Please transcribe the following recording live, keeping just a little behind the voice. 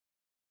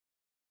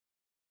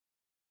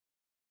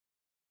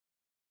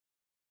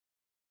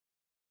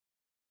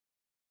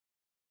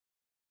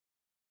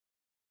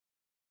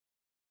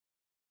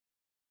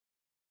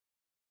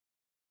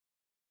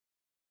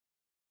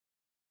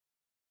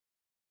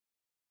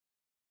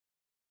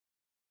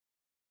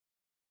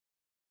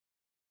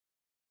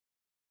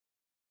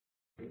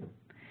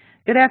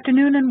Good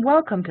afternoon and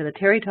welcome to the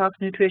Terry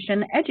Talks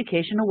Nutrition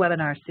Educational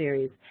Webinar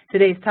Series.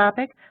 Today's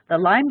topic, the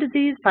Lyme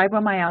disease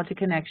fibromyalgia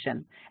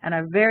connection, and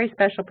our very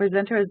special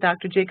presenter is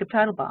Dr. Jacob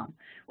Teitelbaum.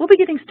 We'll be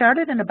getting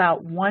started in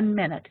about 1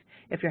 minute.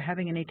 If you're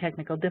having any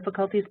technical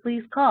difficulties,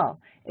 please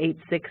call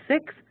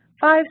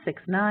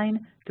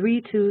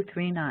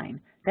 866-569-3239.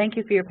 Thank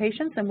you for your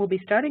patience, and we'll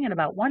be starting in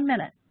about 1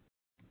 minute.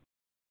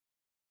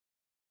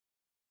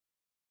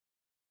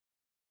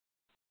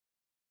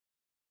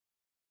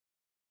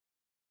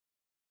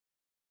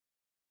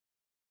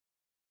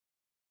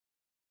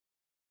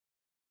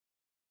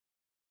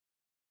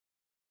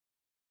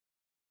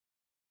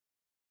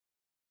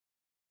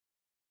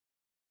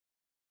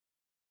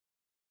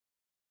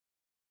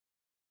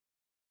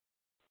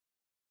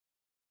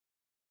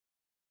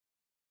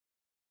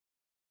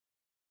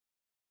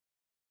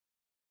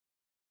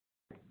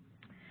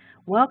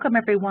 Welcome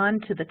everyone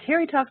to the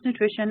Terry Talks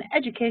Nutrition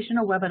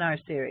Educational Webinar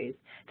Series.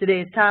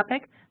 Today's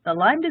topic, the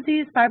Lyme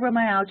disease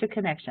fibromyalgia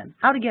connection.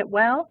 How to get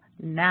well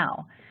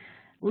now.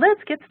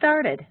 Let's get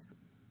started.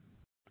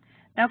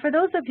 Now for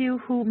those of you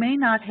who may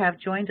not have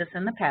joined us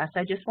in the past,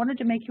 I just wanted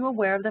to make you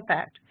aware of the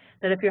fact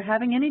that if you're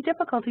having any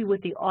difficulty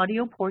with the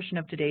audio portion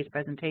of today's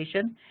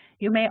presentation,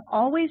 you may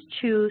always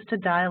choose to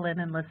dial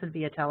in and listen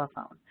via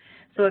telephone.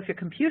 So if your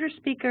computer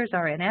speakers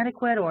are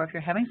inadequate or if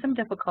you're having some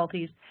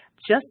difficulties,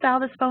 just dial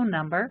this phone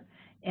number,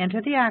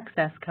 enter the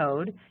access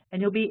code, and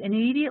you'll be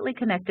immediately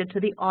connected to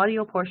the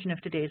audio portion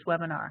of today's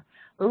webinar.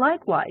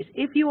 Likewise,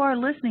 if you are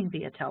listening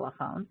via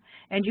telephone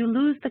and you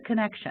lose the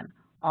connection,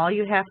 all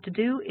you have to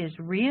do is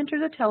re-enter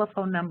the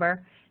telephone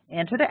number,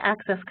 enter the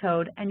access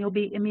code, and you'll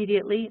be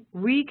immediately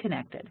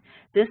reconnected.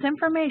 This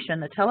information,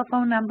 the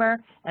telephone number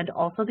and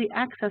also the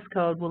access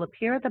code, will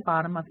appear at the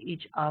bottom of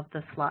each of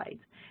the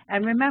slides.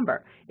 And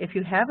remember, if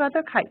you have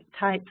other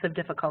types of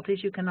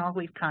difficulties, you can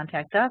always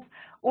contact us,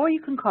 or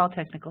you can call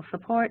technical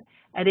support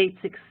at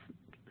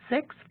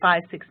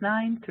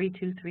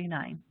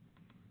 866-569-3239.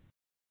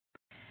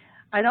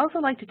 I'd also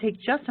like to take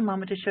just a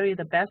moment to show you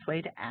the best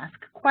way to ask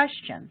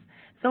questions.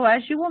 So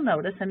as you will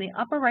notice in the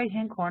upper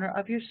right-hand corner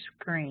of your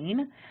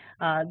screen,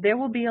 there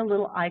will be a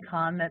little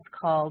icon that's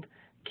called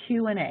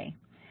Q&A.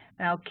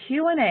 Now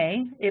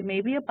Q&A, it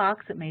may be a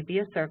box, it may be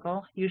a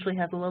circle, usually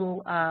has a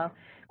little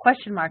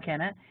question mark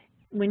in it.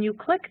 When you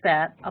click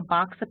that, a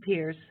box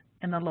appears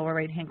in the lower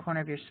right-hand corner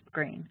of your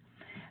screen.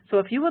 So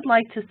if you would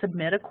like to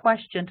submit a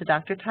question to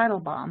Dr.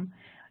 Teitelbaum,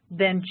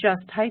 then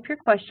just type your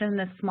question in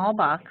this small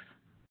box,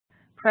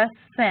 press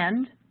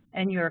send,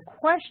 and your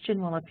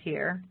question will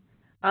appear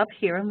up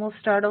here, and we'll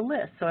start a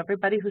list. So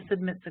everybody who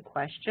submits a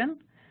question,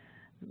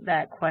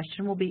 that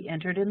question will be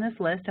entered in this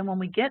list, and when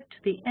we get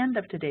to the end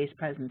of today's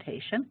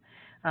presentation,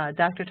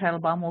 Dr.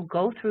 Teitelbaum will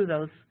go through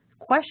those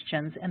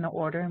questions in the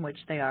order in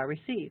which they are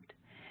received.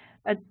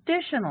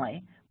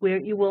 Additionally,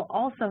 you will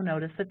also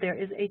notice that there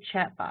is a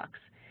chat box.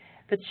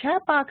 The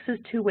chat box is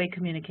two-way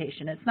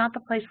communication. It's not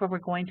the place where we're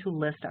going to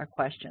list our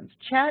questions.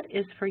 Chat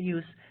is for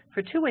use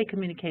for two-way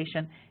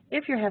communication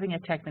if you're having a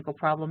technical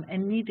problem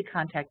and need to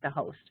contact the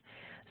host.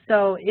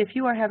 So if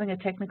you are having a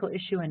technical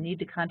issue and need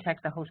to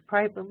contact the host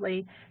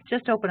privately,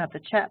 just open up the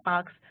chat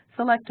box,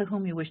 select to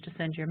whom you wish to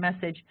send your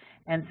message,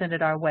 and send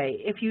it our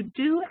way. If you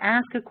do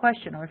ask a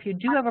question or if you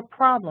do have a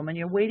problem and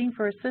you're waiting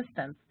for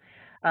assistance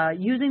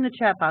using the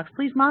chat box,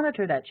 please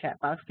monitor that chat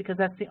box because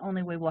that's the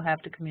only way we'll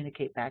have to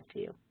communicate back to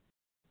you.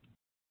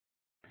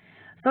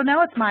 So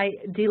now it's my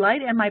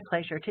delight and my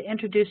pleasure to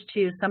introduce to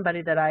you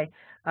somebody that I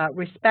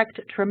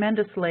respect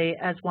tremendously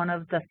as one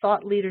of the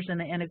thought leaders in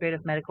the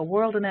integrative medical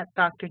world, and that's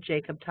Dr.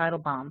 Jacob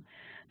Teitelbaum.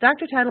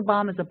 Dr.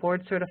 Teitelbaum is a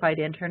board-certified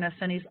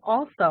internist, and he's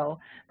also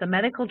the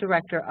medical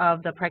director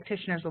of the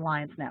Practitioners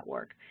Alliance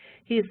Network.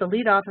 He is the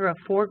lead author of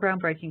 4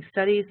 groundbreaking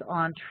studies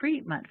on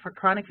treatment for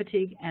chronic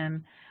fatigue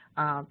and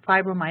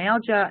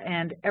fibromyalgia,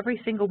 and every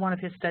single one of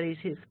his studies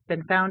has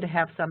been found to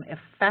have some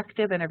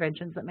effective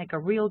interventions that make a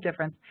real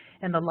difference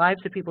in the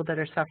lives of people that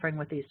are suffering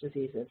with these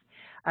diseases.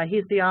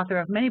 He's the author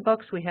of many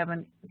books. We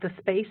haven't the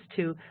space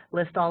to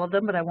list all of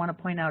them, but I want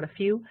to point out a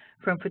few: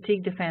 From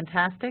Fatigue to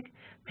Fantastic,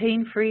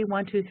 Pain-Free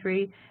 1, 2,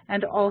 3,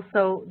 and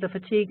also the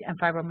Fatigue and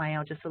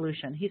Fibromyalgia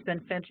Solution. He's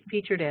been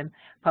featured in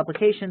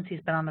publications,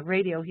 he's been on the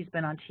radio, he's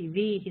been on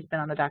TV, he's been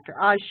on the Dr.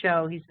 Oz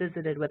show, he's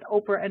visited with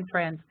Oprah and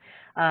friends.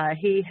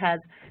 He has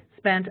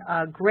spent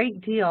a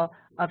great deal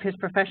of his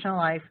professional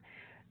life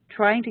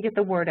trying to get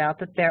the word out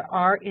that there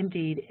are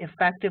indeed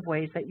effective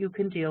ways that you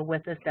can deal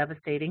with this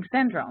devastating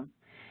syndrome.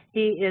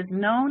 He is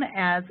known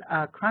as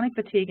a chronic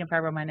fatigue and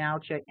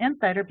fibromyalgia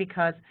insider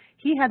because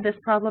he had this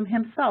problem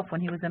himself when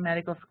he was in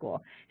medical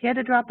school. He had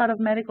to drop out of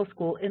medical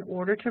school in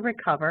order to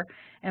recover,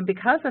 and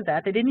because of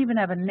that, they didn't even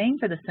have a name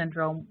for the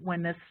syndrome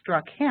when this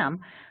struck him.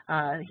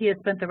 He has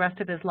spent the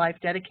rest of his life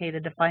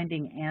dedicated to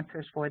finding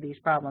answers for these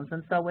problems.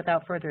 And so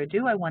without further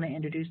ado, I want to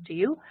introduce to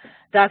you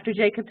Dr.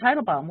 Jacob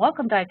Teitelbaum.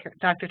 Welcome, Dr.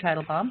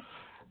 Teitelbaum.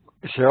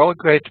 Cheryl,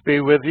 great to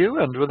be with you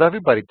and with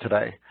everybody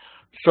today.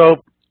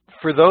 So,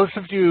 for those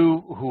of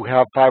you who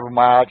have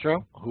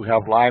fibromyalgia, who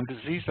have Lyme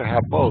disease, or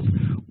have both,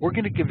 we're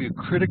going to give you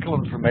critical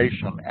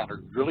information and a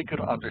really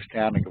good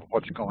understanding of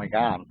what's going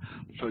on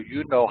so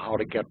you know how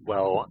to get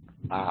well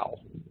now.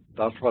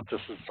 That's what this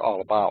is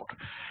all about.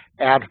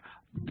 And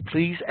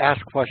please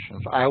ask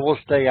questions. I will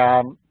stay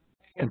on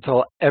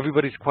until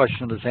everybody's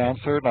question is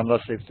answered,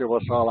 unless they throw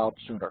us all out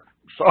sooner.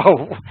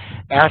 So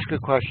ask your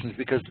questions,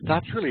 because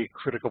that's really a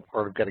critical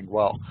part of getting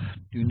well.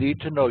 You need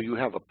to know you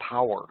have the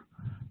power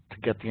to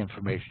get the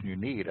information you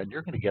need, and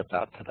you're going to get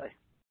that today.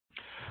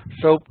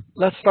 So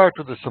let's start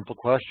with a simple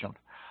question.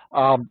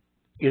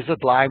 Is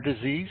it Lyme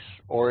disease,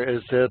 or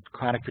is it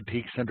chronic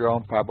fatigue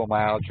syndrome,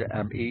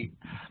 fibromyalgia, ME?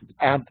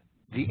 And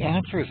the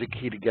answer is the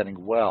key to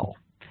getting well,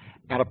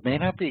 and it may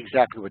not be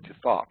exactly what you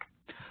thought.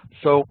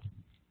 So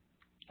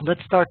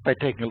let's start by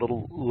taking a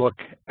little look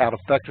at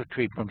effective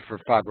treatment for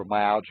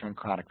fibromyalgia and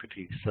chronic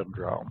fatigue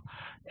syndrome.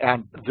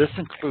 And this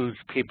includes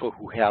people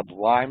who have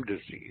Lyme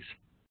disease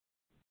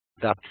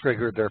that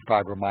triggered their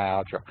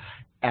fibromyalgia.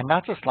 And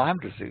not just Lyme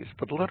disease,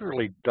 but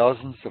literally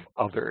dozens of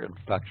other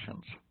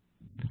infections.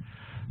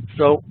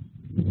 So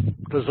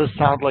does this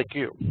sound like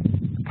you?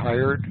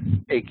 Tired,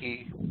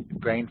 achy,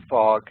 brain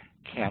fog,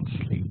 can't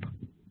sleep.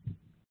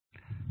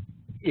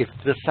 If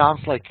this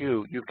sounds like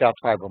you, you've got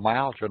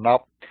fibromyalgia.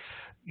 Now,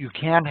 you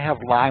can have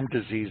Lyme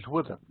disease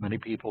with it. Many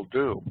people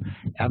do.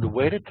 And the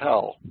way to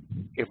tell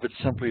if it's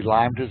simply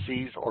Lyme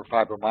disease or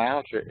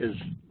fibromyalgia is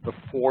the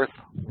fourth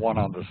one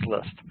on this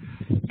list.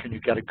 Can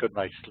you get a good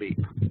night's sleep?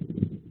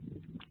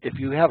 If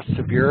you have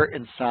severe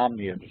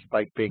insomnia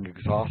despite being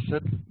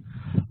exhausted,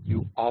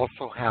 you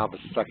also have a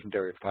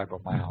secondary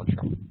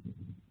fibromyalgia.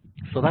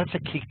 So that's a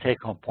key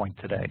take-home point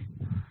today.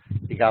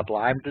 You got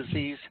Lyme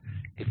disease.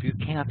 If you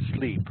can't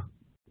sleep,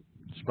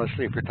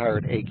 especially if you're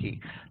tired and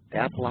achy,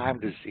 that Lyme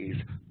disease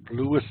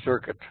blew a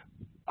circuit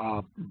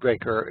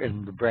breaker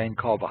in the brain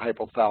called the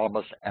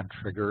hypothalamus and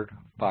triggered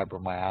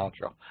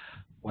fibromyalgia.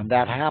 When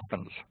that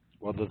happens,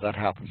 whether that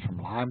happens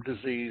from Lyme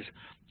disease,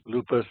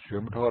 lupus,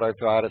 rheumatoid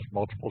arthritis,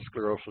 multiple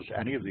sclerosis,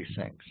 any of these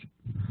things,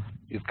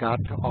 you've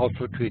got to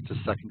also treat the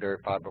secondary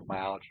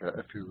fibromyalgia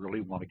if you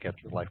really want to get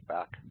your life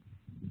back.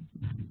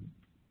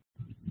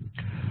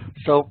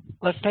 So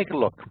let's take a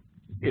look.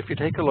 If you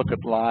take a look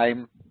at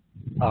Lyme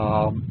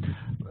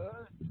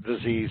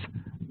disease,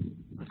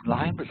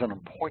 Lyme is an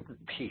important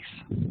piece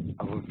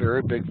of a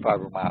very big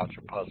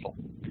fibromyalgia puzzle.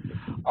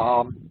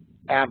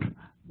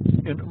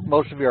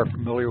 Most of you are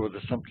familiar with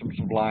the symptoms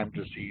of Lyme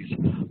disease.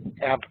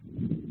 And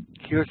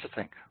here's the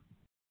thing.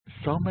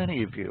 So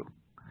many of you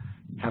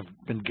have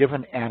been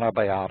given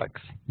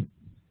antibiotics.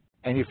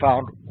 And you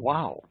found,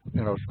 wow,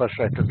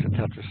 especially I took the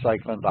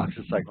tetracycline,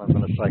 doxycycline,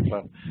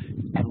 minocycline,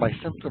 and my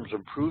symptoms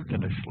improved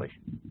initially.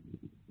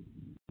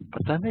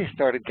 But then they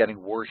started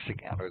getting worse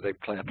again, or they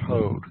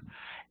plateaued.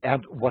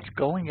 And what's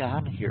going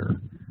on here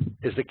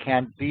is the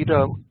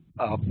Candida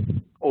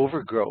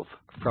overgrowth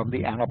from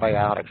the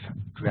antibiotics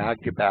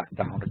dragged you back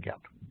down again.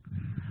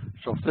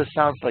 So if this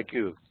sounds like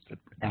you, the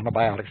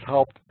antibiotics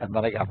helped and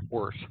then they got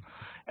worse,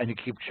 and you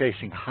keep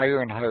chasing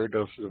higher and higher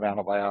doses of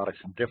antibiotics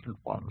and different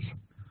ones,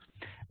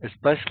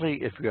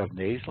 especially if you have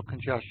nasal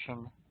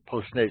congestion,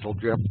 postnasal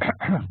drip,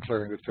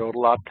 clearing the throat a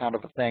lot kind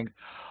of a thing,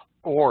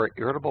 or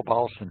irritable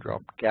bowel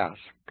syndrome, gas,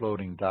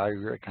 bloating,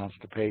 diarrhea,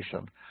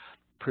 constipation,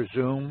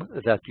 presume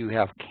that you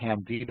have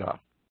Candida,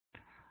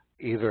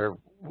 either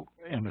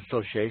in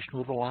association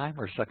with the Lyme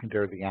or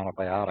secondary to the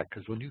antibiotic,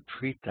 because when you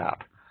treat that,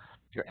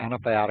 your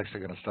antibiotics are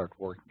going to start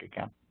working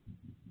again.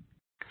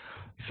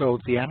 So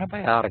the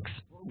antibiotics,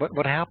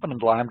 what happened in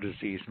Lyme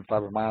disease and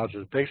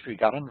fibromyalgia is basically you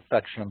got an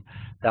infection,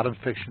 that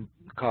infection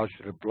caused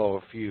you to blow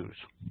a fuse.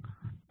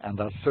 And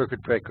that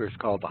circuit breaker is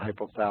called the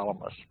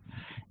hypothalamus.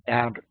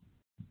 And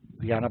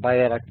the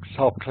antibiotics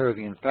help clear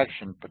the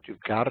infection, but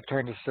you've got to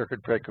turn the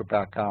circuit breaker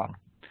back on.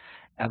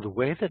 And the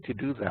way that you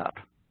do that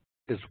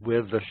is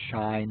with the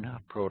SHINE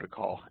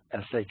protocol,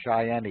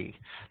 S-H-I-N-E.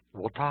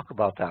 We'll talk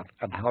about that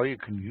and how you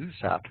can use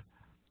that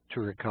to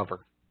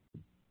recover.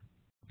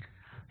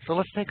 So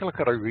let's take a look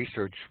at our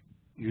research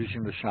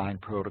using the SHINE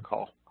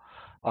protocol.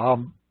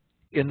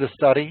 In the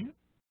study,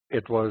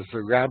 it was a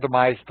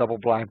randomized,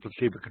 double-blind,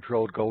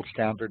 placebo-controlled gold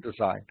standard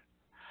design.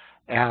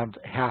 And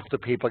half the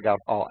people got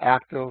all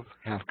active,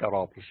 half got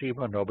all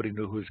placebo. Nobody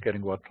knew who was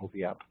getting what till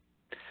the end.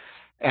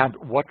 And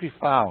what we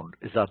found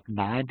is that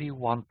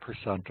 91%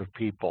 of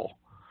people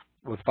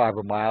with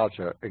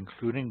fibromyalgia,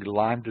 including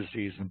Lyme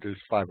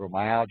disease-induced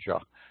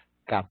fibromyalgia,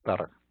 got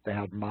better. They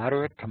had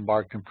moderate to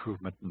marked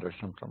improvement in their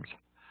symptoms.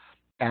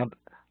 And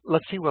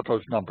let's see what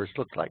those numbers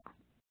look like.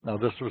 Now,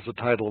 this was the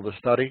title of the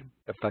study,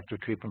 Effective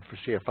Treatment for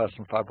CFS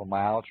and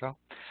Fibromyalgia.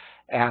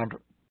 And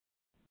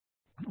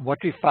what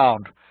we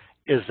found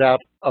is that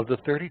of the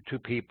 32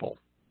 people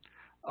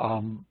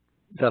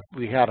that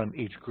we had in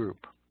each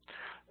group,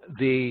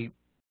 the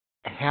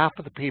half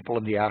of the people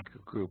in the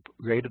active group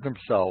rated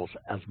themselves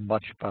as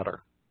much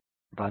better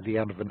by the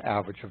end of an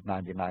average of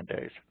 99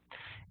 days.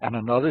 And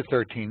another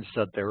 13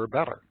 said they were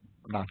better,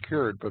 not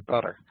cured, but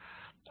better.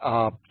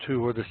 2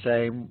 were the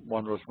same,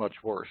 1 was much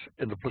worse.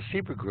 In the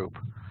placebo group,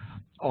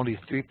 only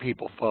 3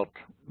 people felt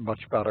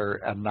much better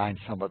and 9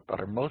 somewhat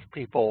better. Most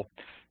people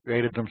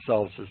rated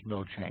themselves as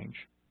no change,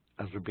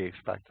 as would be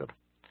expected.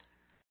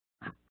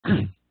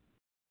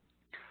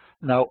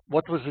 Now,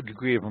 what was the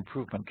degree of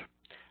improvement?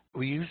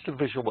 We used a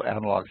visual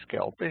analog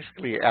scale.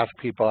 Basically, you ask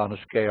people on a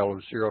scale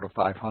of 0 to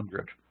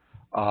 500,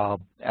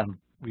 and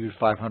we use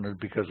 500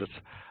 because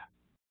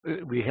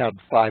we had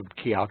 5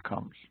 key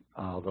outcomes.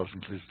 Those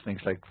include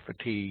things like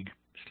fatigue,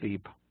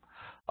 sleep,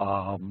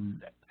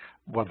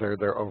 whether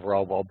their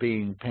overall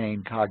well-being,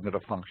 pain,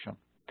 cognitive function.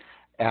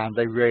 And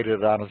they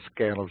rated on a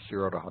scale of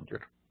 0 to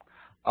 100.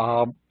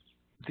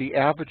 The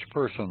average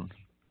person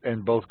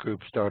in both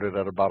groups started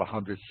at about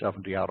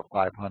 170 out of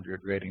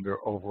 500, rating their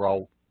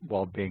overall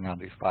well-being on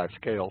these 5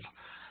 scales.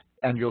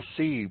 And you'll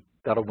see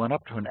that it went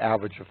up to an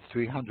average of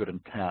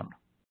 310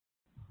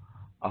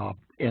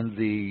 in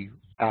the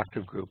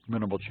active group,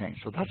 minimal change.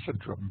 So that's a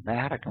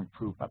dramatic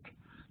improvement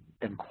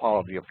in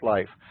quality of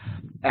life.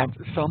 And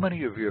so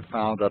many of you have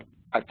found that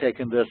I've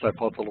taken this, I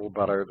felt a little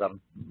better, then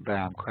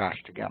bam,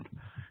 crashed again.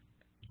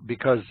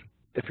 Because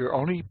if you're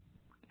only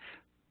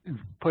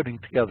putting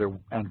together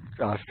and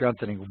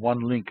strengthening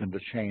one link in the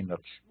chain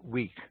that's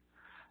weak,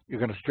 you're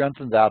going to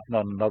strengthen that and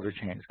then another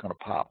chain is going to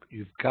pop.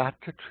 You've got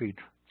to treat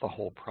the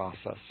whole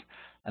process.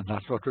 And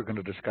that's what we're going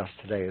to discuss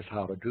today, is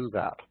how to do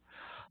that.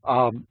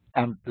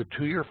 And the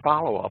 2-year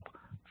follow-up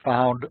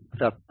found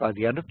that by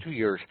the end of 2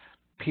 years,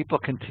 people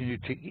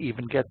continued to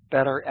even get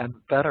better and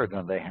better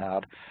than they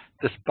had,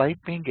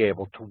 despite being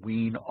able to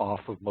wean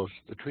off of most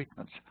of the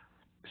treatments.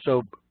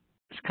 So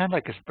it's kind of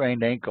like a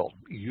sprained ankle.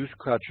 You use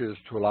crutches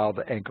to allow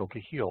the ankle to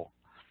heal,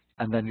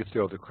 and then you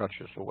throw the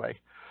crutches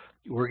away.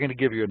 We're going to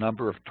give you a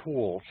number of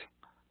tools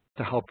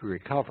to help you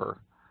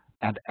recover,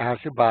 and as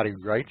your body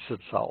rights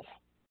itself,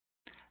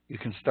 you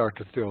can start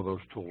to throw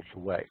those tools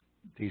away.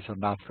 These are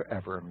not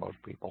forever in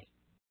most people.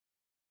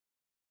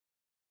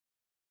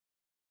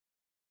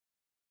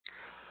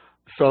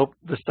 So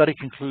the study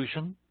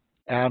conclusion,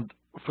 and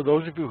for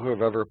those of you who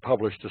have ever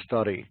published a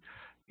study,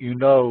 you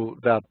know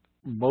that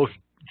most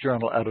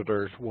journal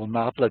editors will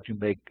not let you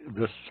make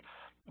this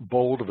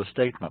bold of a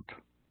statement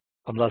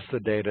unless the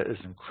data is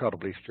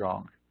incredibly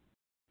strong.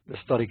 The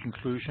study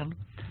conclusion,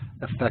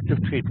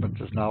 effective treatment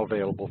is now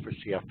available for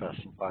CFS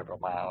and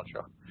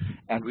fibromyalgia.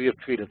 And we have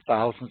treated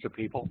thousands of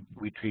people.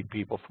 We treat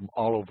people from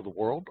all over the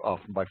world,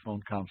 often by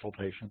phone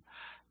consultation,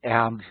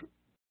 and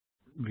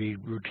we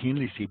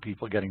routinely see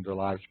people getting their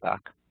lives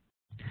back.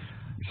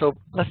 So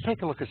let's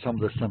take a look at some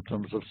of the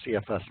symptoms of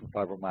CFS and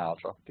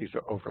fibromyalgia. These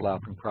are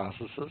overlapping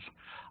processes.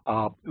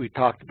 We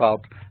talked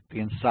about the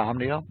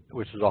insomnia,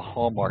 which is a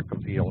hallmark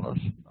of the illness.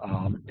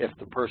 If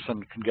the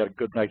person can get a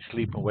good night's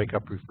sleep and wake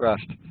up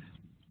refreshed,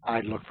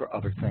 I'd look for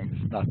other things,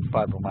 not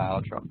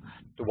fibromyalgia.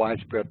 The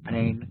widespread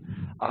pain.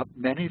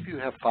 Many of you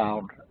have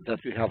found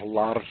that you have a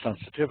lot of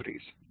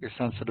sensitivities. You're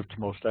sensitive to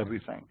most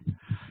everything.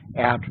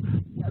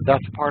 And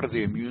that's part of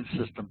the immune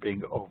system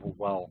being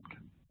overwhelmed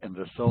in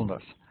this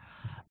illness.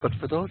 But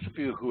for those of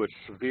you who it's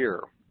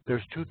severe,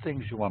 there's 2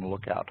 things you want to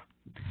look at.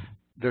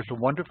 There's a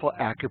wonderful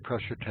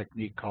acupressure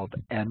technique called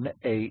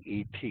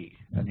NAET,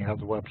 and you have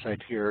the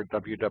website here,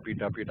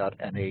 www.naet.com.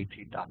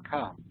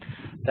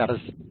 That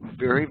is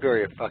very,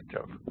 very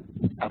effective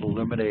at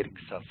eliminating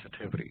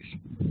sensitivities.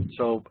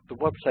 So the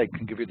website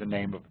can give you the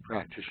name of a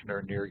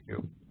practitioner near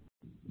you.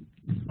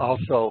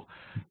 Also,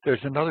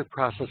 there's another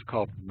process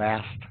called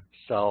mast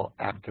cell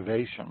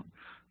activation,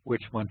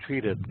 which when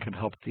treated can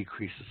help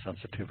decrease the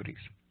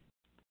sensitivities.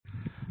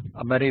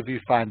 Many of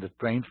you find that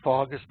brain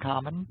fog is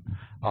common.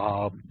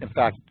 In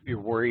fact, you're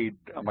worried,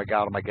 oh my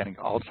God, am I getting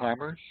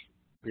Alzheimer's?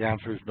 The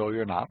answer is no,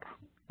 you're not.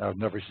 I've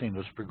never seen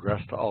this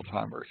progress to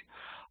Alzheimer's.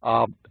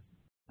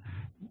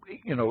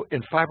 You know,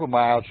 in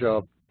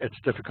fibromyalgia, it's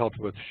difficult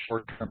with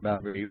short-term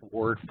memory,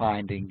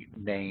 word-finding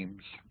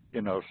names,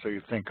 you know, so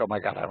you think, oh my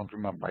God, I don't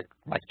remember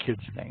my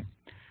kid's name.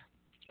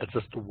 It's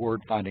just a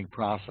word-finding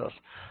process.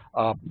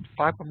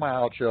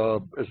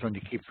 Fibromyalgia is when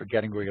you keep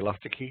forgetting where you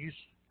left the keys,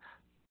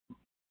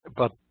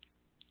 but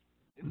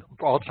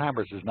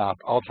Alzheimer's is not.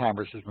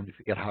 Alzheimer's is when you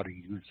forget how to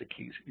use the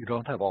keys. You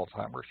don't have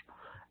Alzheimer's.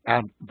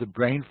 And the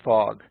brain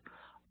fog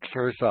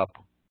clears up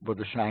with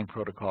the SHINE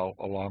protocol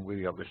along with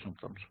the other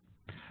symptoms.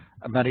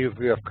 And many of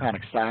you have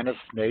chronic sinus,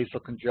 nasal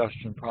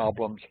congestion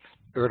problems,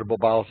 irritable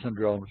bowel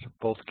syndromes,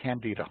 both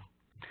Candida.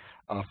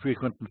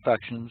 Frequent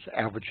infections,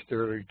 average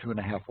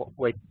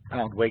 32.5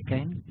 pound weight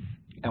gain.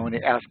 And when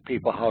you ask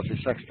people, how's your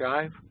sex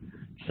drive?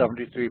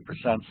 73%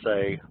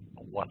 say,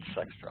 what's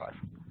sex drive?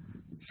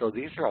 So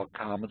these are all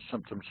common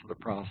symptoms of the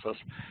process.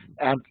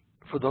 And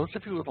for those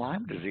of you with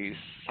Lyme disease,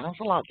 sounds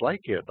a lot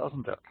like it,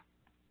 doesn't it?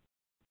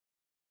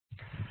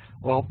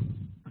 Well,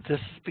 this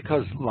is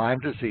because Lyme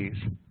disease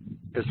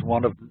is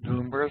one of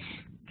numerous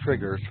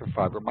triggers for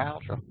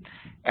fibromyalgia.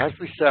 As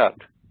we said,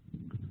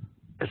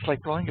 it's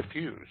like blowing a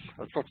fuse.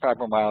 That's what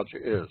fibromyalgia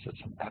is.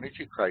 It's an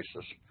energy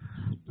crisis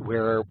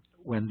where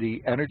when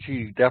the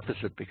energy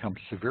deficit becomes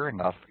severe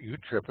enough, you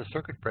trip a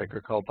circuit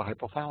breaker called the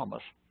hypothalamus.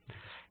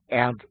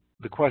 And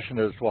the question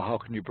is, well, how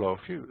can you blow a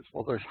fuse?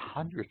 Well, there's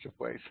hundreds of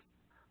ways.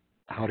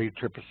 How do you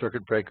trip a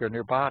circuit breaker in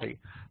your body?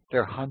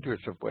 There are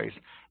hundreds of ways.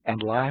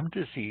 And Lyme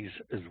disease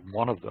is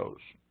one of those.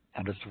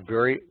 and it's a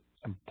very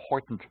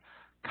important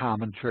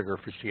common trigger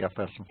for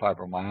CFS and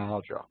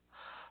fibromyalgia.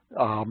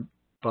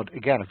 But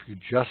again,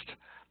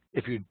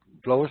 if you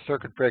blow a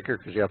circuit breaker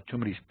because you have too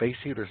many space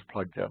heaters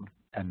plugged in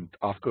and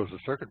off goes the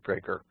circuit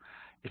breaker,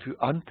 if you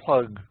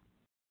unplug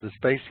the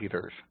space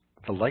heaters,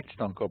 the lights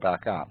don't go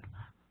back on.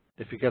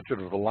 If you get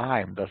rid of the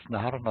Lyme, that's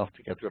not enough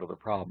to get rid of the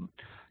problem.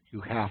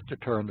 You have to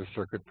turn the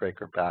circuit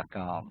breaker back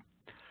on.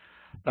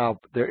 Now,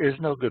 there is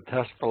no good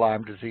test for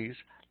Lyme disease.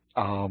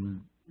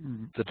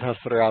 The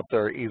tests that are out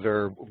there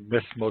either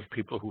miss most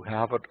people who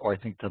have it, or I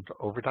think tend to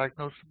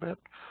overdiagnose a bit.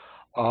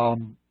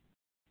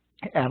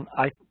 And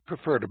I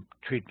prefer to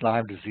treat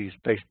Lyme disease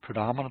based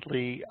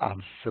predominantly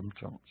on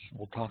symptoms.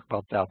 We'll talk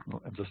about that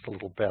in just a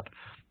little bit.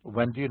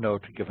 When do you know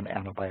to give an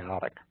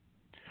antibiotic?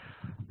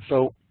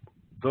 So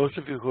those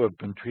of you who have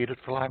been treated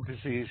for Lyme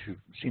disease, you've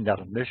seen that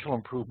initial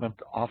improvement,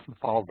 often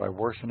followed by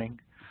worsening.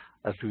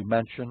 As we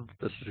mentioned,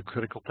 this is a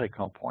critical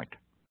take-home point.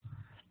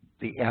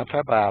 The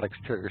antibiotics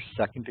trigger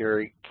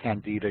secondary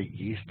Candida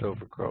yeast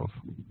overgrowth.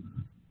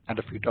 And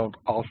if you don't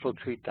also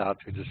treat that,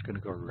 you're just going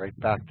to go right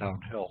back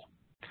downhill.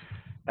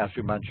 As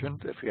we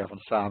mentioned, if you have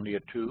insomnia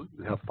too,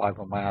 you have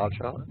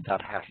fibromyalgia,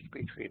 that has to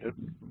be treated.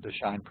 The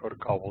SHINE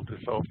protocol will do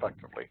so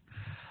effectively.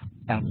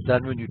 And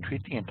then when you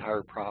treat the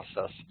entire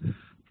process,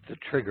 the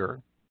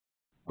trigger,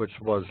 which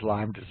was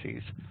Lyme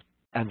disease,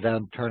 and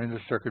then turning the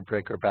circuit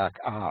breaker back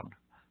on,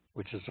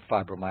 which is the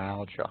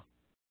fibromyalgia,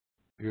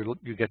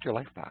 you get your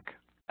life back.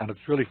 And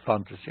it's really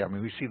fun to see. I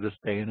mean, we see this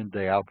day in and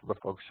day out with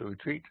the folks who we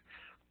treat.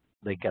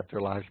 They get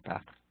their lives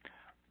back.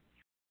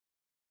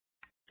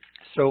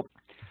 So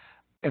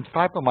in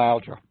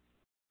fibromyalgia,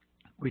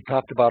 we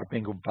talked about it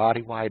being a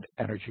body-wide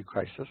energy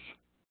crisis.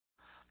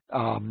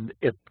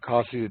 It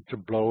causes you to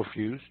blow a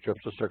fuse,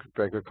 trips a circuit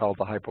breaker called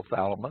the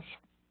hypothalamus.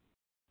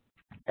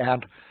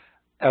 And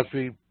as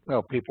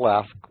people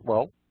ask,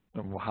 well,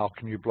 how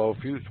can you blow a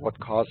fuse? What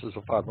causes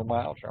a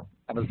fibromyalgia?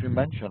 And as we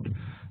mentioned,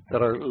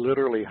 there are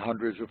literally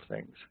hundreds of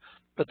things,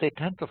 but they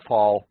tend to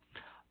fall,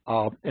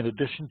 in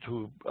addition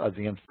to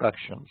the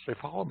infections, they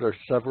fall under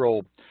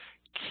several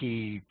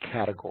key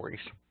categories,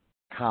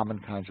 common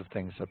kinds of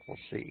things that we'll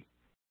see.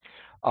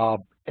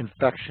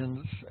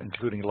 Infections,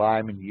 including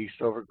Lyme and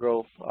yeast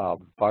overgrowth,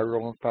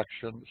 viral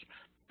infections,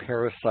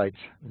 parasites,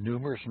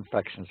 numerous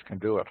infections can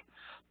do it.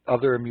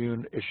 Other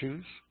immune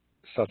issues,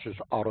 such as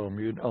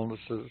autoimmune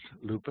illnesses,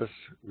 lupus,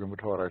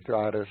 rheumatoid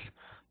arthritis,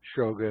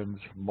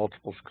 Sjogren's,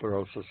 multiple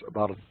sclerosis.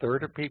 About a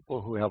third of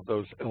people who have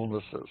those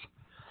illnesses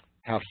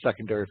have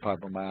secondary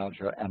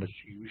fibromyalgia, and it's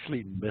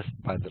usually missed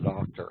by the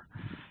doctor.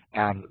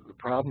 And the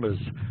problem is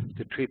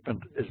the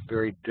treatment is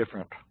very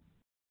different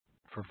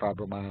for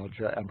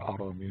fibromyalgia and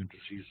autoimmune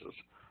diseases.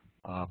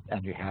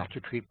 And you have to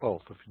treat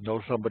both. If you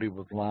know somebody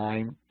with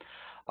Lyme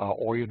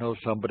or you know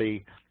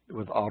somebody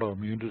with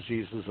autoimmune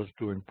diseases that's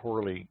doing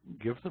poorly,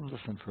 give them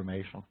this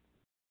information.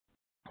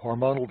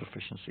 Hormonal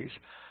deficiencies.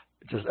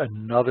 Just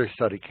another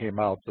study came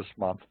out this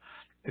month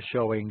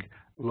showing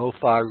low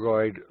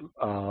thyroid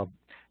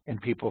in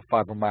people with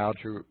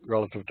fibromyalgia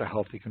relative to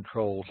healthy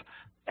controls,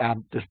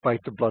 and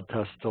despite the blood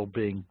test still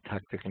being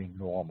technically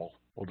normal.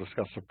 We'll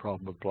discuss the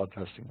problem with blood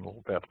testing in a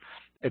little bit.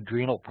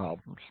 Adrenal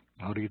problems.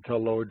 How do you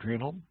tell low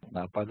adrenal?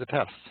 Not by the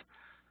tests.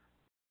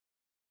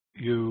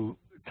 You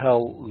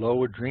tell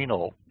low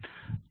adrenal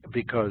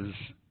because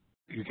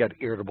you get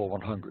irritable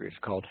when hungry. It's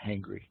called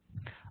hangry.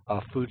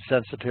 Food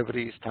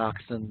sensitivities,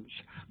 toxins,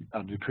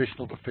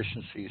 nutritional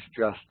deficiencies,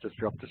 stress,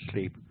 disrupted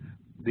sleep.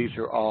 These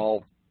are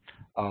all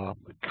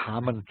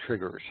common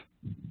triggers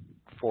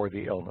for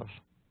the illness.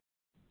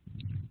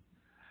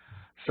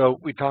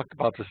 So we talked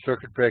about the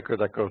circuit breaker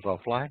that goes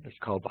offline. It's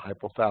called the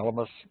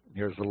hypothalamus.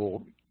 Here's a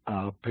little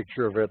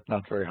picture of it,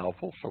 not very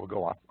helpful, so we'll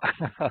go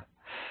on.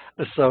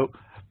 So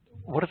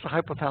what does the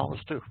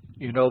hypothalamus do?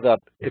 You know that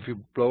if you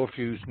blow a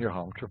fuse in your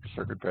home, trip a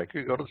circuit breaker,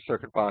 you go to the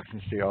circuit box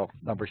and see, oh,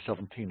 number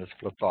 17 is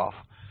flipped off.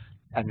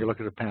 And you look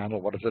at the panel,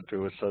 what does it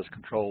do? It says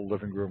control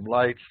living room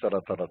lights,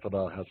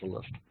 da-da-da-da-da, has a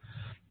list.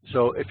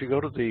 So if you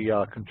go to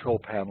the control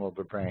panel of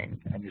the brain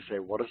and you say,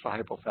 what does the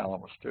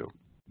hypothalamus do?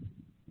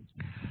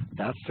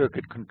 That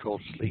circuit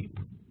controls sleep,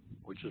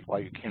 which is why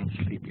you can't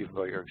sleep even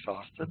though you're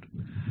exhausted.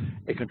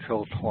 It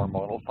controls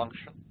hormonal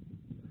function,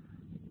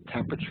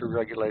 temperature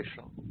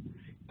regulation,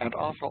 and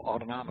also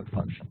autonomic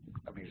function.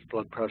 That means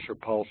blood pressure,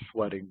 pulse,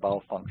 sweating,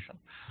 bowel function.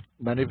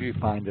 Many of you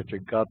find that your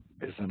gut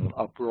is in an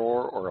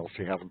uproar, or else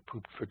you haven't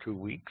pooped for 2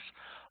 weeks.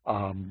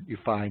 You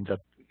find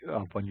that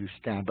when you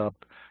stand up,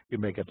 you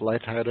may get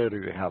lightheaded,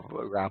 or you have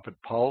a rapid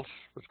pulse,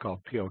 what's called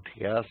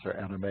POTS or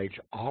NMH.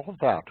 All of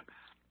that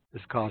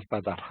is caused by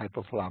that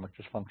hypothalamic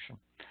dysfunction.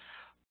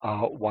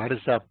 Why does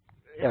that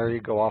area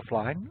go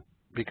offline?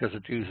 Because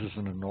it uses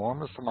an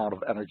enormous amount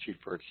of energy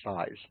for its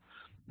size.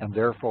 And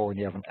therefore, when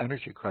you have an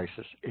energy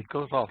crisis, it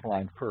goes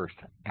offline first,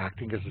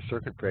 acting as a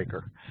circuit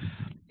breaker.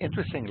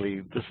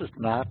 Interestingly, this is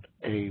not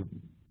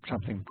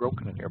something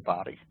broken in your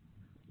body.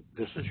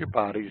 This is your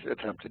body's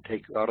attempt to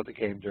take you out of the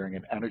game during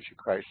an energy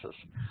crisis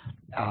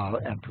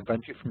and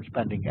prevent you from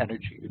spending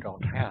energy you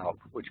don't have,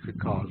 which could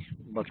cause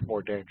much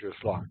more dangerous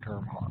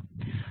long-term harm.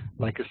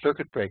 like a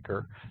circuit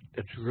breaker.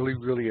 It's really,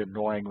 really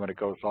annoying when it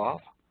goes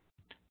off,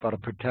 but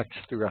it protects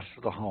the rest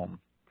of the home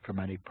from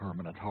any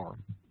permanent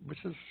harm, which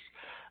is,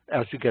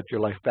 as you get your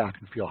life back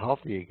and feel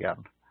healthy again,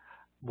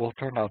 will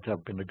turn out to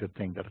have been a good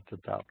thing that it did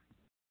that.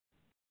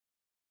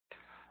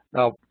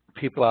 Now,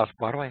 people ask,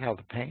 why do I have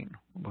the pain?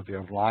 Whether you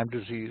have Lyme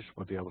disease,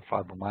 whether you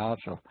have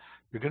fibromyalgia,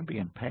 you're going to be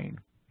in pain.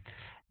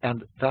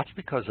 And that's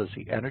because as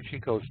the energy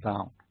goes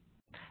down,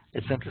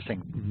 it's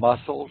interesting,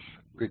 muscles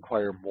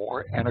require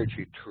more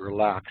energy to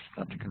relax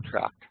than to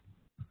contract.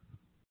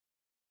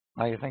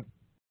 Now you think,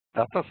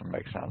 that doesn't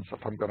make sense. If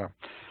I'm going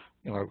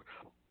to,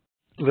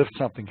 lift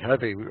something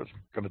heavy, it's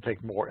going to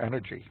take more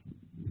energy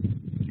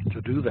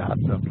to do that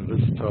than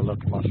it is to let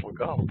the muscle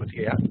go. But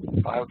yeah,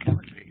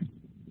 biochemically,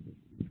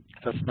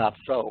 that's not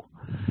so.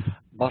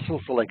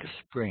 Muscles are like a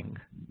spring.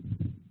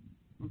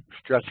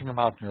 Stretching them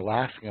out and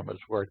relaxing them is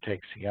where it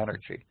takes the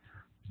energy.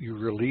 You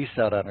release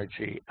that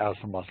energy as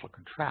the muscle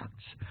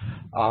contracts.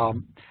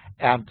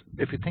 And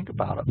if you think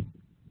about it,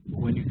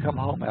 when you come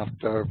home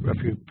after, a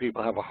few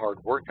people have a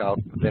hard workout,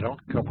 they don't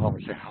come home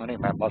and say, honey,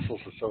 my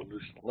muscles are so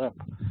loose and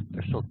limp.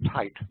 They're so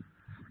tight,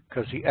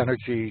 because the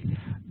energy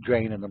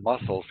drain in the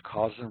muscles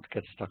causes them to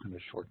get stuck in a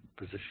shortened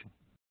position.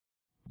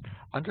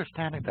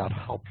 Understanding that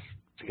helps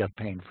to get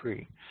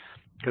pain-free,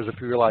 because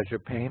if you realize your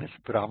pain is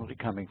predominantly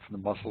coming from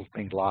the muscles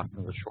being locked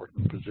in the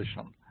shortened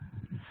position.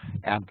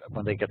 And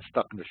when they get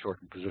stuck in the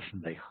shortened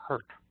position, they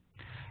hurt.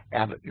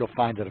 And you'll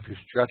find that if you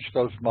stretch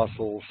those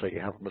muscles, say you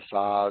have a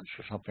massage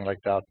or something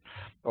like that,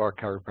 or a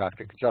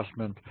chiropractic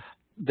adjustment,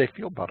 they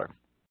feel better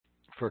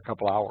for a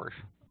couple hours,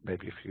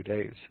 maybe a few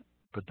days.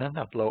 But then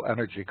that low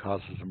energy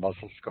causes the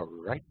muscles to go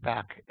right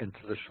back into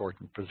the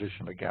shortened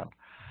position again.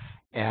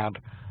 And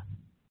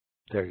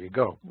there you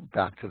go,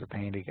 back to the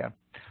pain again.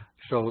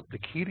 So the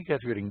key to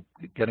getting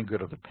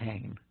rid of the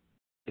pain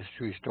is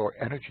to restore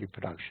energy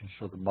production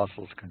so the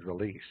muscles can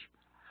release.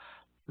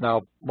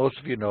 Now, most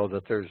of you know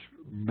that there's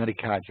many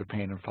kinds of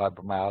pain in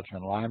fibromyalgia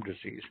and Lyme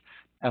disease,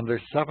 and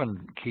there's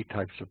 7 key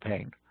types of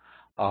pain.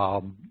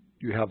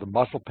 You have the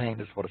muscle pain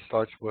is what it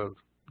starts with,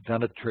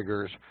 then it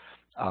triggers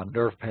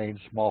nerve pain,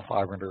 small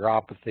fiber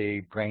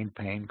neuropathy, brain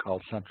pain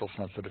called central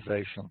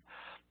sensitization,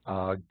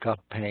 gut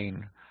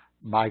pain,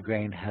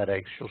 migraine,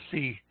 headaches. You'll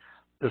see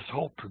this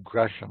whole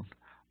progression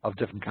of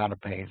different kind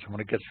of pains. And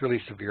when it gets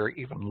really severe,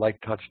 even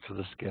light touch to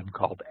the skin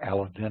called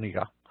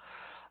allodynia.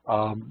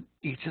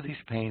 Each of these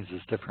pains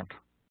is different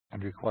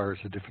and requires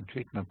a different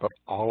treatment, but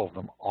all of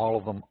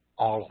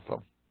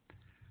them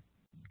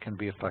can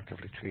be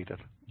effectively treated.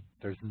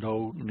 There's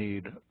no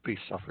need to be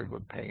suffering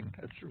with pain.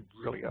 It's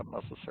really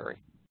unnecessary.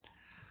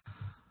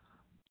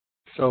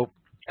 So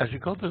as you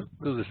go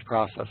through this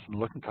process and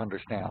looking to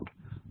understand,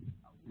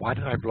 why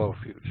did I blow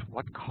a fuse?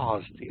 What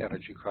caused the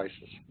energy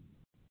crisis?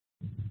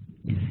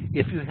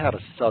 If you had a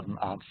sudden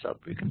onset,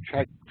 we can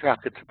track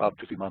it to about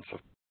 2 months of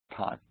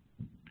time.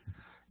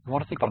 You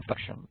want to think about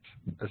infections,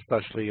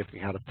 especially if you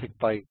had a tick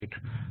bite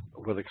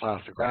with a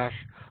classic rash,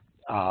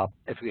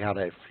 if you had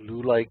a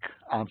flu-like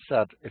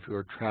onset, if you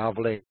were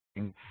traveling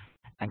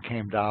and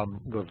came down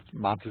with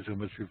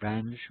Montezuma's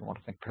revenge, you want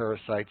to think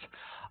parasites,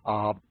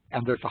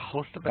 and there's a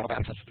host of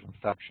antibiotic-sensitive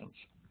infections.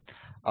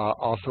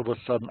 Also with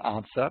sudden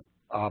onset,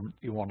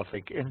 you want to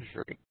think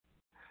injury.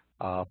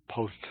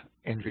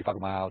 Post-injury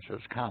fibromyalgia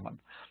is common.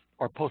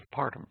 Or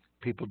postpartum,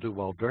 people do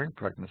well during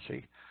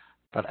pregnancy,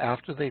 but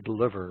after they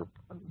deliver,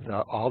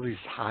 all these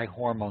high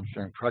hormones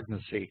during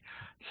pregnancy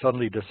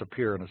suddenly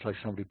disappear, and it's like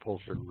somebody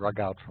pulls the rug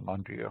out from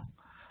under you.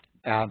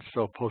 And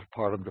so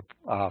postpartum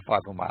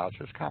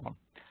fibromyalgia is common.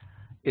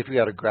 If you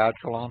had a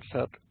gradual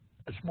onset,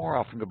 it's more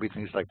often going to be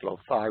things like low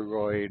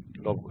thyroid,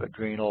 low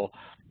adrenal,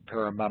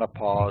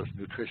 perimenopause,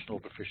 nutritional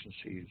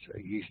deficiencies,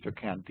 yeast or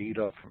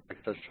Candida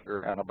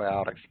from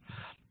antibiotics.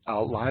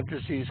 Lyme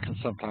disease can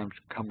sometimes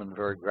come in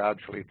very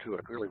gradually too.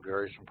 It really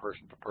varies from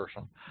person to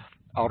person.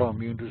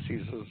 Autoimmune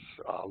diseases,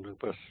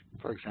 lupus,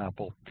 for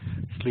example,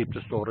 sleep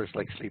disorders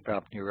like sleep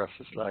apnea,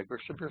 restless leg, or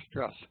severe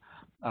stress.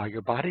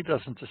 Your body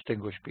doesn't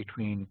distinguish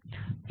between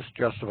the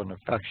stress of an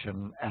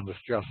infection and the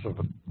stress of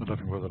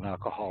living with an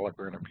alcoholic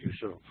or an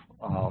abusive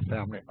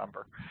family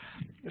member.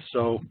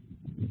 So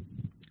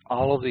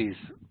all of these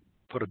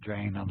put a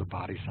drain on the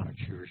body's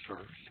energy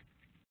reserves.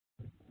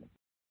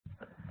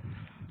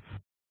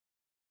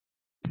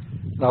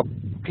 Now,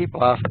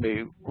 people ask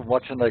me,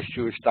 what's a nice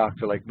Jewish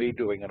doctor like me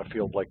doing in a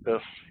field like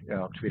this,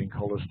 treating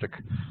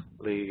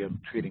holistically and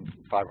treating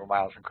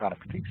fibromyalgia and chronic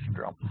fatigue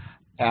syndrome?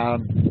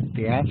 And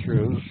the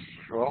answer is,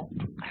 well,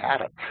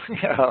 had it.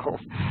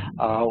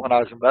 When I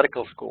was in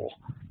medical school,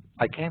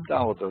 I came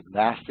down with a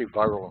nasty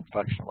viral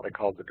infection, what I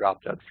called the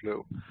drop-dead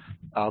flu.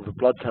 The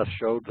blood test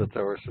showed that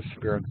there was a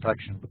severe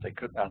infection, but they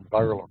couldn't, and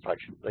viral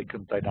infection, they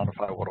couldn't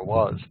identify what it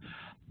was.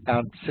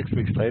 And 6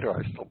 weeks later, I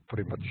was still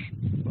pretty much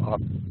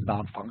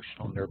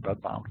non-functional, near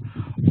bedbound.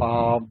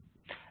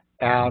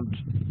 And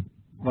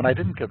when I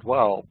didn't get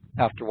well,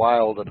 after a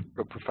while,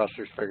 the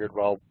professors figured,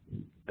 well,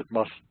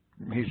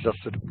 he's just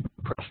a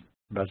depressed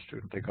med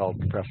student. They call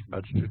it depressed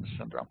med student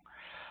syndrome.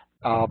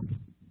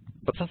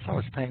 But since I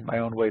was paying my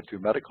own way through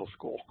medical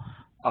school,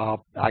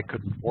 I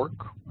couldn't work,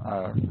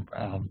 and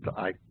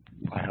I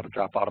had to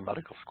drop out of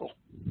medical school.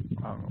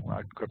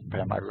 I couldn't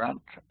pay my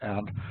rent,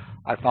 and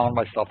I found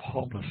myself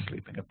homeless,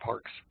 sleeping in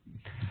parks.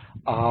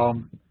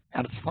 And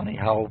it's funny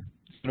how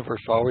the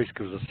universe always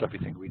gives us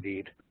everything we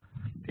need.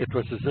 It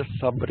was as if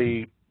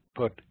somebody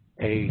put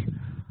a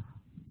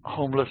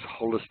homeless,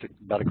 holistic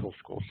medical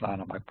school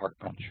sign on my park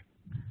bench.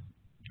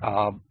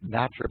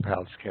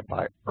 Naturopaths came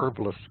by,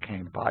 herbalists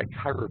came by,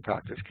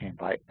 chiropractors came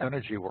by,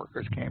 energy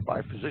workers came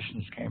by,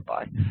 physicians came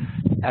by,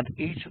 and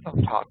each of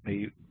them taught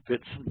me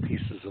bits and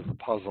pieces of the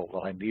puzzle that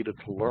I needed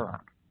to learn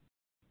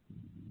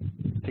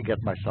to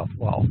get myself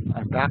well.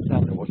 And back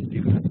then there wasn't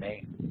even a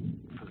name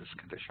for this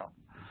condition.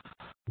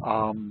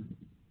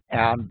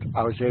 And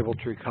I was able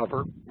to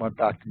recover, went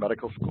back to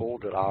medical school,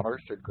 did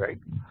honors, did great.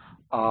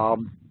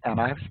 And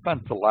I've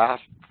spent the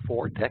last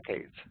 4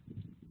 decades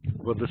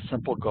with a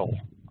simple goal.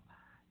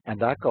 And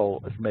that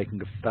goal is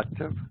making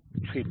effective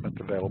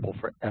treatment available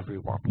for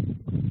everyone.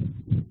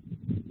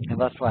 And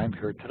that's why I'm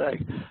here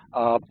today.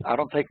 I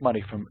don't take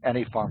money from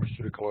any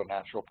pharmaceutical or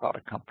natural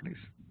product companies.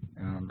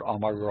 And all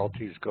my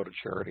royalties go to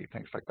charity,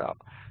 things like that.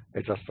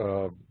 It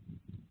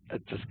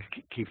just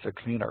keeps it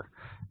cleaner.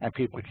 And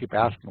people keep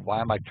asking,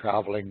 why am I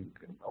traveling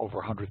over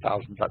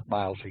 100,000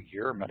 miles a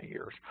year, many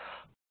years,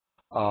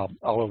 all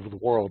over the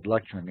world,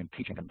 lecturing and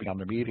teaching and being on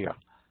the media?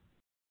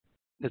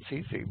 It's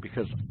easy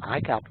because I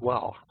got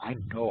well. I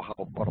know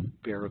what a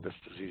bear this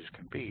disease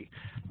can be,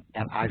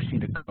 and I've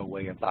seen it go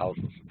away in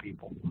thousands of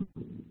people.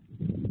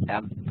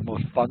 And the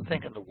most fun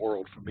thing in the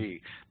world for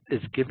me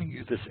is giving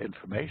you this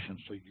information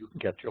so you can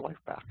get your life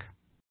back.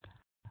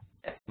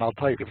 And I'll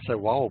tell you, people say,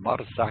 well,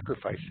 what a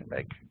sacrifice you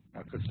make.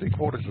 Because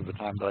 3/4 of the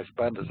time that I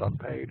spend is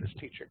unpaid, is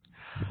teaching.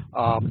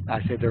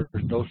 I say there's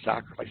no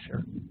sacrifice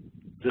here.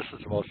 This is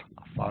the most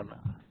fun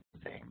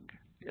thing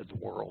in the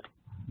world.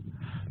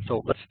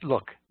 So let's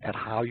look at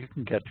how you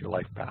can get your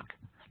life back.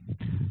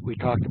 We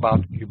talked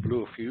about you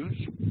blew a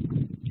fuse,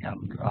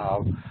 and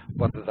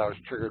whether that was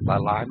triggered by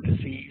Lyme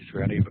disease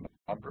or any of a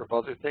number of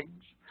other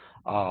things.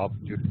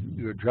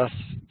 You address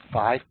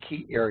 5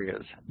 key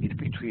areas that need to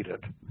be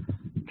treated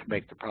to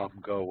make the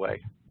problem go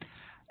away.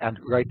 And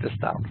write this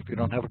down. If you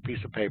don't have a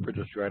piece of paper,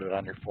 just write it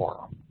on your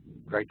forearm.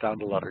 Write down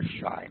the letters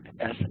SHINE,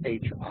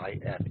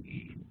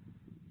 S-H-I-N-E.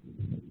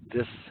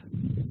 This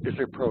is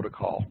a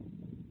protocol.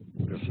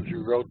 This is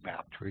your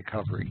roadmap to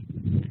recovery.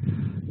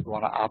 You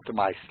want to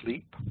optimize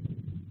sleep,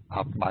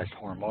 optimize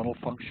hormonal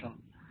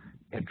function,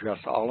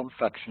 address all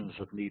infections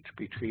that need to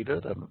be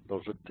treated, and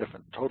those are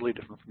different, totally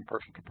different from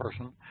person to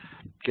person.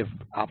 Give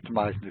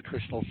optimized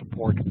nutritional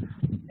support,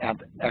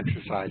 and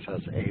exercise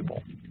as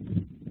able.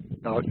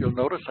 Now, you'll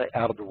notice I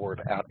added the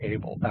word as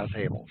able.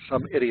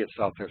 Some idiots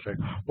out there say,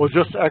 well,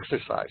 just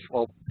exercise.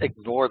 Well,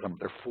 ignore them.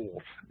 They're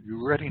fools.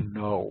 You already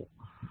know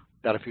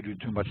that if you do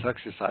too much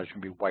exercise, you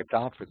can be wiped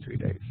out for 3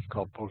 days. It's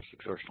called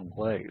post-exertional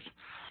malaise.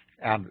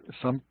 And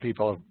some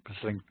people are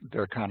sitting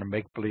there trying to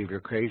make believe you're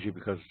crazy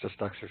because it's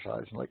just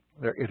exercise. Like,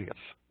 they're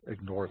idiots.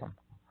 Ignore them.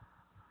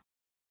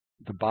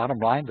 The bottom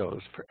line, though,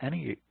 is for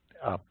any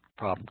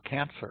problem,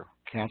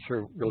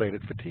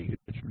 cancer-related fatigue,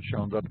 it's been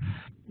shown that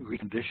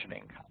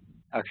reconditioning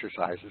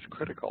exercise is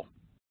critical.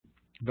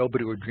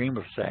 Nobody would dream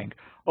of saying,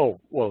 oh,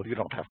 well, you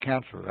don't have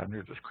cancer, then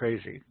you're just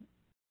crazy.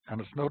 And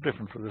it's no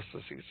different for this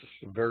disease.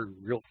 It's a very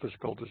real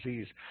physical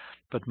disease,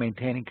 but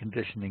maintaining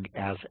conditioning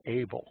as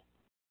able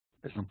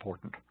is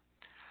important.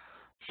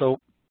 So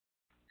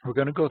we're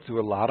going to go through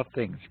a lot of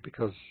things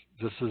because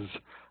this is,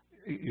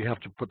 you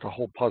have to put the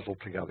whole puzzle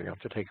together. You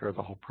have to take care of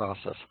the whole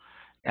process.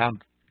 And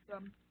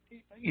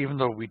even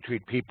though we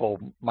treat people,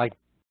 my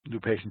new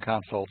patient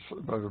consults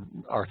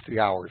are 3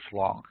 hours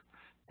long,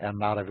 and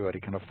not everybody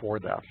can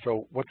afford that.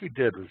 So what we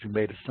did was we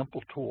made a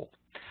simple tool.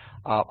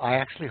 I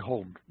actually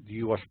hold the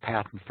U.S.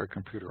 patent for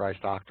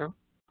computerized doctor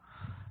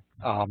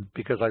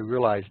because I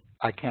realized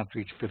I can't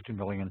reach 50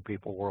 million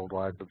people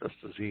worldwide with this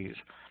disease,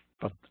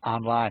 but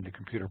online the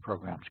computer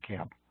programs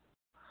can.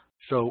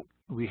 So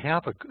we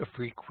have a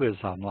free quiz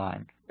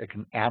online. It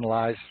can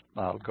analyze,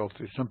 go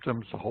through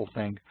symptoms, the whole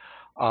thing,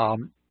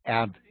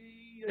 and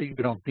you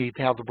don't need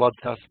to have the blood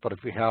test, but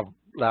if you have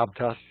lab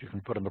tests, you can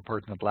put in the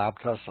pertinent lab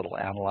tests. It'll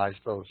analyze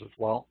those as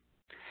well.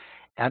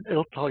 And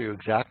it'll tell you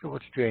exactly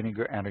what's draining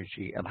your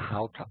energy and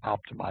how to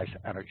optimize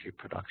energy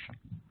production.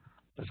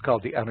 It's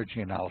called the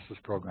Energy Analysis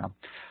Program.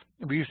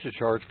 We used to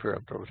charge for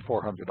it. It was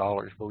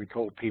 $400, but we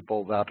told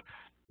people that,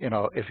 you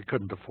know, if you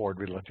couldn't afford,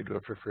 we'd let you do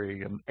it for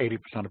free. And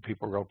 80% of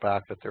people wrote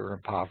back that they were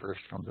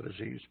impoverished from the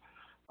disease.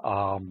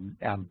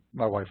 And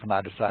my wife and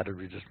I decided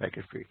we'd just make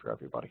it free for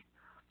everybody.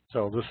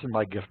 So this is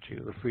my gift to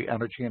you, the free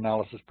energy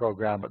analysis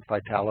program at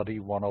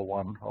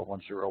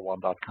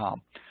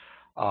vitality101.com.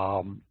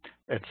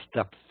 It's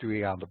step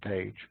 3 on the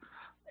page.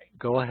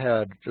 Go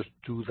ahead, just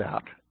do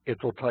that.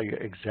 It will tell you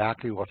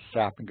exactly what's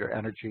sapping your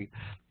energy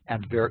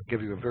and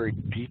give you a very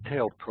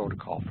detailed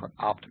protocol for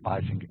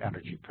optimizing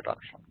energy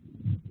production.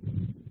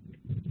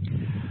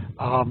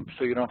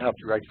 So you don't have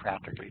to write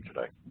frantically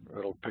today.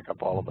 It'll pick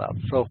up all of that.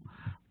 So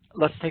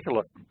let's take a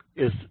look.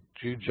 Do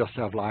you just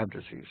have Lyme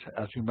disease?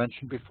 As you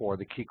mentioned before,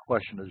 the key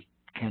question is,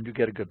 can you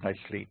get a good night's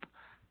sleep?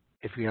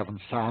 If you have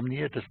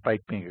insomnia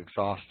despite being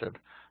exhausted,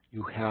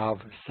 you have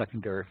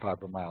secondary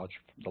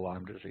fibromyalgia from the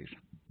Lyme disease.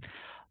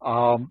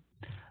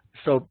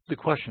 So the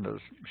question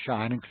is,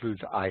 SHINE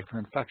includes I for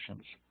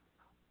infections.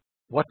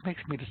 What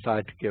makes me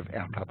decide to give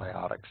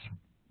antibiotics?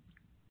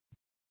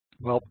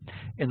 Well,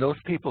 in those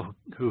people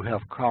who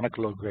have chronic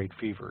low-grade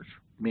fevers,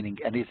 meaning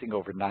anything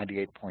over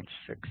 98.6,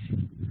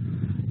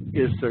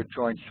 is there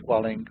joint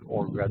swelling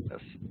or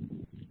redness?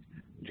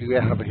 Do you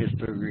have a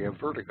history of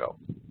vertigo?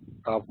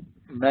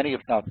 Many,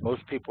 if not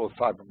most people with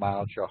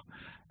fibromyalgia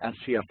and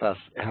CFS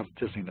have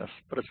dizziness,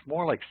 but it's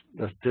more like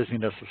the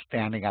dizziness of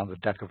standing on the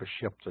deck of a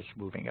ship that's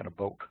moving in a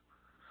boat.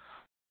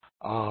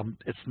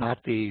 It's not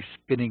the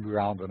spinning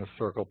around in a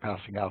circle,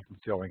 passing out and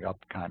throwing up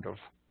kind of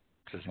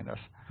dizziness.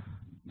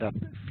 That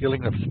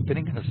feeling of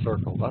spinning in a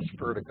circle, that's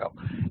vertigo.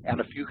 And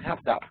if you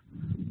have that,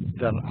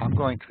 then I'm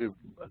going to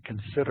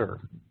consider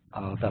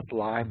that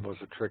Lyme was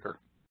a trigger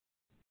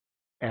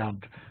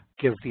and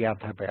give the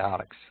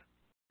antibiotics.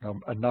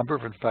 A number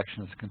of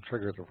infections can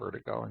trigger the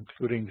vertigo,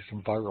 including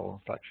some viral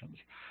infections.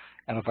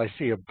 And if I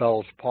see a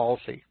Bell's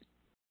palsy,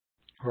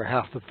 where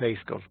half the face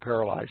goes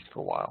paralyzed for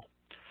a while,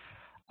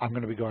 I'm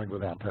going to be going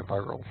with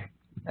antivirals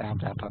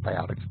and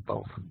antibiotics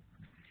both.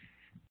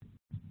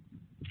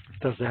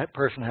 Does that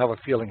person have a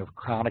feeling of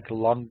chronic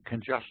lung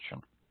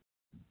congestion?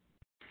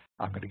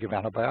 I'm going to give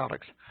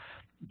antibiotics.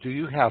 Do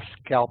you have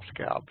scalp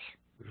scabs,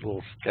 these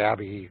little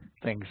scabby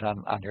things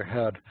on your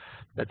head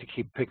that you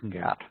keep picking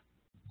at?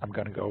 I'm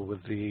going to go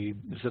with the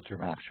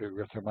Zithromax or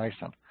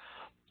erythromycin.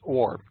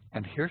 Or,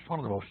 and here's one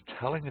of the most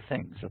telling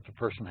things that the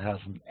person has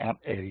an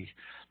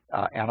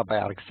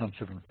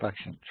antibiotic-sensitive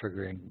infection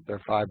triggering their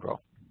fibro.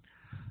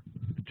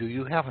 Do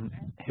you have a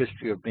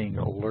history of being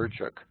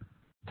allergic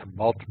to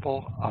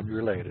multiple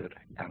unrelated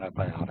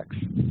antibiotics?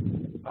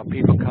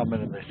 People come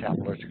in and they say, I'm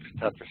allergic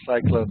to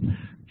tetracycline,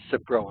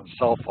 Cipro, and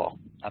sulfo,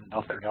 and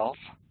nothing else.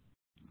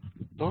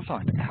 Those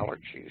aren't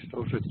allergies.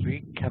 Those are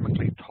three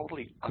chemically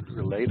totally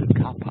unrelated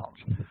compounds,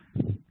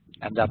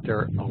 and that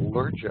they're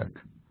allergic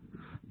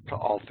to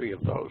all three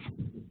of those.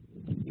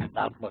 And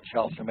not much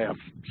else. They may have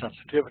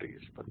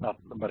sensitivities, but not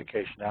the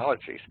medication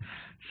allergies.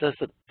 Says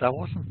that that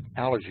wasn't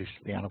allergies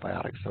to the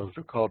antibiotics. Those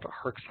are called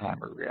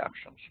Herxheimer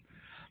reactions.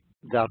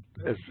 That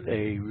is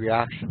a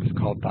reaction, it's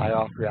called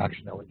die-off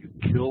reaction, that when you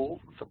kill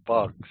the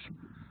bugs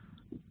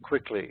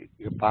quickly,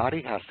 your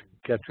body has to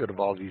get rid of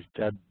all these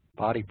dead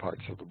body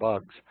parts of the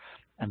bugs.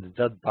 And the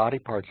dead body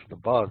parts of the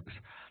bugs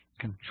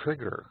can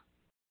trigger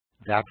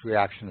that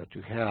reaction that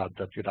you had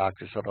that your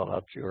doctor said, oh,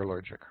 that's you're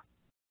allergic.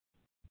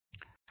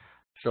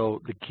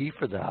 So the key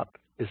for that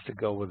is to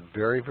go with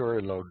very,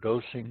 very low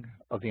dosing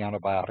of the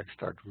antibiotics,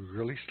 start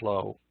really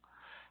slow,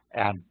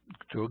 and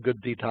do a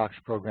good detox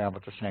program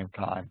at the same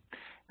time,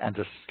 and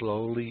just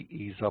slowly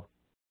ease up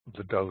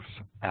the dose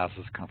as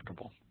is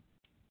comfortable.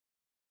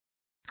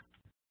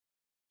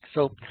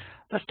 So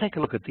let's take a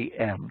look at the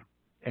N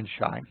in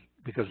SHINE,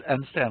 because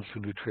N stands for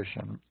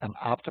nutrition, and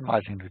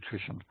optimizing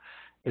nutrition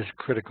is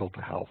critical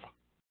to health.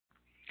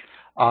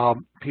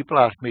 People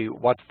ask me,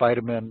 what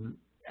vitamin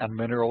and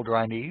mineral do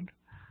I need?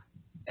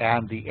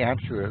 And the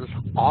answer is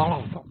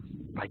all of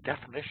them, by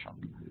definition.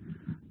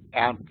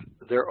 And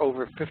there are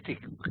over 50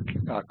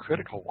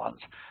 critical ones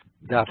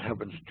that have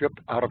been stripped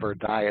out of our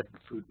diet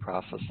and food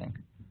processing.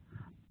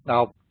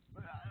 Now,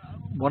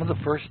 one of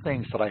the first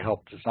things that I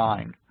helped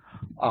design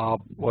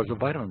was a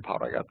vitamin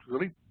powder. I got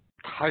really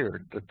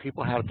tired that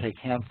people had to take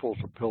handfuls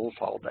of pills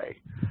all day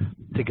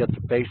to get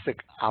the basic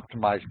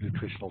optimized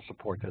nutritional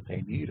support that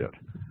they needed.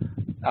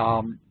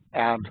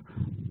 And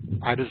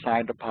I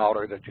designed a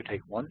powder that you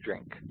take one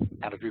drink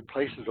and it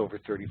replaces over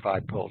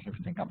 35 pills. If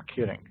you think I'm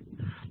kidding,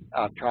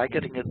 try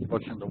getting it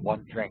what's in the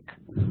one drink.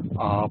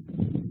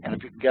 And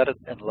if you can get it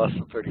in less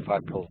than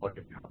 35 pills, look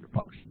at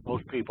 $100.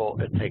 Most people,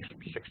 it takes them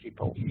 60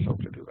 pills or so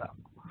to do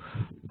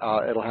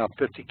that. It'll have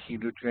 50 key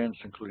nutrients,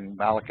 including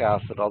malic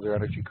acid, other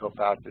energy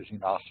cofactors,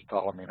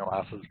 inositol, amino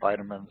acids,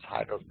 vitamins,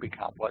 high-dose B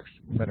complex,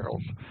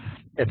 minerals.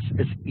 It's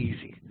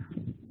easy.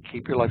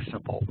 Keep your life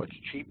simple. It's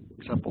cheap,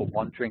 simple,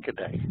 one drink a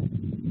day.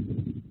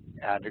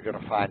 And you're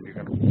going to find,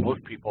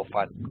 most people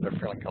find they're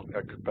feeling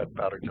a good bit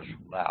better just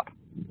from that.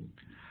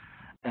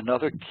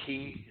 Another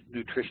key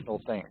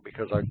nutritional thing,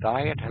 because our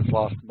diet has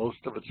lost most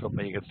of its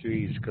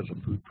omega-3s because of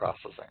food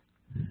processing.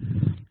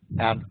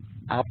 And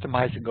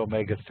optimizing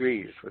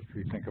omega-3s, which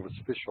we think of as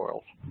fish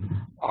oils,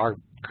 are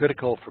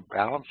critical for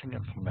balancing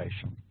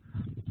inflammation,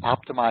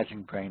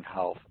 optimizing brain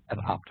health,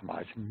 and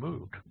optimizing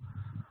mood.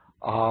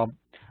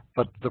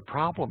 But the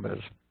problem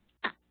is,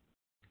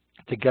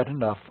 to get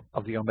enough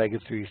of the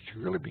omega-3s to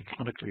really be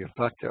clinically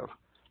effective,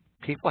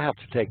 people have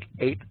to take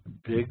 8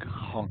 big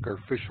hunker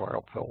fish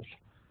oil pills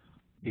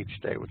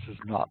each day, which is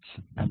nuts.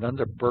 And then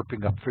they're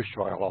burping up fish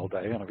oil all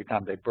day, and every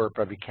time they burp,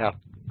 every cat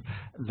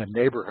in the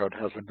neighborhood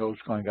has a nose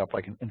going up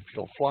like an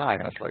infield fly,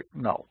 and it's like,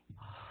 no.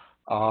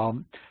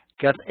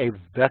 Get a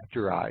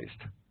vectorized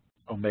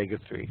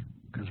omega-3,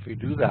 because if you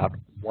do that,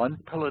 1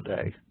 pill a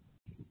day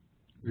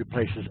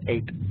replaces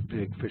 8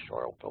 big fish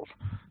oil pills.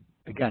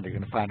 Again, you're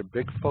going to find a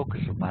big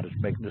focus of mine is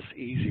making this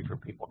easy for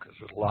people because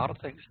there's a lot of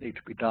things need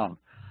to be done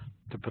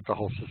to put the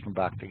whole system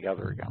back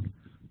together again.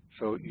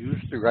 So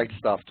use the right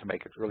stuff to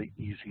make it really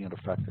easy and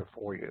effective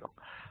for you.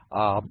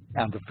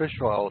 And the fish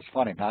oil is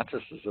funny, not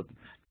just as a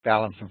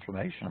balance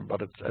inflammation,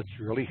 but it's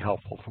really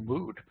helpful for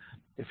mood.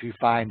 If you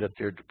find that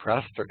they're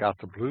depressed or got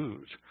the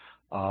blues,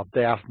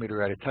 they asked me to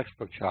write a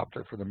textbook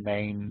chapter for the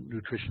main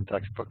nutrition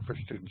textbook for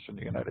students in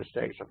the United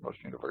States at most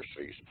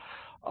universities.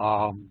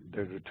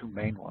 They're the two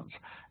main ones.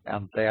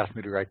 And they asked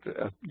me to write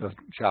the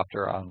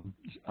chapter on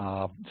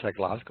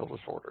psychological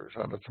disorders.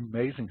 And it's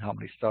amazing how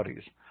many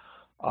studies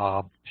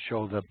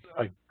show that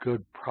a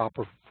good,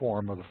 proper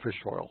form of the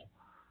fish oil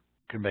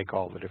can make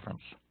all the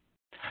difference.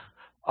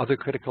 Other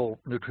critical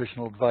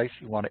nutritional advice,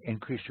 you want to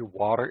increase your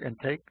water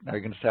intake. Now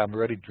you're going to say, I'm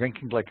already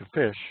drinking like a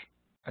fish.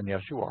 And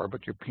yes, you are,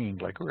 but you're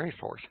peeing like a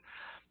racehorse.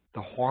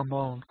 The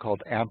hormone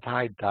called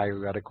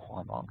anti-diuretic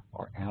hormone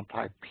or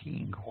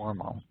anti-peeing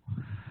hormone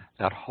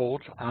that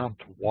holds on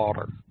to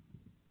water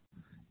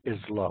is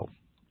low.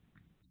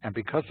 And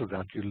because of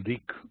that, you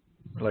leak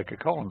like a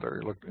colander.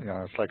 You look,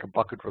 it's like a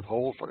bucket with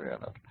holes in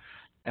it.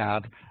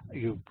 And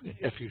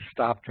if you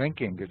stop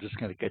drinking, you're just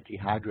going to get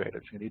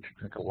dehydrated. So you need to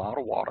drink a lot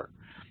of water,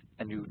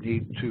 and you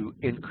need to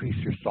increase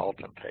your salt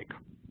intake.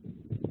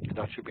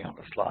 That should be on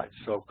the slide.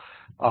 So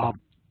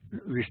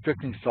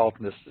restricting salt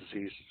in this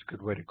disease is a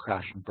good way to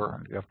crash and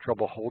burn. You have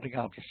trouble holding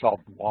on to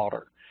salt and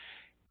water,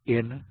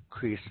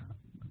 increase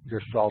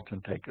your salt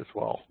intake as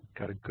well.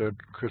 Got a good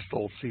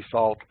crystal sea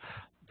salt,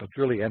 but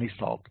really any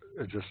salt,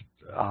 just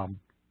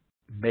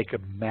make a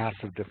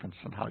massive difference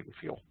in how you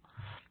feel.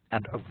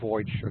 And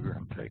avoid sugar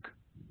intake.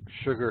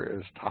 Sugar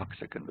is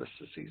toxic in this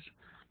disease.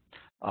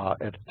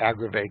 It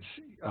aggravates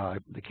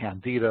the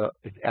Candida.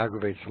 It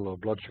aggravates the low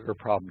blood sugar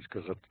problems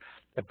because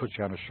it puts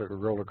you on a sugar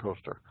roller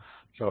coaster.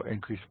 So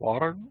increase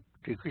water,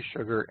 decrease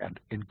sugar, and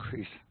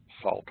increase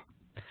salt.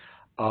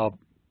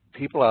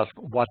 People ask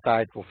what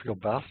diet will feel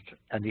best,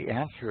 and the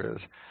answer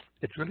is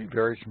it really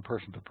varies from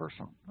person to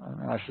person.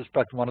 And I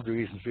suspect one of the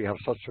reasons we have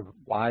such a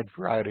wide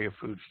variety of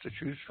foods to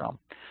choose from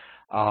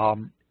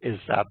is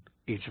that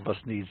each of us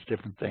needs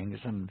different things,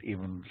 and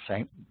even the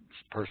same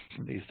person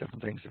needs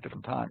different things at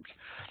different times.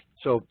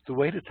 So the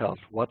way to tell us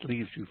what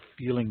leaves you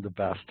feeling the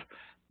best,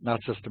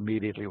 not just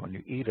immediately when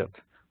you eat it,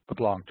 but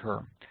long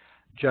term.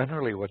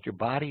 Generally, what your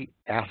body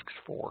asks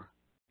for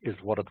is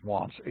what it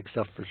wants,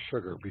 except for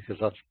sugar, because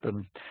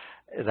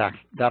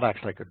that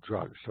acts like a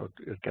drug, so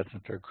it gets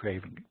into a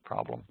craving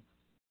problem.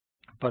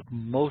 But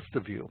most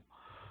of you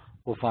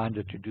will find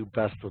that you do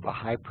best with a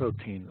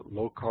high-protein,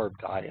 low-carb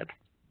diet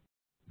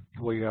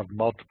where you have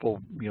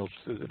multiple meals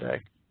through the day.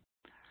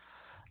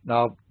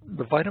 Now,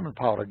 the vitamin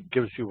powder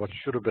gives you what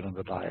should have been in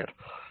the diet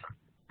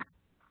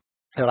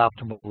at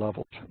optimal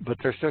levels, but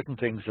there are certain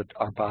things that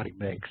our body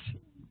makes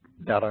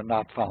that are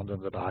not found in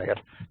the diet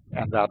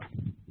and that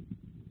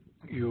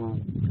you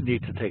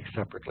need to take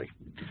separately.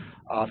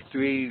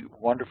 3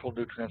 wonderful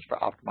nutrients for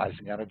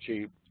optimizing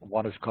energy.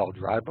 One is called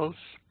ribose.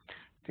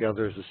 The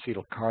other is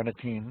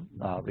acetyl-carnitine.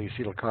 The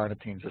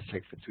acetyl-carnitine just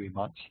take for 3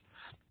 months.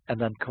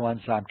 And then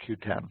coenzyme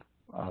Q10.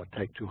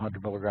 Take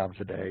 200 milligrams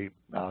a day.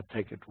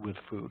 Take it with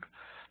food.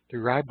 The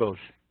ribose,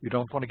 you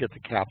don't want to get the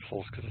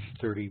capsules because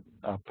it's 30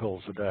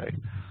 pills a day.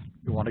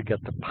 You want to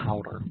get the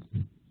powder.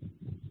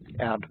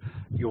 And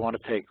you want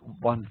to take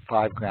 1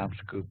 5-gram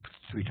scoop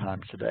 3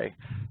 times a day.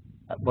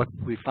 What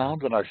we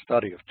found in our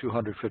study of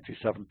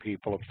 257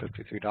 people at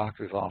 53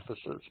 doctors'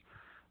 offices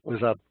was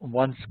that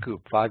 1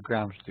 scoop, 5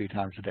 grams 3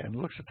 times a day, and it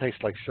looks and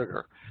tastes like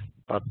sugar,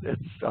 but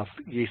it's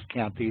yeast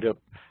Candida,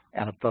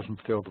 and it doesn't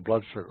throw the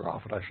blood sugar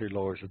off. It actually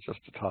lowers it just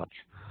a touch.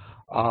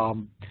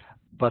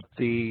 But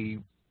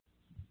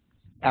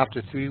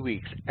after 3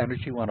 weeks,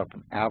 energy went up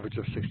an average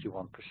of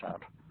 61%.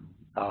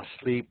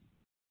 Sleep,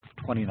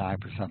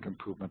 29%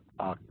 improvement.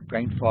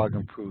 Brain fog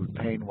improved.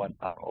 Pain went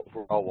down.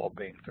 Overall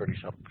well-being,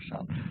 37%.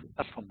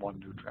 That's from 1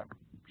 nutrient.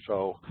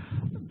 So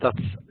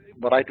that's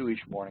what I do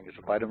each morning is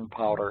a vitamin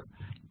powder,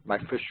 my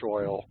fish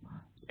oil,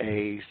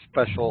 a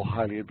special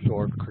highly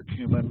absorbed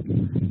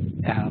curcumin,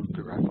 and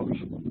the ribose.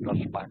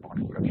 That's my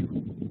morning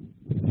regimen.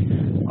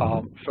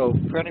 So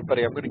for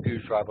anybody, I'm going to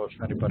use ribose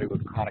for anybody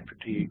with chronic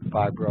fatigue,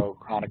 fibro,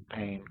 chronic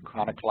pain,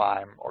 chronic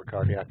Lyme, or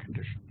cardiac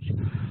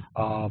conditions.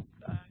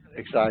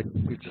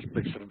 We just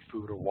mix it in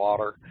food or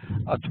water.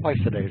 Twice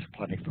a day is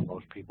plenty for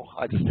most people.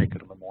 I just take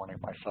it in the morning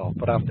myself.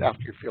 But after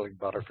you're feeling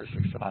better for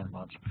 6 to 9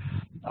 months,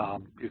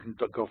 you can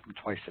go from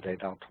twice a day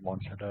down to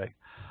once a day.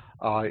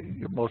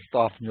 Most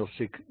often you'll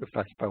see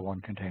effects by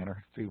 1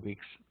 container, 3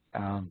 weeks,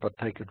 but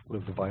take it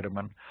with the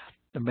vitamin.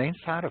 The main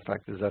side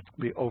effect is that it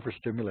can be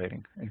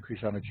overstimulating, increase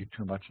energy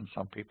too much in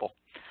some people.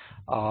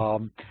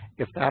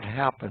 If that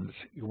happens,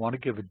 you want to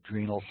give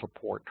adrenal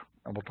support,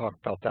 and we'll talk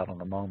about that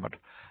in a moment,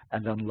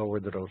 and then lower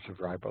the dose of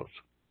ribose.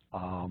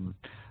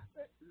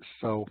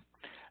 So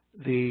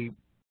the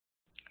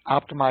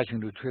optimizing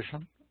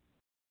nutrition,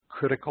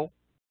 critical,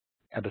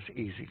 and it's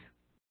easy.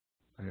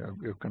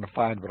 You're going to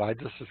find what I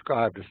just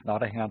described is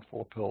not a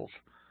handful of pills.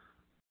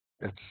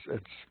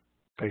 It's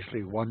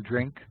basically 1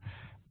 drink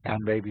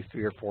and maybe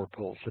 3 or 4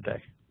 pills a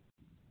day.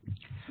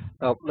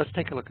 Now, let's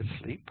take a look at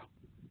sleep.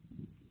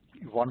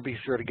 You want to be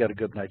sure to get a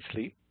good night's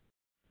sleep,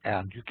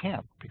 and you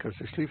can't because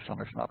your sleep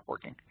center's not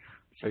working.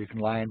 So you can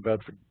lie in bed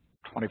for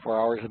 24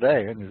 hours a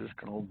day, and you're just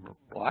going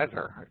to lie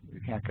there.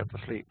 You can't get to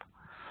sleep.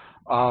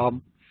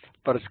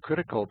 But it's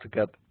critical to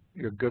get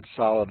your good,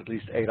 solid, at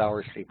least 8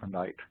 hours sleep a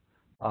night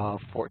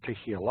to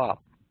heal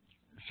up.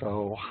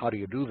 So how do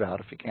you do that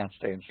if you can't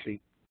stay in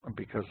sleep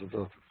because of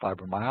the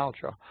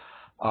fibromyalgia?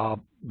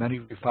 Many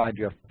of you find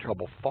you have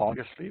trouble falling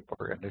asleep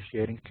or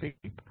initiating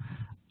sleep,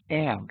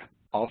 and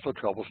also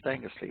trouble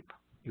staying asleep.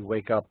 You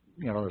wake up,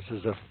 it's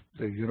as if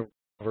the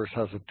universe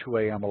has a 2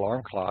 a.m.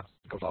 alarm clock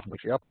that goes off and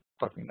wakes you up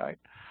every night.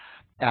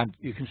 And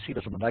you can see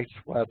this in the night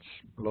sweats,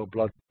 low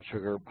blood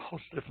sugar, a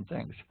host of different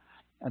things.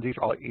 And these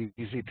are all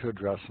easy to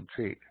address and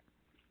treat.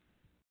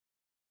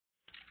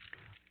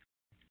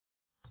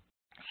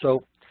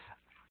 So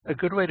a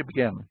good way to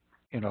begin,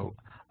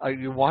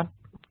 you want,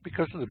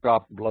 because of the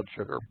drop in blood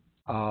sugar,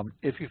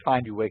 if you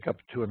find you wake up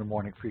at 2 in the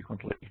morning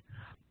frequently,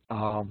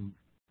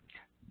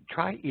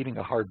 try eating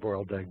a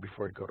hard-boiled egg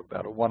before you go to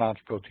bed, a 1-ounce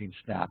protein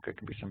snack. It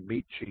can be some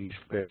meat, cheese,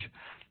 fish.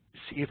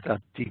 See if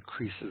that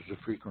decreases the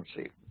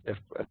frequency. If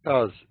it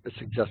does, it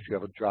suggests you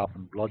have a drop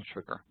in blood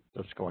sugar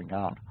that's going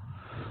on.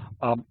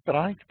 But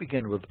I like to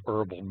begin with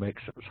herbal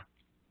mixes.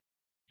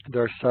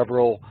 There are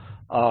several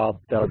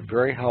that are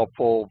very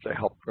helpful. They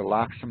help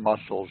relax the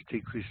muscles,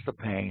 decrease the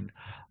pain,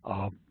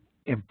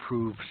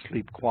 improve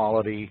sleep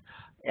quality,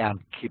 and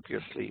keep you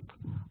asleep.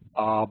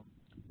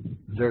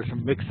 There's a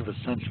mix of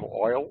essential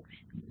oils,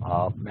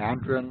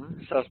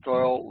 mandarin zest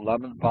oil,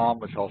 lemon balm,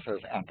 which also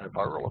has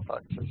antiviral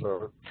effects.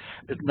 So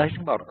the nice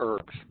thing about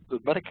herbs,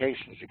 with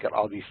medications, you get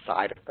all these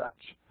side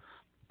effects.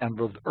 And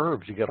with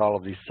herbs, you get all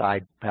of these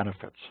side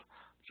benefits.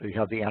 So you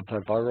have the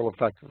antiviral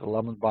effect of the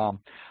lemon balm.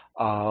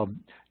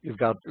 You've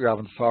got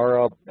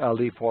Ravensara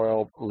leaf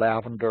oil,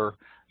 lavender.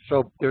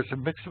 So there's a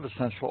mix of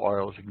essential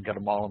oils. You can get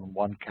them all in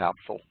one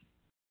capsule.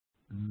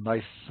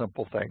 Nice,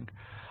 simple thing.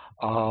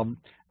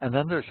 And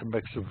then there's a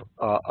mix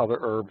of other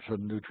herbs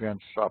and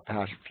nutrients,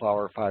 passion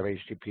flower,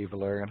 5-HTP,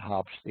 valerian,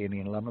 hops,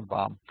 theanine, lemon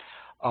balm.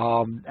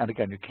 And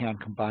again, you can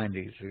combine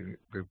these.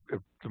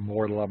 The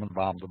more lemon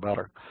balm, the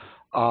better.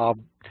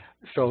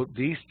 So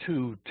these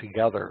two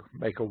together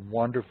make a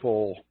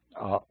wonderful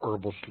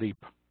herbal sleep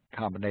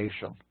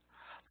combination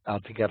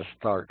to get a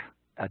start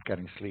at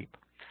getting sleep.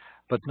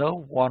 But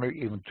no 1 or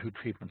even 2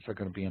 treatments are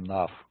going to be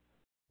enough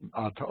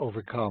to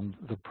overcome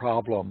the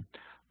problem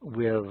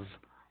with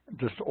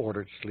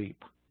disordered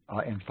sleep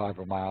in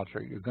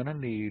fibromyalgia. You're going to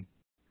need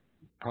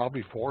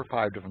probably 4 or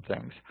 5 different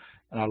things.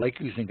 And I like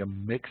using a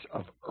mix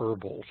of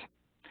herbals,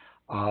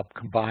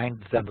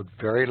 combined then with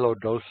very low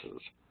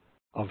doses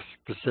of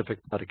specific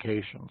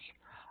medications.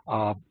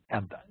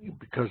 And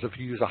because if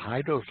you use a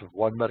high dose of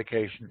one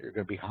medication, you're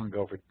going to be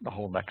hungover the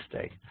whole next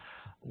day.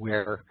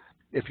 Where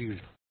if you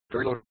use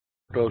very low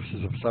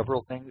doses of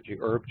several things, the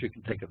herbs, you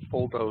can take a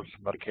full dose,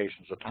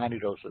 medications at tiny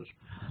doses.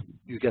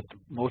 You get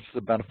most of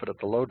the benefit at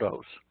the low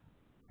dose,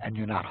 and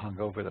you're not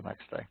hungover the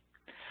next day.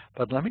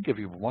 But let me give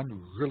you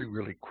one really,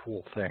 really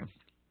cool thing.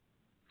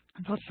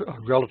 That's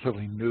a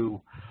relatively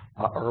new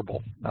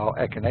herbal. Now,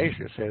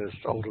 echinacea, say it's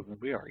older than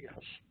we are,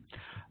 yes.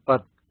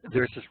 But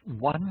there's this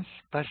one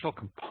special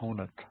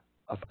component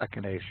of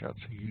echinacea. It's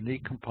a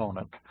unique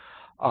component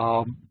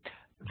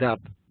that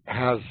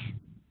has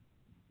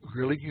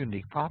really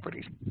unique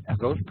properties. And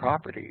those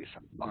properties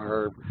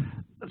are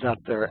that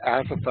they're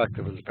as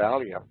effective as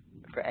Valium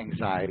for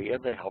anxiety,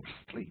 and they help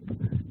sleep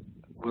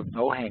with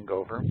no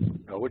hangover,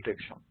 no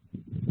addiction,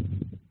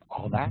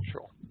 all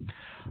natural.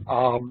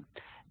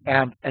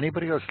 And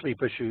anybody who has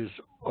sleep issues,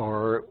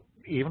 or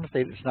even if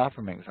it's not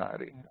from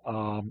anxiety,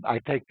 I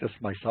take this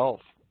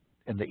myself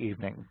in the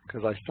evening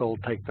because I still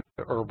take the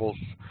herbals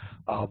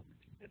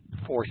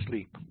for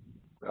sleep.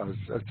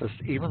 Just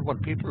even when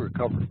people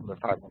recover from their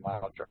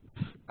fibromyalgia,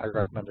 I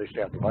recommend they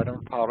stay on the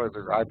vitamin powder, the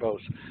d-ribose,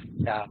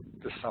 and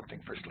just something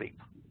for sleep.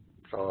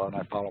 So, and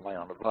I follow my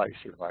own advice,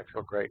 even though I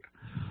feel great.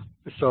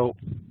 So,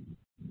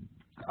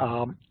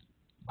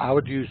 I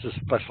would use a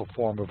special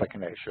form of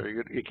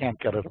echinacea. You can't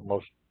get it at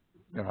most,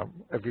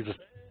 if you just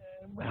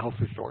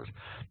healthy stores.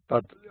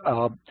 But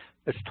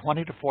it's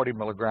 20 to 40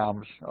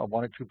 milligrams, 1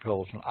 or 2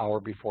 pills an hour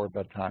before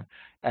bedtime.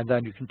 And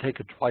then you can take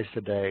it twice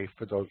a day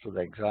for those with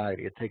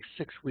anxiety. It takes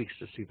 6 weeks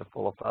to see the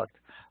full effect,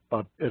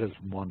 but it is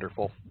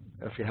wonderful.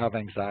 If you have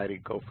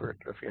anxiety, go for it.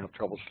 If you have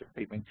trouble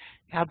sleeping,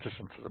 add this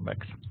into the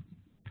mix.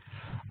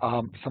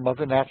 Some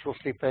other natural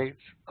sleep aids,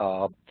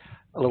 a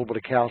little bit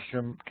of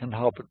calcium can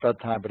help at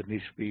bedtime, but it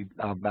needs to be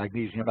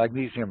magnesium.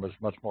 Magnesium is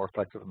much more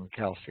effective than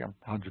calcium,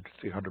 100 to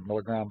 300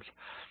 milligrams.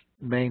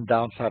 Main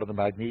downside of the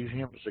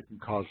magnesium is it can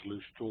cause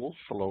loose stools,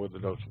 so lower the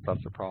dose if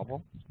that's a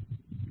problem.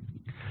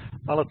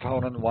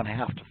 Melatonin,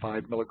 1/2 to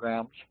 5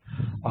 milligrams.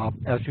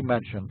 As you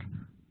mentioned,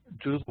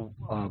 do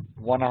the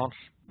 1 ounce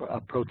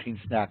protein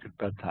snack at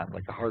bedtime,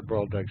 like a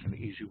hard-boiled egg is an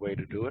easy way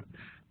to do it,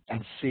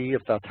 and see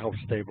if that helps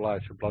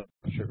stabilize your blood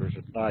sugars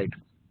at night.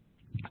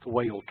 the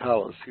way you'll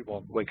tell is he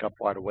won't wake up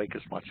wide awake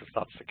as much if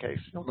that's the case.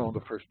 You'll know in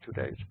the first 2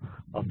 days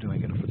of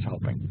doing it if it's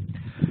helping.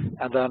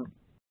 And then,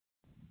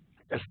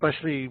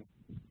 especially,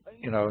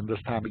 in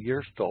this time of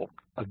year still,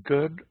 a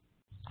good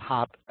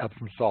hot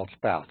Epsom salts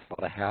bath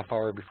about a half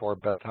hour before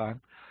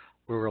bedtime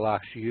will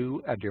relax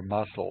you and your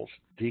muscles,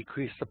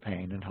 decrease the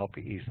pain, and help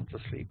you ease into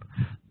sleep.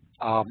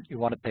 You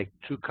want to take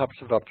 2 cups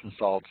of Epsom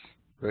salts.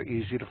 They're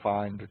easy to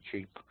find, they're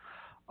cheap.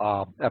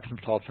 Epsom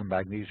salts are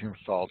magnesium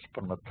salts.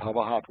 Put them in a tub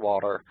of hot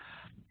water,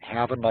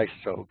 have a nice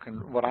soak.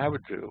 And what I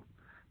would do,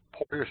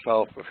 pour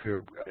yourself, if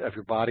your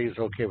body is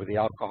okay with the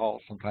alcohol,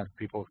 sometimes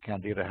people with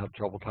Candida have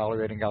trouble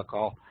tolerating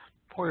alcohol,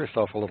 pour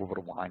yourself a little bit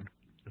of wine.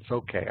 It's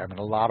okay. I mean,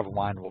 a lot of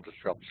wine will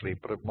disrupt sleep,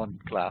 but if 1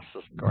 glass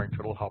isn't going to,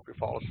 it'll help you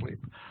fall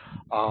asleep.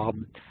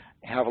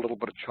 Have a little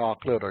bit of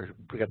chocolate, or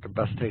get the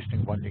best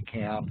tasting one you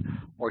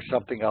can, or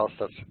something else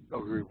that's a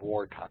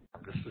reward time.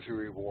 This is a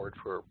reward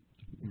for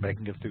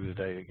making it through the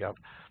day again.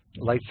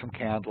 Light some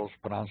candles,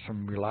 put on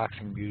some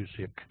relaxing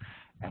music,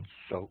 and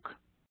soak.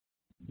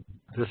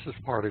 This is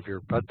part of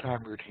your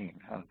bedtime routine.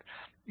 And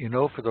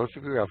for those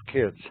of you who have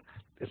kids,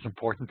 it's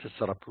important to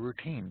set up a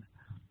routine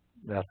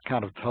that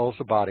kind of tells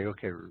the body,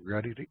 okay, we're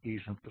ready to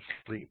ease into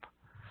sleep.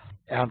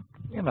 And,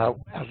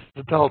 as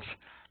adults,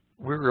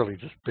 we're really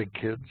just big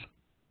kids.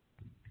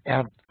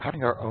 And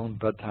having our own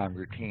bedtime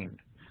routine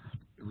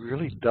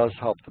really does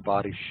help the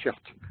body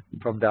shift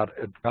from that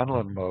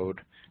adrenaline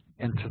mode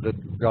into the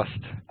rest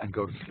and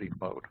go to sleep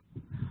mode.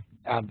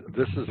 And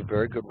this is a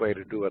very good way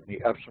to do it. And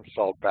the Epsom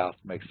salt bath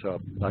makes a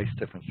nice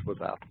difference with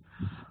that.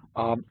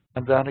 And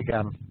then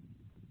again,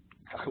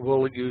 I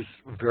will use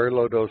very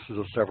low doses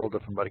of several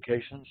different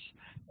medications.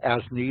 As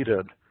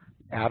needed,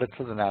 add it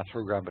to the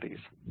natural remedies.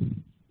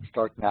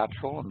 Start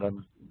natural and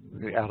then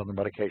add on the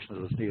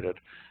medications as needed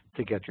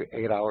to get you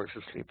 8 hours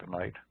of sleep a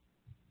night.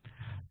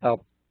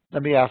 Now,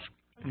 let me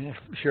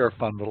share a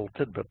fun little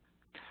tidbit.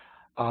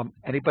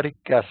 Anybody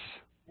guess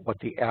what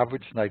the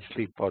average night's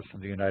sleep was in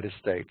the United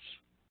States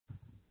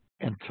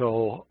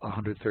until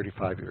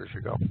 135 years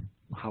ago?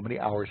 How many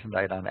hours a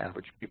night on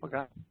average people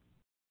got?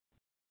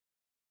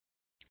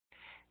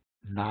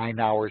 9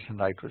 hours a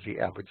night was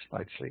the average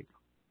night's sleep.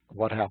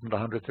 What happened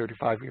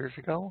 135 years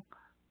ago?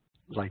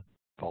 Light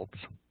bulbs.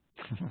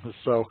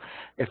 So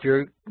if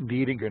you're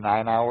needing your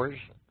 9 hours,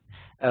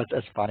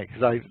 that's funny,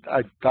 because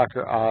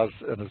Dr. Oz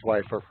and his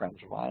wife are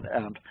friends of mine,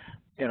 and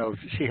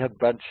she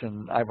had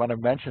mentioned, when I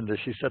mentioned this,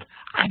 she said,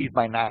 I need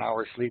my 9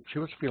 hours sleep. She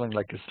was feeling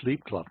like a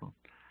sleep glutton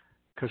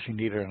because she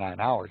needed her 9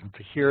 hours. And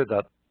to hear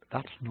that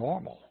that's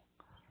normal,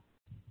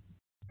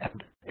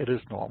 and it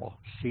is normal.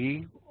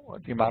 See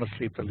the amount of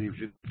sleep that leaves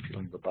you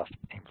feeling the best.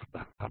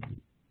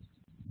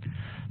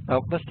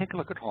 Now, let's take a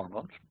look at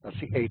hormones. That's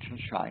the H and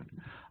shine.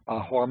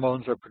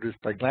 Hormones are produced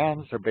by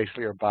glands. They're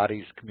basically our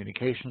body's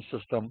communication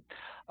system.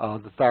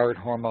 The thyroid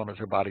hormone is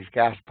our body's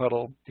gas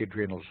pedal. The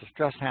adrenal is the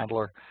stress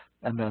handler.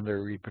 And then there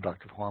are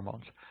reproductive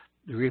hormones.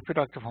 The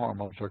reproductive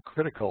hormones are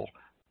critical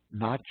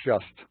not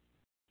just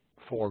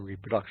for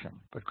reproduction,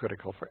 but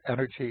critical for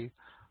energy,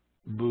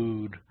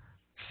 mood,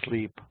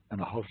 sleep,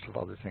 and a host of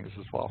other things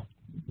as well.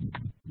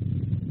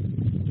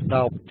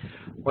 Now,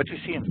 what you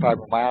see in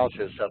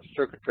fibromyalgia is that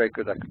circuit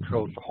breaker that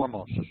controls the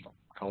hormone system,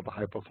 called the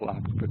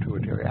hypothalamus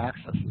pituitary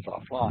axis, is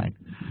offline.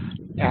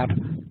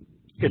 And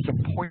it's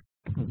important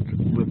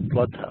with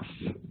blood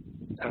tests.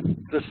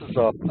 And this is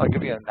I'll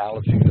give you an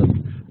analogy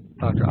that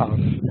Dr. Oz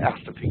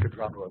asked if he could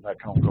run with. I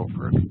can't go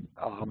for it.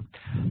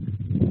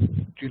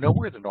 Do you know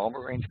where the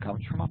normal range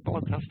comes from on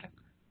blood testing?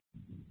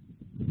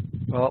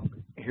 Well,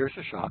 here's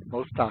a shock.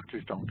 Most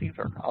doctors don't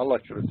either. I'll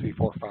lecture to 300,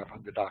 400,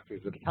 500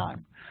 doctors at a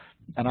time.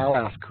 And I'll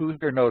ask, who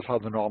here knows how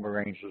the normal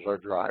ranges are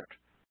derived?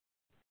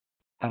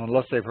 And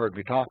unless they've heard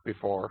me talk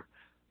before,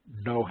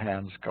 no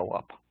hands go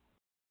up.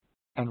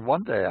 And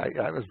one day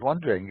I was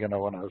wondering,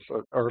 when I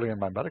was early in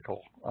my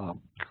medical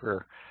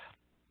career,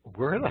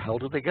 where the hell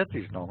did they get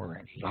these normal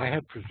ranges? I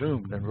had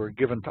presumed, and were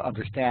given to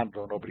understand,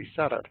 though nobody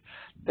said it,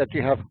 that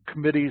you have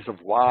committees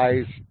of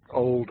wise,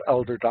 old,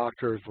 elder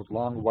doctors with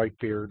long white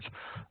beards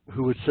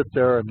who would sit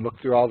there and look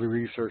through all the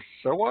research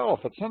and say, well,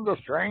 if it's in this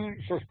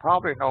range, there's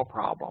probably no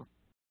problem.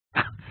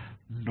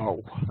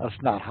 No,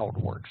 that's not how it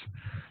works.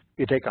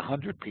 You take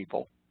 100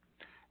 people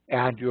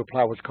and you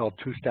apply what's called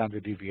 2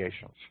 standard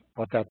deviations.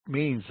 What that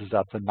means is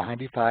that the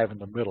 95 in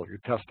the middle, you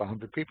test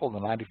 100 people, the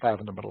 95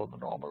 in the middle of the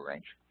normal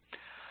range.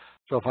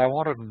 So if I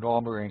wanted a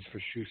normal range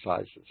for shoe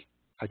sizes,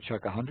 I'd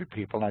check 100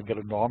 people and I'd get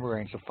a normal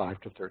range of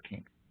 5 to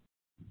 13.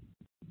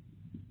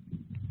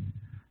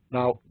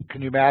 Now,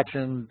 can you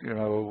imagine,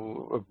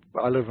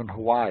 I live in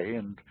Hawaii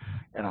and,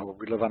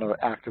 we live on an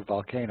active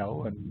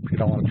volcano and you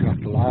don't want to trap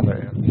the lava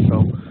in.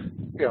 So,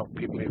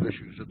 people leave their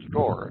shoes at the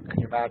door.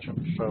 Can you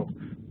imagine? So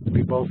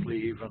we both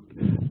leave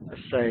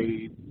and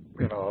say,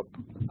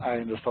 I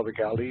and this other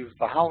gal leaves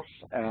the house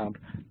and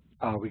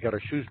we got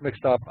our shoes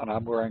mixed up and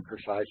I'm wearing her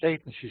size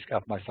 8 and she's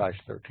got my size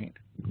 13.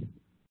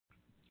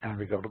 And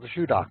we go to the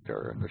shoe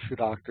doctor and the shoe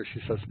doctor,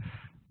 she says,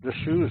 this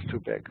shoe is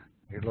too big.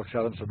 He looks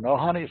at it and says, no,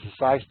 honey, it's a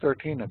size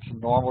 13. It's a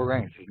normal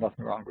range. There's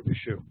nothing wrong with the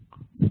shoe.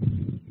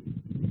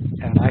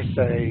 And I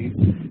say,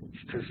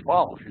 it's too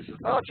small. She says,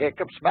 no,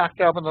 Jacob, smack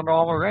dab in the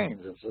normal range.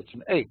 It's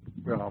an 8.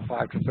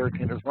 5 to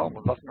 13 is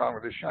normal. Nothing wrong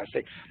with this. I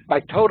say, my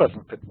toe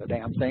doesn't fit in the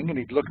damn thing. And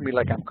he'd look at me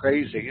like I'm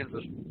crazy and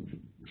just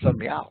send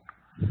me out.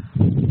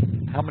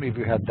 How many of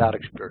you had that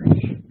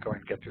experience, going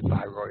to get your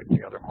thyroid and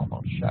the other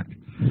hormones checked?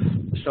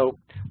 So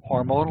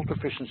hormonal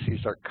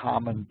deficiencies are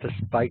common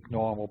despite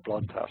normal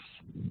blood tests.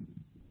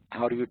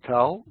 How do you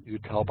tell? You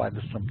tell by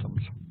the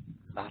symptoms,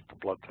 not the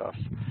blood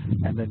tests.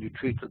 And then you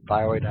treat with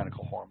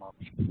bioidentical hormones.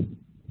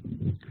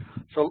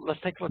 So let's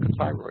take a look at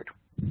thyroid.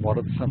 What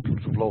are the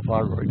symptoms of low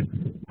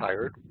thyroid?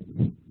 Tired,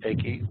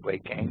 achy,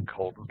 weight gain,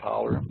 cold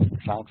intolerant.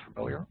 Sounds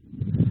familiar?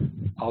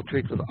 I'll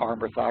treat with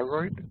Armour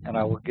Thyroid, and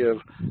I will give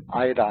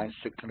iodine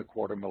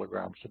 6¼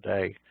 milligrams a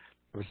day.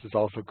 This is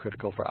also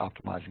critical for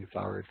optimizing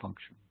thyroid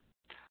function.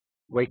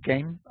 Weight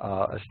gain,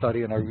 a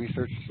study in our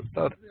research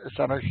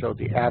center showed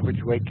the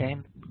average weight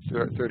gain,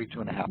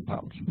 32.5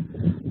 pounds.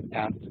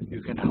 And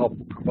you can help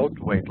promote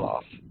the weight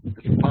loss.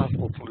 It's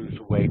impossible to lose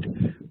weight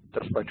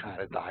just by trying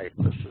to diet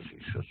in this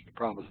disease. The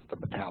problem is the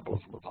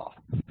metabolism is off.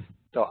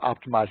 So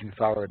optimizing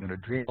thyroid and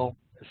adrenal,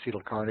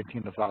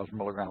 acetylcarnitine, 1,000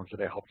 milligrams a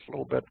day helps a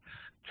little bit.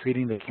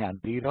 Treating the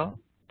Candida,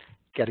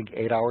 getting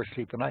 8 hours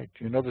sleep a night.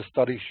 You know the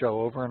studies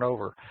show over and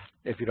over,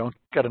 if you don't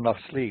get enough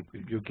sleep,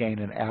 you gain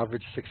an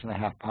average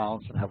 6.5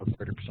 pounds and have a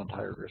 30%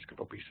 higher risk of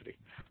obesity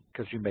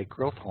because you make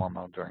growth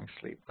hormone during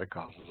sleep that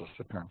causes us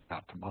to turn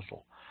fat to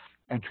muscle.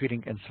 And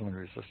treating insulin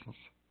resistance.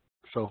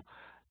 So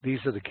these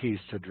are the keys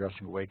to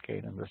addressing weight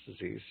gain in this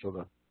disease so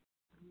that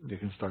you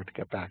can start to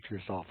get back to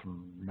yourself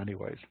in many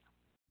ways.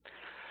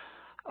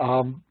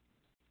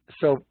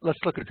 So let's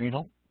look at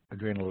adrenal.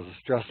 Adrenal is a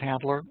stress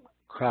handler.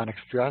 Chronic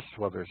stress,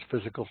 whether it's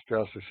physical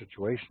stress or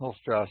situational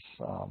stress.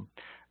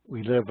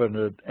 We live in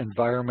an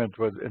environment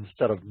where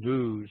instead of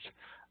news,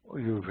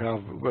 you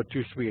have what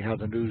used to be, you have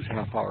the news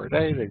half-hour a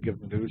day. They give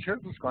the news,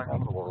 here's what's going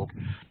on in the world.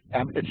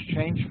 And it's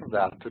changed from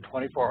that to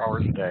 24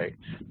 hours a day.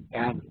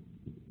 And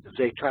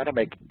they try to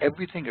make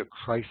everything a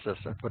crisis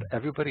and put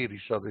everybody at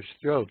each other's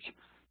throats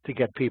to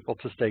get people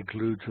to stay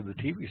glued to the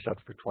TV sets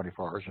for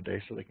 24 hours a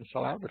day so they can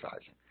sell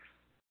advertising.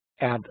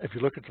 And if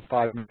you look at the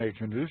 5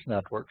 major news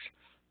networks,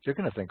 you're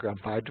going to think around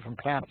 5 different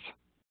planets.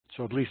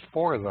 So at least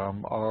 4 of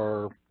them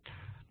are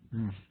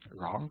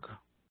wrong.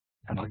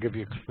 And I'll give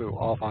you a clue,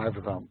 all 5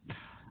 of them.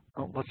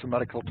 Oh, what's the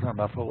medical term?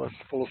 Full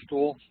of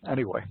stool?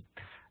 Anyway,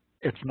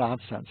 it's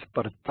nonsense.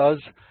 But it does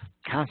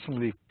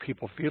constantly leave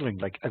people feeling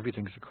like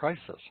everything's a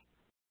crisis.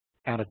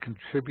 And it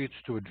contributes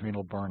to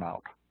adrenal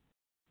burnout.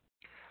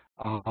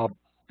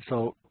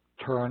 So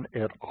turn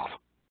it off.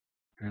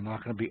 You're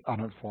not going to be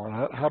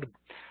uninformed. How did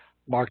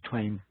Mark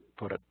Twain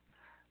put it?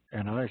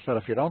 And I said,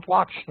 if you don't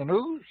watch the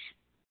news,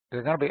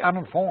 you're going to be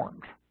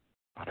uninformed.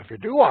 But if you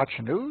do watch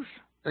the news,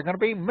 you're going to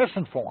be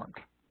misinformed.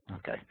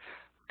 Okay,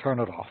 turn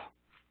it off.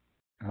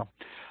 You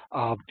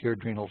know, your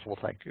adrenals will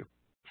thank you.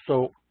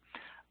 So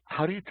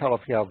how do you tell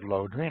if you have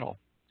low adrenal?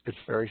 It's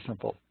very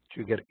simple.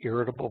 You get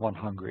irritable when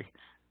hungry.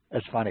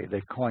 It's funny,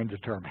 they coined the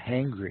term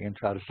hangry and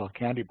try to sell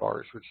candy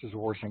bars, which is the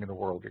worst thing in the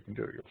world you can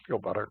do. You'll feel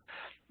better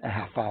a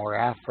half hour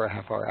after,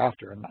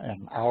 and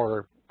an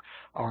hour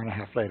and a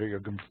half later, you're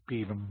going to be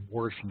even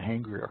worse and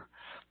hangrier.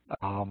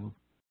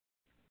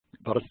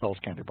 But it sells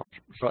candy bars.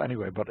 So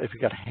anyway, but if you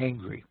get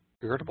hangry,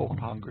 irritable and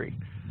hungry,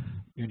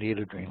 you need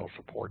adrenal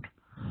support.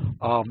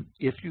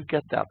 If you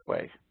get that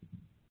way,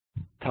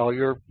 tell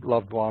your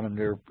loved one and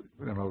your,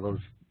 those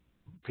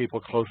people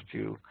close to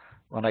you,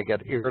 when I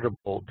get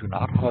irritable, do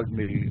not hug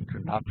me, do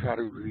not try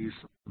to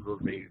reason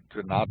with me,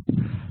 do not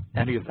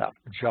any of that.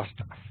 Just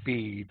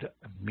feed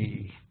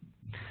me,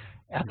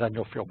 and then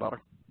you'll feel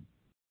better.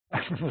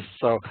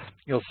 So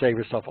you'll save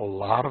yourself a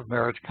lot of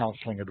marriage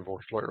counseling and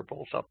divorce lawyer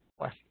bills up.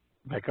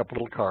 Make up a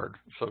little card.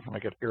 So when I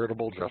get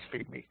irritable, just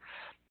feed me.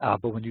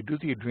 But when you do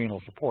the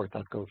adrenal support,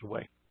 that goes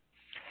away.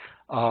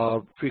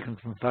 Frequent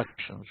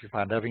infections. You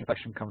find every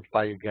infection comes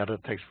by, you get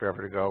it, takes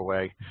forever to go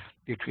away.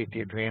 You treat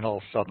the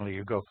adrenal, suddenly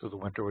you go through the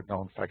winter with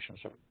no infections,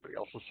 everybody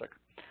else is sick.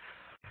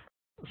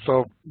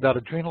 So that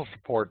adrenal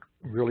support,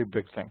 really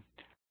big thing.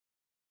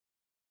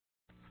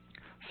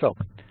 So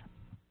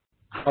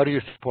how do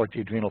you support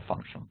the adrenal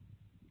function?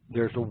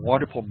 There's a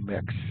wonderful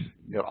mix,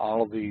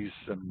 all of these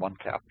in one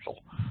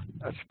capsule.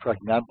 It's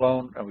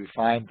pregnenolone, and we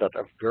find that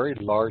a very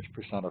large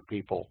percent of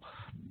people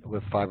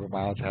with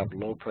fibromyalgia have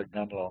low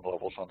pregnenolone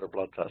levels on their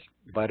blood test.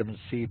 Vitamin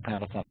C,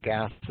 pantothenic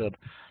acid,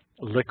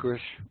 licorice,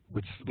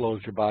 which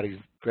slows your body's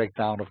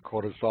breakdown of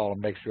cortisol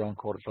and makes your own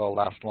cortisol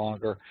last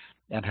longer,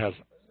 and has,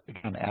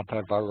 again,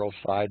 antiviral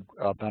side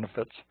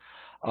benefits.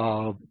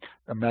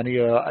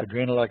 Amenia,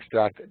 adrenal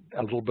extract,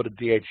 a little bit of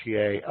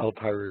DHEA,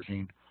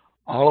 L-tyrosine,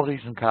 all of these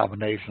in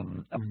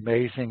combination,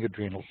 amazing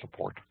adrenal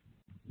support.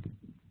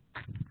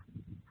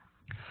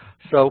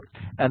 So,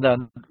 and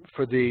then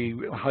for the,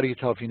 how do you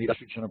tell if you need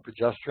estrogen and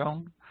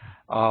progesterone?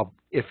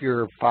 If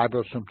your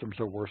fibro symptoms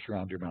are worse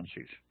around your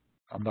menses.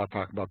 I'm not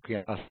talking about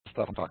PMS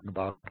stuff, I'm talking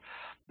about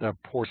the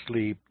poor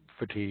sleep,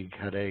 fatigue,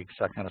 headaches,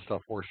 that kind of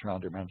stuff worse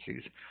around your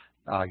menses.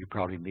 You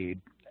probably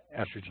need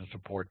estrogen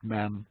support.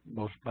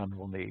 Most men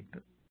will need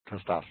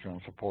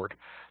testosterone support.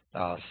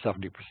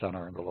 70%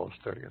 are in the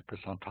lowest 30th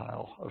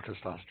percentile of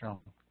testosterone.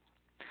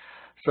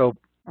 So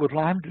with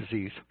Lyme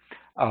disease,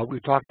 we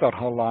talked about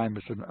how Lyme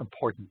is an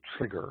important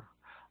trigger,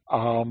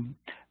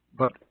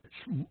 but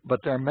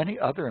there are many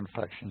other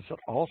infections that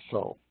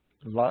also,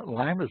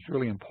 Lyme is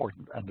really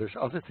important, and there's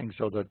other things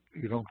though that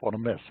you don't want to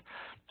miss.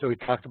 So we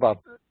talked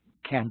about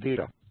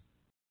Candida,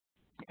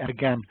 and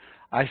again,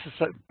 I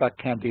suspect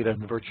Candida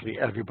in virtually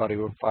everybody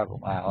with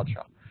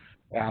fibromyalgia,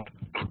 and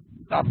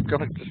I'm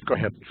going to just go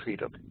ahead and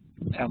treat it.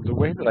 And the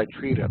way that I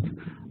treat it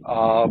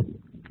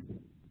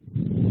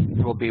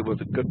will be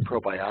with a good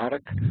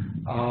probiotic,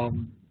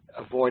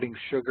 avoiding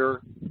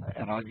sugar,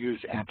 and I'll use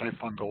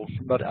antifungals,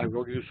 but I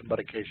will use some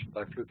medications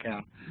like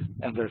Flucan,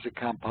 and there's a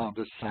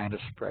compounded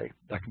sinus spray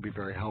that can be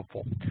very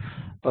helpful.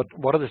 But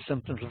what are the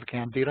symptoms of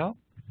Candida?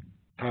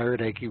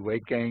 Tired, achy,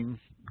 weight gain,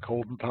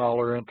 cold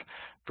intolerant,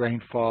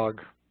 brain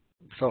fog.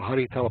 So how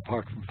do you tell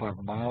apart from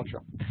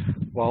fibromyalgia?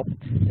 Well,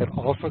 it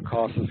also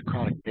causes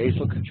chronic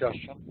nasal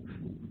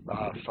congestion,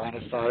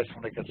 sinusitis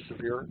when it gets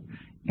severe,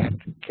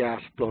 and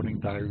gas, bloating,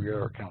 diarrhea,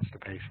 or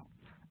constipation.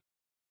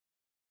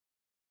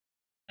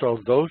 So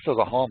those are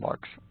the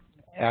hallmarks.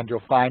 And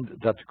you'll find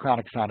that the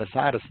chronic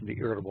sinusitis and the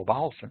irritable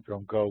bowel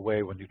syndrome go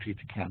away when you treat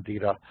the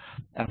Candida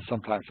and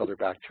sometimes other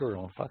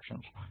bacterial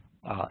infections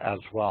as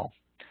well.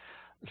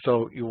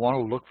 So you want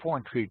to look for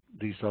and treat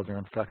these other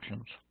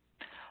infections.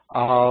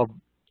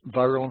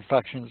 Viral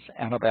infections,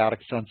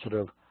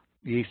 antibiotic-sensitive,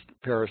 yeast,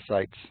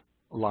 parasites.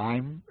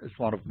 Lyme is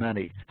one of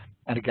many.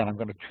 And again, I'm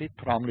going to treat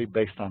predominantly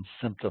based on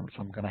symptoms.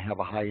 I'm going to have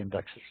a high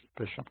index of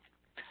suspicion.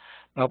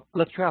 Now,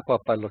 let's wrap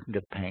up by looking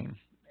at pain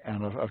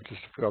and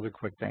just a few other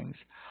quick things.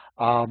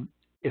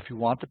 If you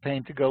want the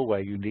pain to go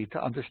away, you need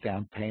to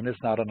understand pain is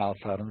not an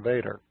outside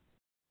invader.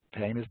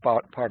 Pain is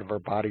part of our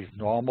body's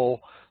normal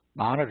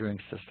monitoring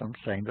system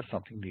saying that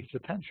something needs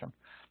attention.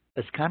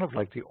 It's kind of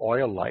like the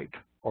oil light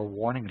or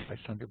warning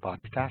lights on your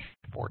body's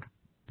dashboard.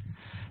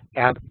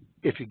 And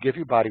if you give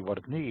your body what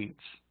it needs,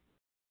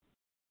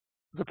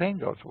 the pain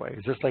goes away.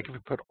 It's just like if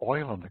you put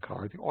oil in the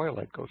car, the oil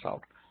light goes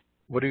out.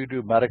 What do you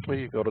do medically?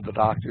 You go to the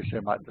doctor, say,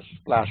 this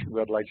flashing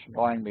red light's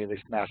annoying me,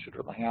 they smash it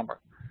with a hammer.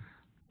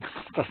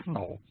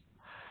 No.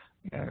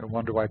 You know,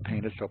 wonder why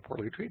pain is so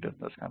poorly treated in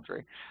this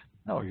country.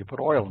 No, you put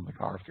oil in the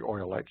car if the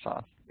oil light's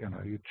on. You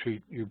know, you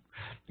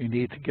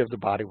need to give the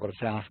body what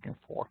it's asking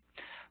for.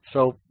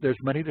 So there's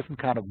many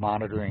different kind of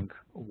monitoring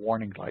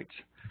warning lights.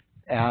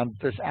 And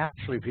there's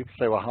actually, people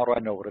say, well, how do I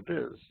know what it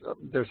is?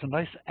 There's a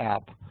nice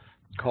app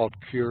called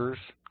Cures,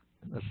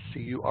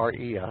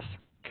 C-U-R-E-S,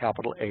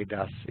 capital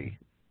A-C.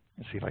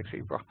 C like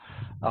zebra.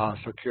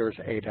 So Cures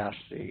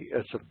A-C.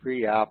 It's a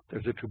free app.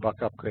 There's a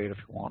 $2 upgrade if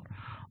you want.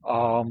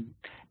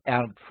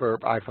 And for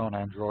iPhone,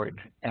 Android.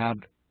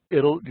 And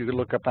you can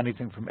look up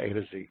anything from A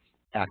to Z,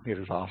 acne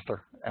to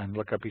zoster, and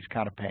look up each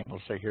kind of pain.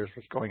 It'll say, here's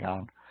what's going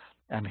on,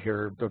 and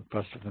here are the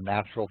best of the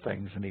natural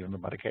things and even the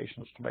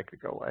medications to make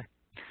it go away.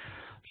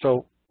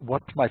 So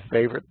what's my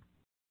favorite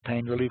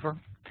pain reliever?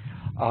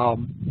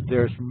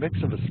 There's a mix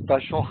of a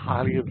special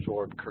highly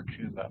absorbed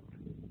curcumin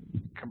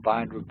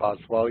combined with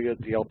boswellia,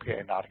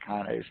 DLPA,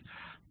 kinase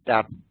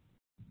that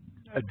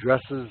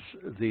addresses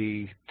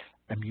the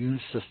immune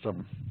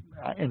system.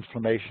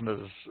 Inflammation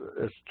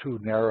is too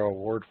narrow a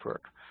word for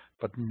it,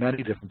 but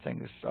many different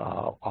things.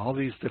 All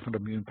these different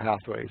immune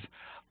pathways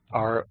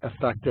are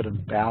affected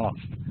and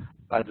balanced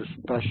by the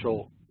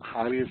special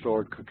highly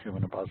absorbed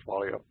curcumin and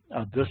boswellia.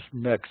 This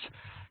mix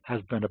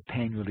has been a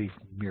pain relief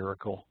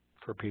miracle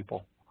for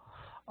people.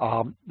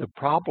 The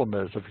problem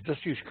is if you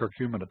just use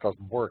curcumin, it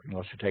doesn't work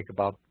unless you take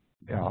about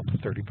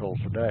 30 pills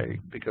a day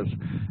because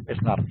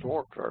it's not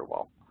absorbed very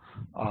well.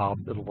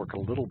 It'll work a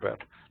little bit.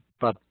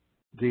 But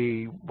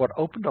what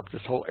opened up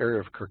this whole area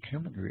of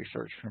curcumin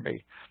research for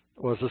me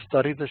was a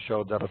study that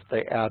showed that if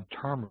they add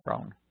turmeric,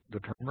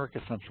 the turmeric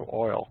essential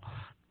oil,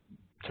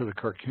 to the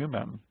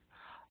curcumin,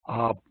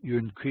 you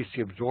increase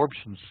the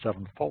absorption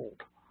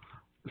 7-fold.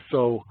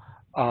 So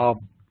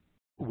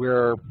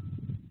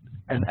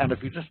and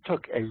if you just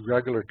took a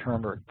regular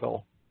turmeric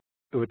pill,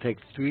 it would take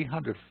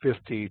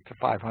 350 to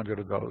 500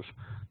 of those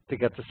to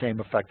get the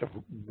same effect of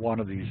one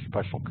of these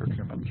special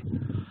curcumins.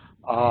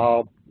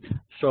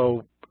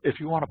 So if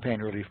you want a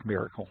pain relief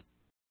miracle,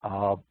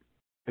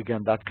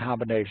 again, that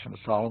combination is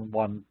all in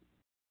one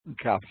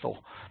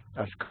capsule.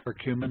 That's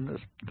curcumin,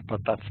 but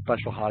that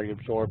special highly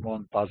absorbed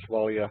one,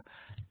 boswellia,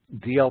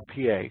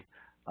 DLPA.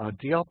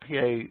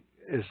 DLPA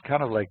is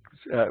kind of like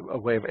a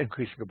way of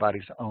increasing your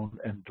body's own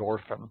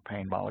endorphin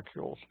pain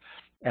molecules,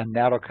 and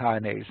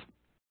nattokinase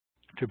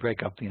to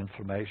break up the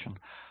inflammation.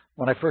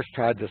 When I first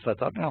tried this, I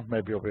thought,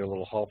 maybe it'll be a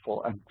little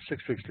helpful. And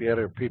 6 weeks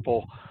later,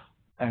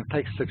 and it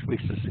takes 6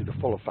 weeks to see the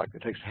full effect.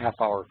 It takes a half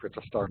hour for it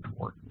to start to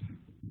work,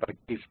 but it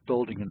keeps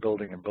building and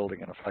building and building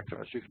in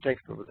effectiveness. You can take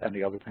it with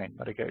any other pain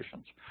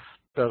medications.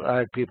 But I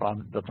had people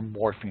on that the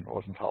morphine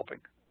wasn't helping,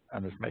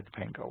 and it's made the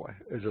pain go away.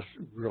 It's just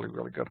really,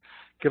 really good.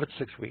 Give it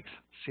 6 weeks,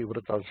 see what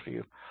it does for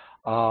you.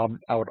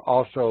 I would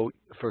also,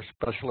 for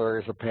special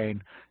areas of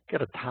pain,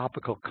 get a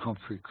topical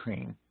comfrey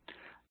cream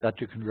that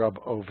you can rub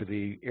over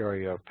the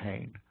area of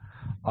pain.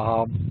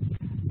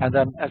 And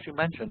then, as you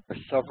mentioned,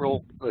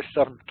 there's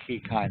 7 key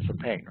kinds of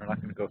pain. We're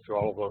not going to go through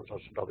all of those.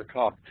 That's another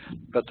talk.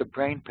 But the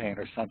brain pain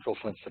or central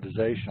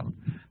sensitization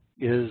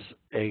is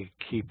a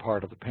key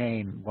part of the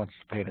pain once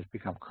the pain has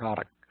become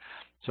chronic.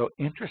 So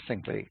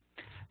interestingly,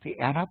 the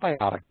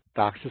antibiotic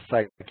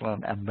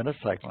doxycycline and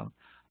minocycline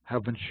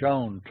have been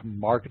shown to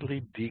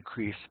markedly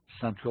decrease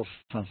central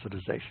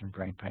sensitization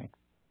brain pain.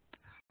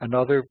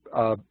 Another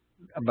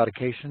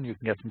medication you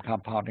can get from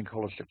compounding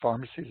holistic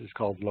pharmacies is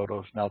called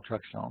low-dose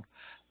naltrexone.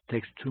 It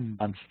takes 2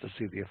 months to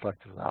see the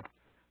effect of that.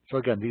 So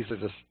again, these are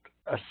just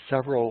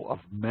several of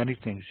many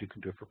things you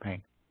can do for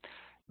pain.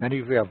 Many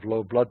of you have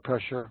low blood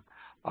pressure.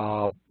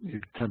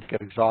 You tend to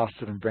get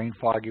exhausted and brain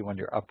foggy when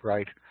you're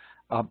upright.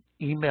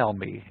 Email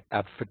me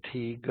at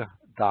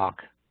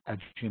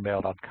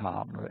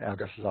fatiguedoc@gmail.com. The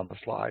address is on the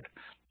slide,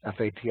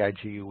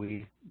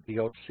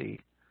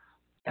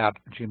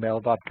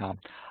 fatiguedoc@gmail.com.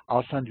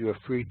 I'll send you a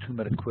free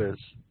 2-minute quiz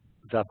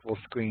that will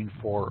screen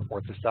for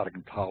orthostatic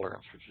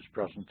intolerance, which is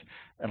present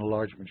in a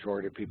large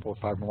majority of people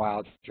with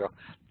fibromyalgia,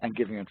 and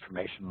give you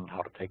information on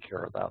how to take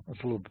care of that.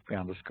 It's a little bit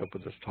beyond the scope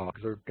of this talk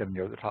because we're getting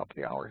near the top of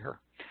the hour here.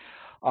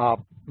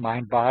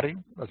 Mind, body,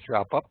 let's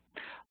wrap up.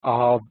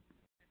 All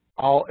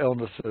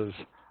illnesses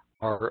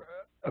are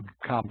a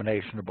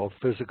combination of both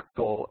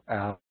physical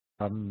and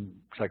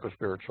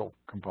psychospiritual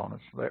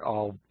components.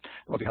 Well,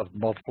 you have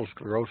multiple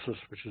sclerosis,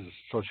 which is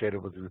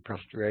associated with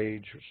repressed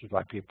rage, which is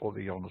why the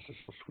illness is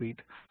so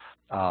sweet.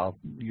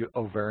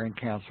 Ovarian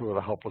cancer with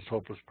a helpless,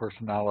 hopeless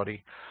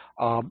personality.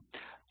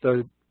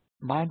 The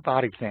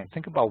mind-body thing,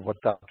 think about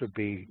what that would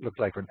look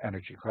like for an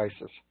energy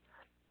crisis.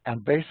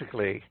 And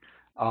basically,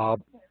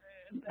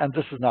 and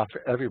this is not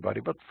for everybody,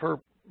 but for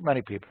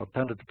many people, it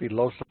tended to be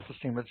low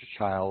self-esteem as a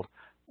child.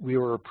 We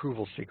were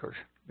approval seekers.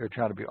 We were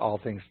trying to be all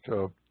things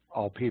to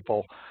all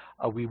people.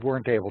 We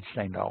weren't able to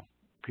say no.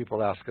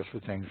 People ask us for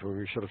things where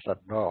we should have said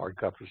no. Our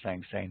gut was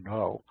saying, say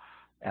no.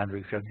 And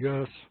we said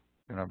yes,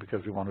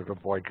 because we wanted to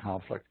avoid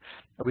conflict.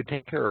 And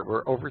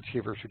we're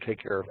overachievers who take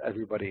care of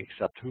everybody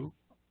except who?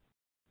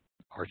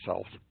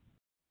 Ourselves.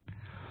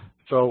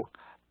 So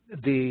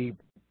the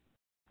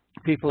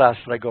people ask,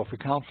 should I go for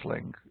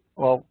counseling?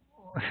 Well,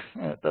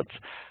 that's,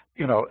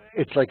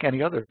 it's like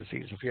any other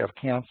disease. If you have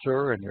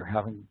cancer and you're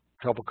having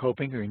trouble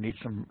coping or you need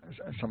some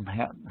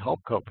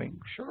help coping,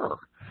 sure.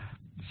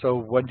 So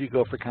when do you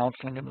go for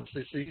counseling in this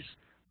disease?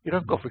 You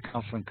don't go for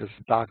counseling because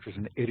the doctor's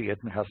an idiot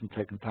and hasn't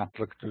taken time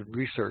to look at the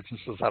research and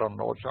says, I don't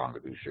know what's wrong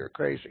with you, so you're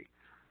crazy.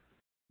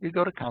 You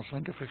go to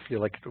counseling if you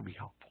feel like it will be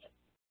helpful.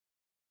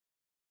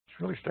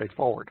 It's really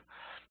straightforward.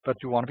 But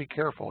you want to be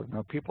careful.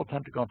 People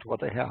tend to go into what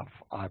they have.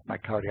 My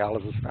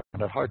cardiologist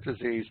found heart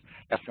disease,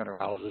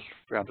 gastroenterologist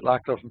found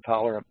lactose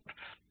intolerant.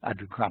 I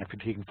do chronic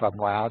fatigue and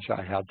fibromyalgia.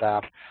 I had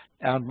that.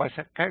 And my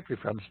psychiatry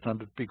friends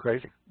tended to be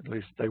crazy. At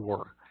least they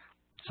were.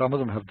 Some of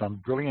them have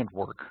done brilliant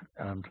work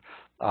and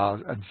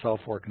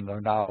self-work, and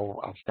they're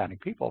now outstanding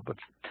people. But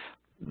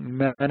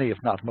many,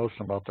 if not most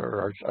of them out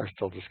there, are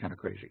still just kind of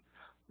crazy.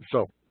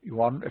 So if you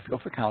go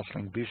for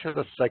counseling, be sure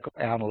the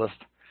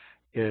psychoanalyst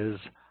is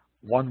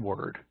one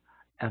word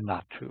and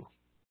not 2.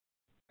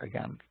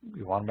 Again,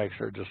 you want to make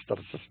sure that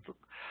it's just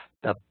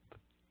that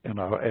they're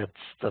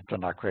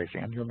not crazy,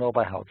 and you'll know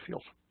by how it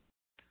feels.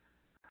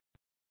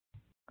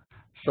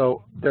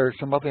 So there's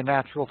some other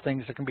natural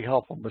things that can be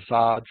helpful: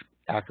 massage,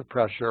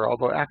 acupressure.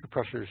 Although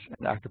acupressure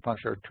and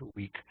acupuncture are too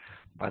weak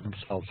by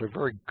themselves, they're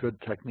very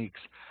good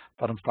techniques.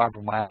 But in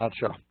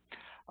fibromyalgia,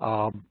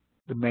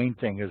 the main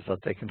thing is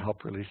that they can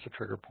help release the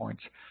trigger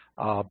points.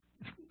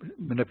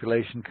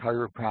 Manipulation,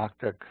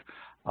 chiropractic,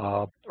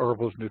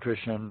 herbals,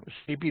 nutrition,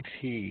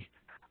 CBT.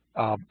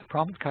 The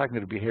problem with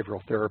cognitive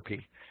behavioral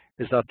therapy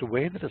is that the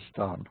way that it's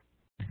done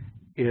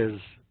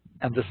is,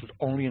 and this is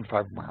only in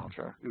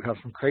fibromyalgia, you have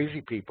some crazy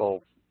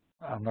people,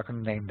 I'm not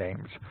going to name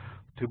names,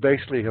 who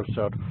basically have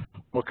said,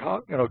 well,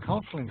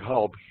 counseling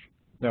helps,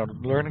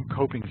 learning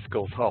coping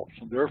skills helps,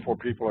 and therefore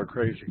people are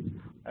crazy,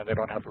 and they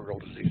don't have a real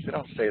disease. They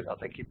don't say that.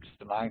 They keep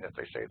denying that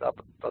they say that,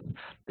 but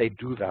they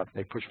do that.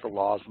 They push for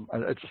laws,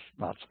 and it's just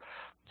nuts.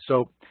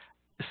 So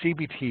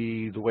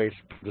CBT, the way it's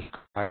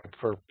described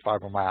for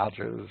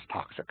fibromyalgia, is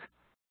toxic.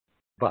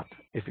 But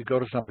if you go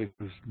to somebody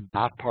who's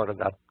not part of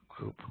that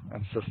group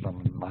and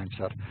system and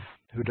mindset,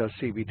 who does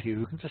CBT,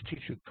 who can just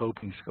teach you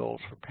coping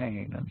skills for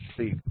pain and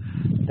sleep,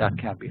 that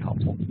can be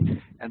helpful.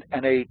 And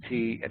NAT,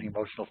 an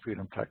emotional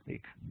freedom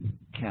technique,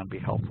 can be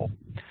helpful.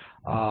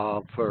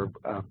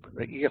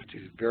 The EFT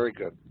is very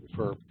good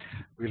for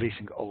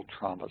releasing old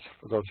traumas.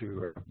 For those of you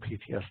who have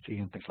PTSD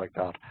and things like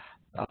that,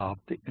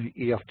 the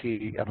EFT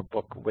and a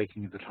book,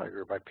 Waking the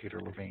Tiger by Peter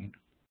Levine.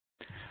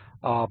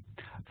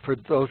 For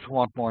those who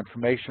want more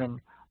information,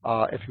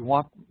 if you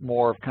want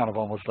more of kind of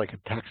almost like a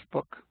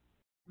textbook,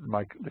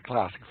 like the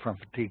classic From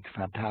Fatigue to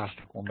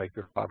Fantastic will make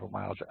your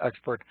fibromyalgia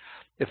expert.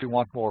 If you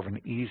want more of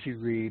an easy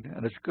read,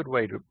 and it's a good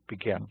way to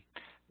begin,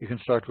 you can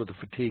start with the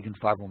Fatigue and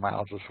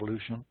Fibromyalgia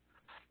Solution.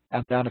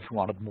 And then if you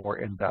wanted more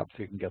in-depth,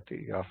 you can get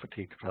the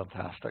Fatigue to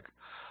Fantastic.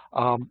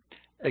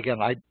 Again,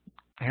 I'm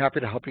happy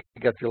to help you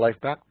get your life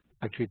back.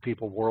 I treat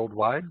people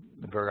worldwide,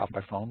 very often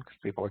by phone because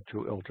people are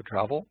too ill to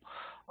travel.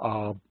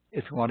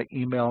 If you want to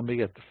email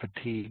me at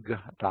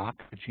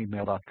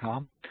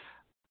fatiguedoc@gmail.com,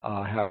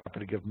 happy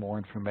to give more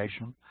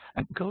information.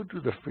 And go do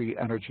the free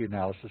energy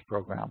analysis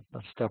program.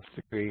 That's step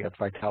 3 at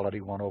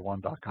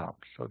vitality101.com.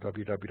 So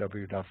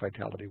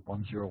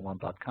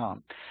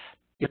www.vitality101.com.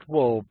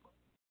 It'll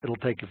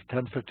take you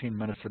 10, 15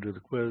 minutes to do the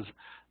quiz.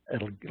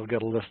 You'll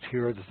get a list.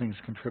 Here are the things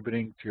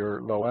contributing to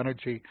your low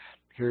energy.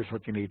 Here's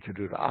what you need to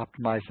do to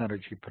optimize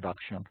energy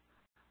production.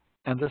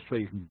 And this way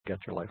you can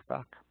get your life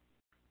back.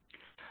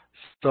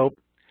 So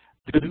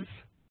good news,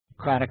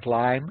 chronic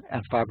Lyme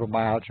and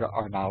fibromyalgia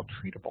are now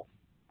treatable.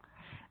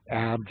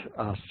 And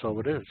so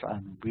it is.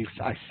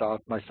 I saw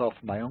it myself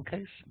in my own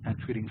case and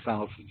treating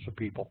thousands of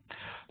people.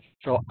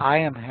 So I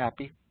am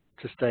happy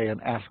to stay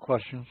and ask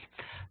questions.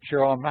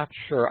 Cheryl, I'm not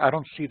sure. I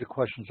don't see the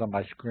questions on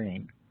my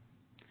screen.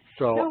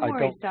 So no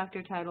worries,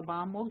 Dr.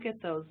 Teitelbaum. We'll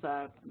get those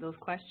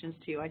questions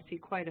to you. I see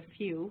quite a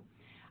few.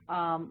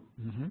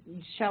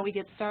 Shall we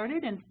get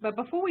started? But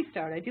before we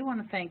start, I do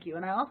want to thank you.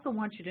 And I also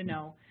want you to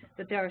know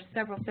that there are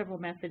several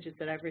messages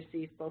that I've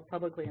received both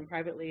publicly and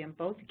privately in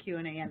both the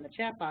Q&A and the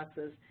chat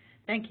boxes,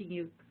 thanking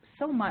you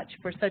so much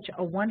for such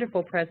a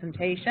wonderful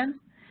presentation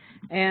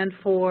and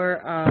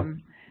for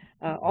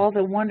all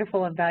the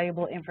wonderful and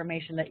valuable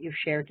information that you've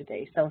shared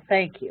today. So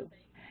thank you.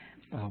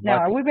 Now,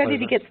 are we ready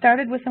to get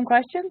started with some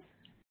questions?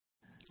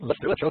 Let's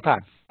do it.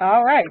 Showtime.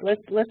 All right,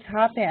 let's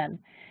hop in.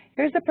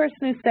 Here's a person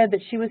who said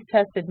that she was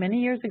tested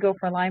many years ago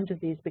for Lyme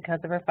disease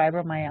because of her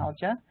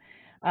fibromyalgia,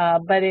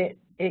 but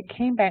it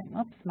came back.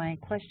 Oops, my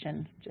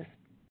question just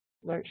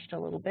lurched a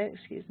little bit.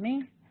 Excuse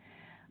me.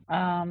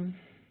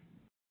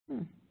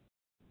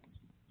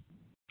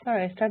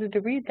 Sorry, I started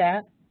to read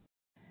that,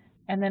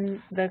 and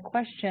then the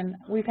question.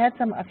 We've had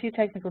a few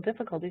technical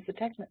difficulties.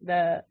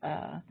 The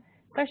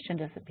question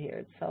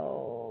disappeared.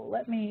 So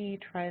let me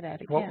try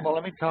that again. Well,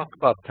 let me talk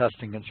about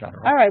testing in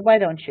general. All right, why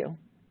don't you?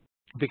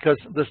 Because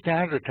the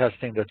standard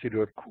testing that you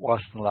do at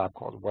Western Lab,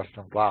 called the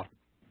Western Blot,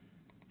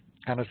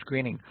 and a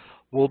screening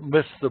will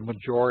miss the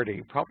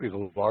majority, probably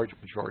the large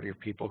majority of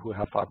people who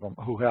have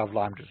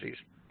Lyme disease.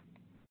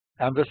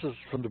 And this is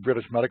from the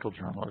British Medical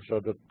Journal, so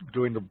that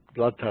doing the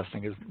blood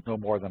testing is no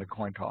more than a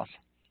coin toss.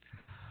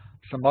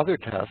 Some other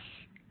tests,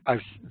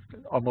 I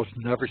almost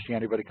never see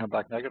anybody come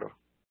back negative.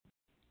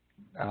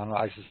 And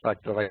I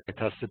suspect that if I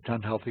tested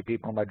 10 healthy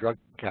people on my drug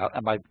cap,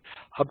 and my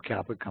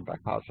hubcap would come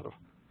back positive.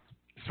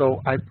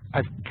 So I've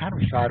kind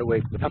of shied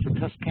away from the test. The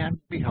test can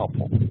be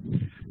helpful,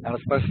 and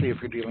especially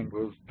if you're dealing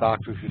with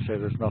doctors who say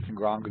there's nothing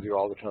wrong with you,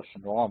 all the tests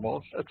are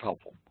normal, it's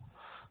helpful.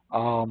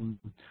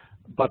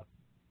 But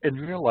in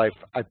real life,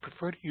 I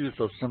prefer to use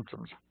those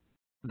symptoms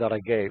that I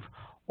gave,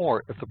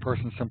 or if the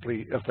person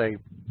if they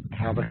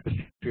have a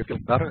history of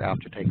feeling better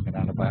after taking an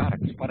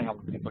antibiotic. It's funny how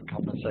many people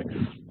come and say,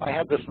 I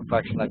had this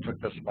infection, I took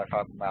this, and my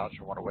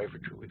fibromyalgia went away for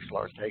 2 weeks, so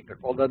I was taking it.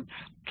 Well, then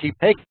keep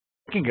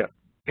taking it.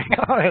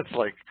 It's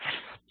like,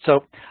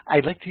 so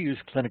I like to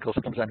use clinical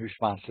symptoms and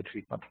response to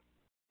treatment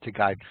to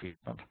guide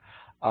treatment.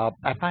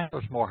 I find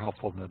those more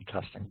helpful than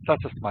testing.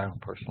 That's just my own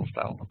personal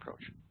style and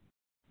approach.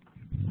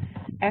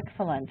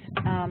 Excellent.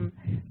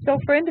 So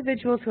for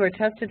individuals who are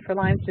tested for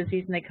Lyme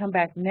disease and they come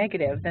back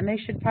negative, then they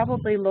should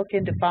probably look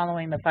into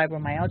following the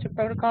fibromyalgia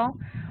protocol.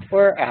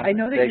 Or and I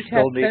know that they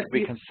still need to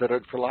be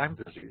considered for Lyme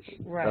disease.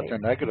 Right. That they're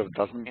negative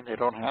doesn't mean they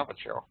don't have it,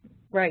 Cheryl.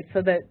 Right.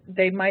 So that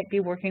they might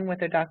be working with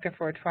their doctor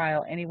for a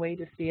trial anyway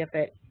to see if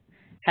it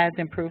has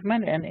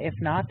improvement, and if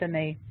not, then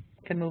they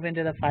can move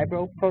into the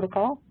fibro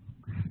protocol.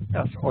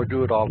 Yes, or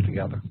do it all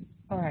together.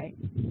 All right.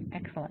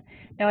 Excellent.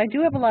 Now, I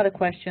do have a lot of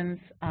questions,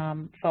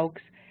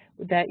 folks,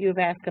 that you've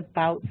asked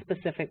about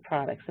specific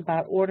products,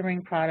 about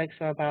ordering products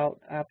or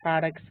about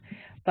products,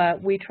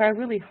 but we try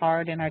really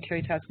hard in our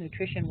Terry Talks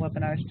Nutrition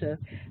webinars to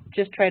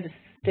just try to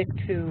stick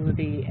to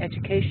the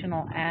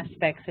educational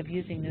aspects of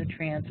using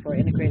nutrients for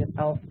integrative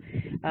health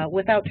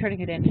without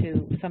turning it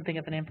into something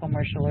of an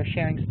infomercial or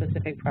sharing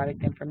specific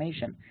product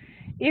information.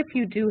 If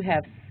you do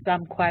have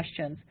some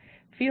questions,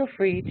 feel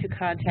free to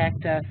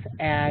contact us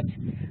at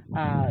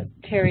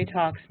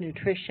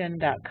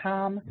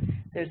terrytalksnutrition.com.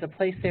 There's a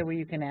place there where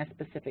you can ask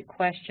specific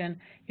questions.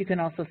 You can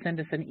also send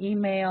us an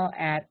email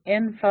at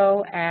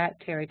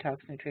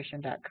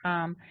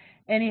info@terrytalksnutrition.com.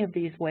 Any of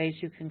these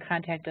ways you can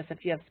contact us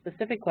if you have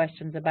specific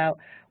questions about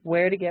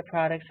where to get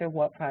products or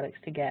what products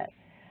to get.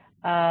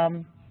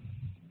 All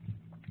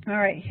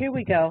right, here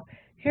we go.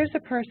 Here's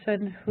a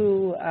person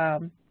who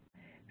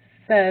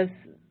says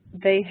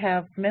they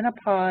have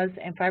menopause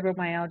and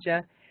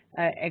fibromyalgia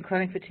and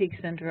chronic fatigue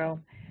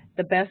syndrome.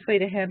 The best way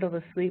to handle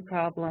the sleep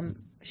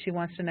problem, she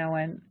wants to know,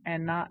 and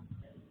not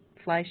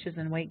flashes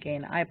and weight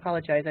gain. I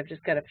apologize, I've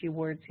just got a few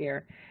words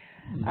here.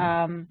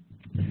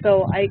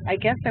 So I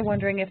guess I'm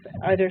wondering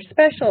are there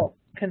special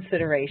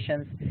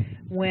considerations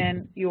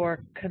when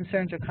your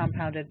concerns are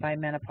compounded by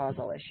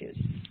menopausal issues?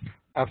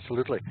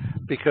 Absolutely,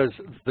 because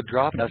the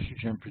drop in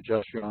estrogen,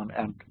 progesterone,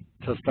 and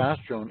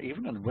testosterone,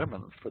 even in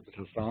women for the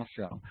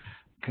testosterone,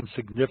 can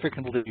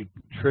significantly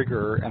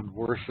trigger and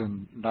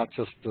worsen not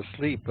just the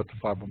sleep, but the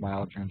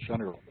fibromyalgia in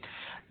general.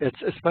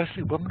 It's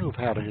especially women who've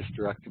had a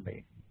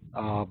hysterectomy.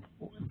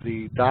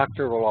 The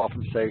doctor will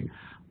often say,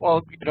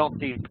 well, you don't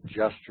need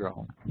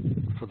progesterone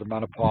for the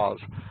menopause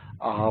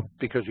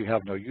because you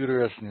have no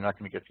uterus and you're not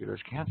going to get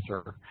uterus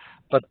cancer.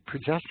 But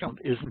progesterone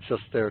isn't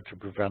just there to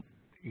prevent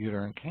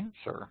uterine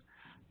cancer.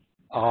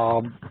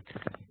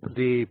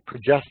 The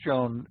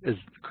progesterone is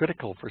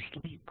critical for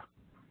sleep.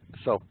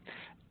 So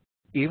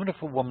even if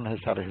a woman has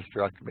had a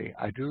hysterectomy,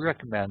 I do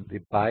recommend the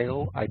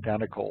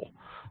bioidentical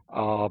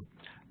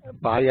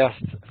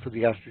biased for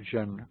the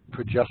estrogen,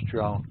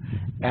 progesterone,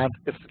 and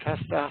if the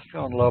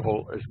testosterone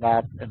level is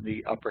not in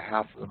the upper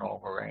half of the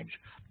normal range,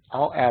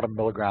 I'll add a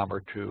milligram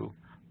or two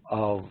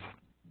of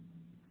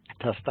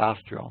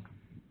testosterone.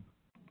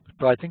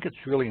 So I think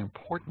it's really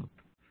important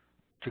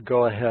to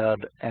go ahead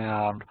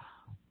and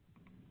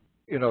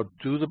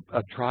do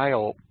a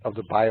trial of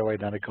the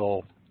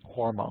bioidentical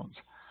hormones.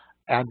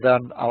 And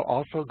then I'll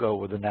also go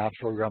with the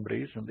natural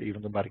remedies and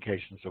even the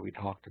medications that we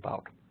talked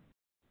about.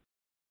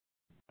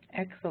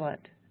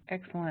 Excellent,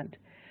 excellent.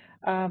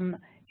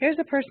 Here's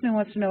a person who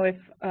wants to know if,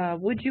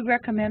 would you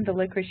recommend the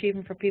licorice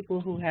even for people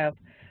who have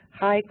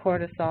high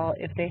cortisol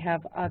if they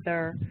have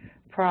other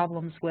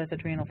problems with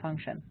adrenal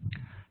function?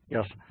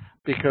 Yes,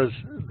 because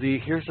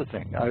here's the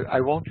thing.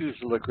 I won't use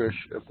the licorice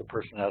if the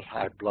person has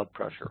high blood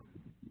pressure.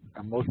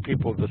 And most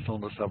people with this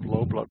illness have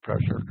low blood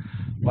pressure.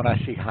 When I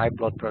see high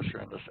blood pressure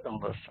in this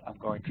illness, I'm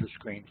going to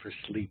screen for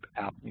sleep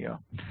apnea.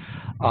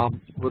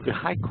 With the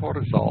high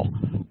cortisol,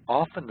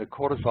 often the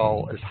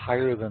cortisol is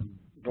higher than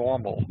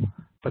normal,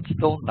 but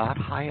still not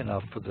high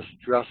enough for the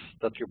stress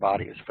that your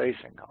body is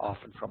facing,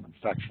 often from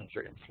infections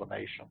or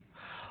inflammation.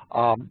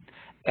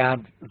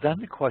 And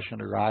then the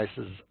question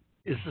arises,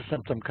 is the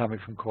symptom coming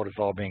from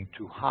cortisol being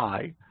too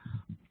high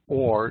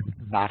or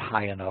not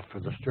high enough for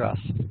the stress?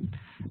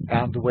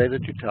 And the way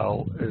that you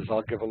tell is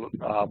I'll give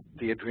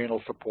the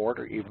adrenal support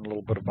or even a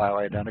little bit of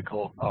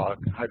bioidentical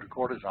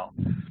hydrocortisone,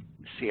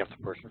 see if the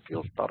person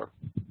feels better.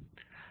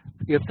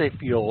 If they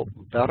feel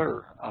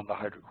better on the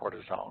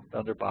hydrocortisone,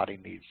 then their body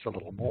needs a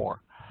little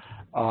more.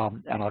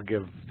 And I'll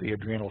give the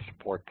adrenal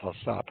support plus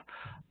that.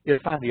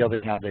 If, on the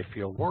other hand, they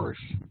feel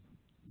worse,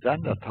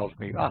 then that tells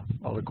me, well,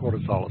 the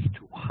cortisol is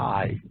too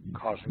high,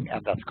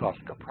 and that's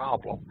causing a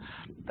problem.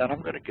 Then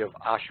I'm going to give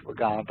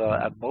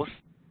ashwagandha and mostly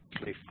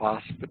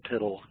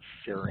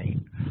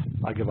phosphatidylserine.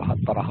 I give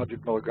about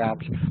 100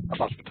 milligrams of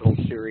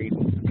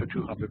phosphatidylserine to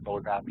 200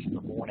 milligrams in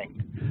the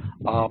morning.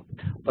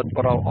 But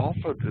what I'll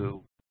also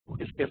do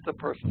is if the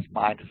person's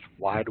mind is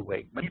wide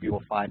awake, many of you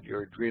will find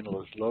your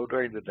adrenal is low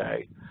during the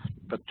day,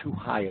 but too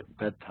high at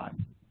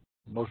bedtime.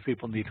 Most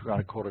people need to run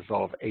a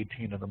cortisol of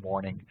 18 in the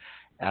morning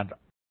and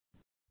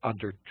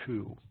under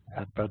 2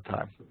 at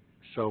bedtime.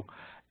 So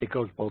it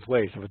goes both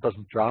ways. If it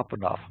doesn't drop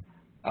enough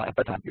at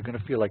bedtime, you're going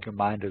to feel like your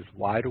mind is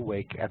wide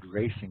awake and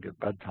racing at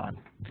bedtime.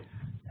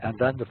 And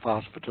then the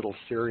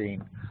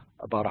phosphatidylserine,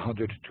 about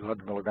 100 to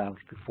 200 milligrams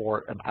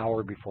an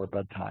hour before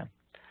bedtime.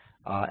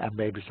 And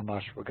maybe some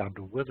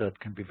ashwagandha with it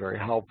can be very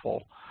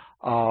helpful.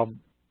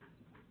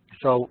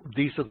 So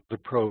these are the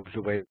probes,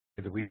 the way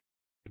that we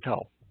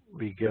tell.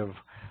 We give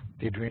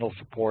the adrenal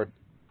support,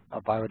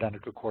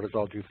 bioidentical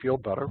cortisol. Do you feel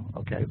better?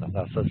 Okay, then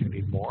that says you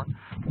need more.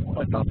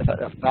 If not,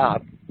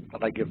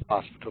 then I give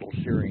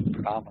phosphatidylserine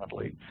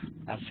predominantly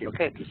and see,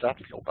 okay, does that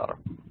feel better?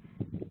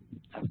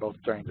 And both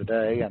during the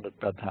day and at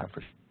bedtime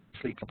for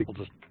sleep. Some people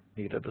just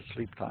need it at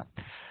sleep time.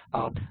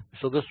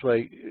 So this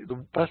way,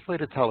 the best way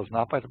to tell is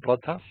not by the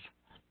blood tests,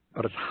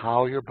 but it's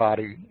how your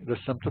body, the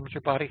symptoms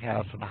your body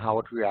has and how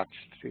it reacts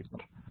to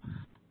treatment.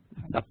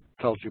 That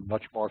tells you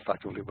much more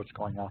effectively what's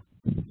going on.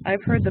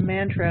 I've heard the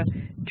mantra,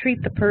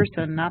 treat the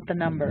person, not the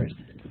numbers.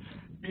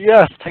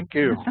 Yes, thank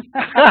you.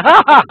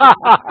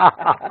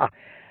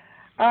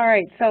 All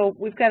right, so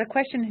we've got a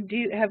question.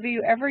 Have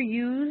you ever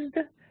used,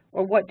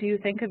 or what do you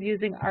think of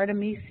using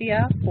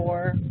Artemisia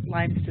for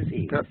Lyme's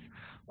disease? Good.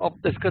 Well,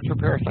 it's good for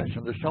parasites,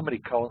 and there's so many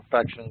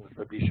co-infections,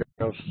 the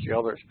Bischof's, the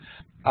others,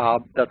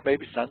 that may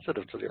be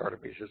sensitive to the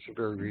Artemisia. It's a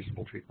very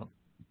reasonable treatment.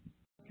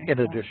 Excellent.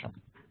 In addition,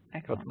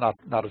 excellent. But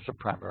not as a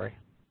primary.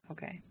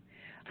 Okay.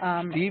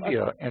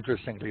 Stevia,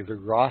 interestingly, the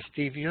raw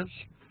stevias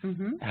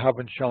have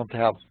been shown to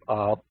have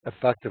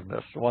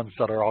effectiveness. The ones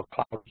that are all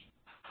clouds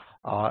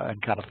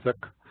and kind of thick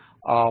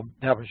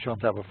have been shown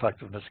to have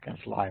effectiveness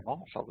against Lyme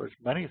also. There's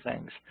many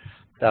things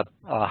that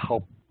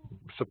help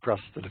suppress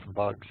the different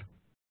bugs.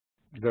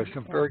 There's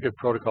some very good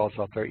protocols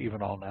out there,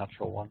 even all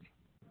natural ones.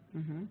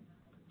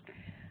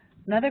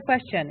 Another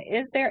question,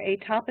 is there a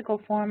topical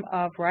form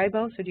of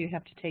ribose, or do you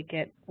have to take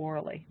it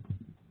orally?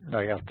 No,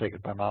 you have to take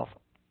it by mouth.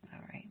 All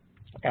right.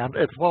 And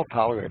it's well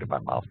tolerated by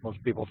mouth.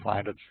 Most people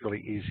find it's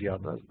really easy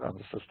on the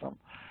system.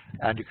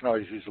 And you can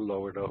always use a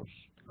lower dose.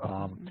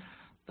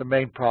 The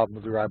main problem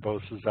with the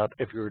ribose is that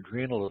if your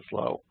adrenal is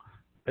low,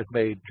 it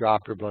may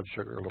drop your blood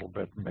sugar a little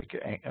bit and make you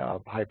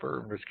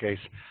hyper. In this case,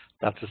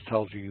 that just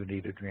tells you you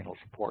need adrenal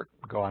support.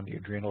 Go on the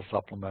adrenal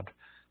supplement,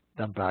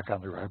 then back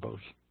on the ribose.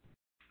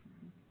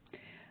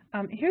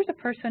 Here's a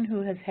person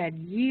who has had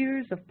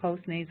years of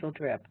postnasal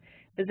drip.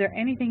 Is there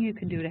anything you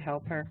can do to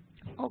help her?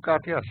 Oh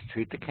God, yes.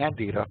 Treat the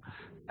Candida,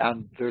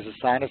 and there's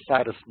a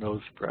sinusitis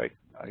nose spray.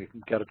 You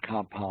can get it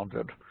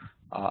compounded.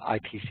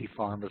 ITC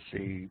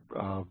Pharmacy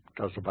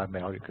does it by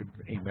mail. You could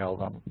email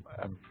them,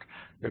 and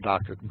your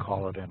doctor can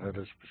call it in at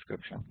his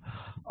prescription.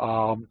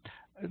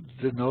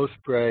 The nose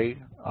spray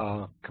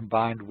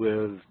combined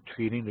with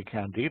treating the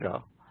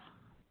Candida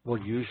will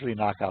usually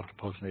knock out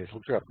the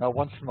postnasal drip. Now,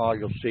 once in a while,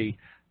 you'll see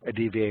a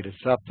deviated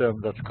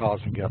septum that's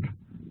causing it,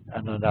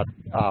 and then that.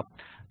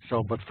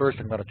 But first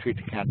I'm going to treat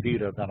the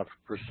Candida, then if it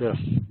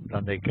persists,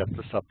 then they get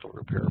the septal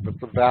repair. But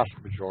the vast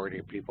majority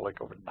of people, like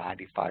over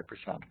 95%,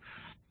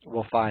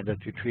 will find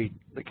that you treat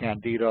the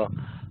Candida,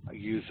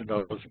 use a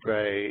nose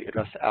spray,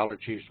 address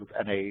allergies with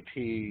NAT,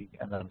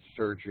 and then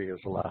surgery as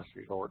a last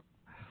resort.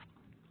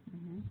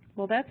 Mm-hmm.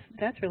 Well,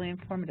 that's really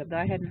informative.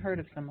 I hadn't heard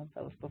of some of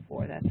those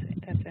before. That's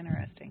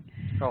interesting.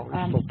 So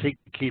we'll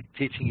keep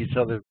teaching each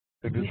other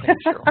the new things.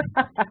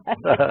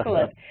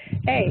 Excellent.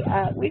 Hey,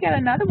 we got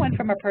another one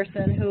from a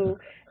person who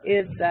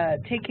is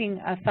taking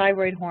a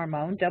thyroid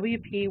hormone,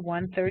 WP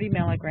 130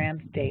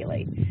 milligrams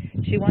daily.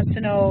 She wants to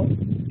know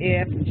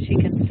if she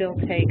can still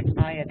take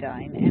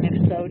iodine, and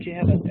if so, do you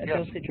have a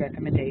dosage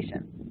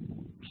recommendation?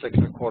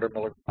 6.25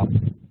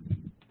 milligrams.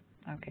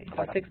 Okay,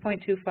 so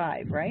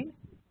 6.25, right?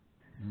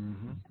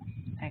 Mm-hmm.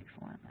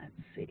 Excellent. Let's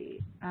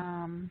see.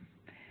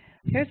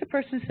 Here's a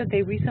person who said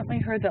they recently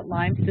heard that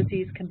Lyme's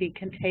disease can be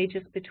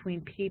contagious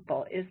between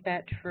people. Is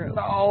that true?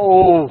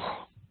 No.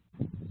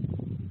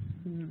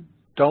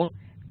 Don't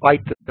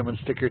bite them and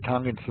stick your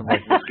tongue into them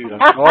like mosquitoes.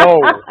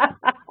 No.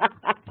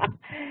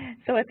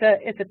 So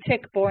it's a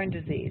tick-borne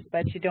disease,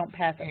 but you don't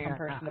pass it from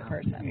person to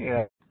person.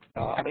 Yeah.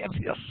 I mean,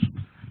 yes.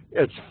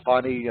 It's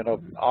funny, you know,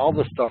 all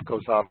this stuff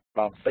goes out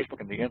on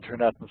Facebook and the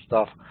internet and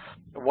stuff.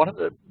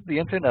 The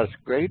internet is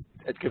great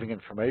at giving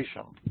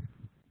information,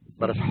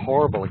 but it's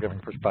horrible at giving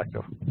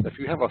perspective. If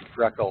you have a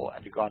freckle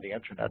and you go on the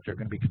internet, you're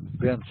going to be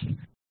convinced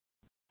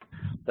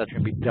that you're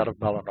going to be dead of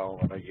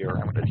melanoma in a year.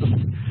 I mean, it's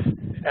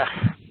just,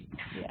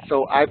 Yeah.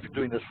 So I've been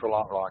doing this for a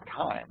long, long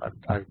time.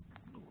 I've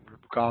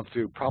gone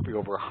through probably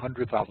over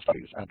 100,000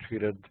 studies and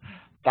treated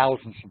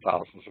thousands and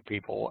thousands of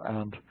people,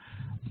 and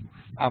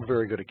I'm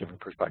very good at giving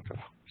perspective.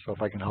 So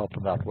if I can help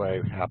in that way,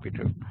 I'm happy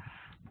to.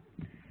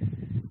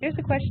 Here's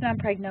a question on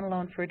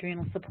pregnenolone for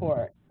adrenal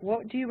support.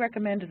 What do you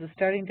recommend as a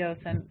starting dose,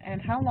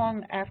 and how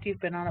long after you've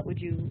been on it would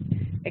you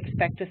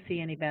expect to see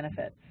any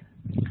benefits?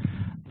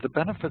 The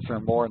benefits are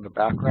more in the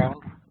background.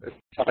 It's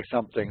not like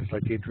some things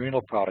like the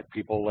adrenal product,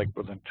 people like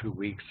within 2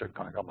 weeks are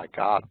going, oh my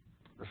God,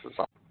 this is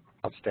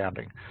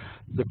outstanding.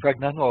 The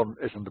pregnenolone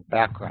is in the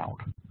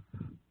background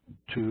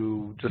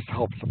to just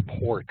help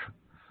support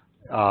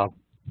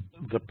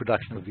the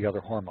production of the other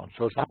hormones.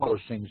 So it's not one of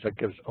those things that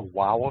gives a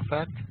wow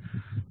effect,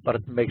 but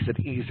it makes it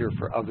easier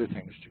for other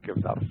things to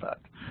give that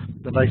effect.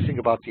 The nice thing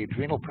about the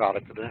adrenal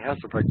product is it has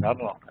the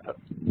pregnenolone in it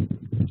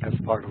as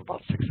part of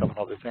about 6, 7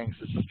 other things.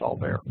 It's just all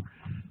there.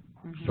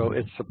 Mm-hmm. So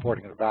it's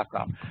supporting in the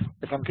background.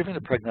 If I'm giving the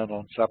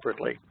pregnenolone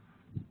separately,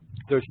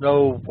 there's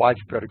no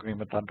widespread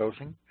agreement on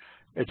dosing.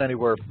 It's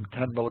anywhere from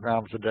 10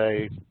 milligrams a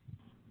day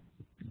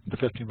to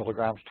 15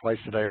 milligrams twice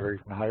a day or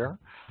even higher.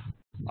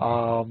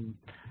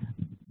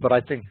 But I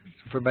think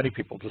for many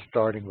people, just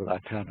starting with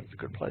that 10 is a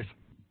good place.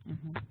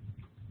 Mm-hmm.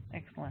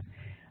 Excellent.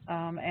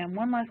 And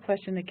one last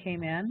question that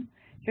came in.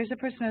 Here's a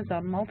person who has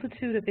a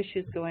multitude of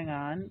issues going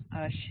on.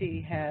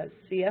 She has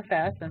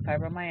CFS and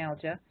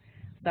fibromyalgia,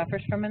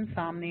 suffers from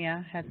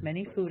insomnia, has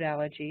many food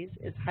allergies,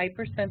 is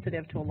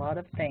hypersensitive to a lot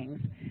of things,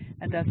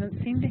 and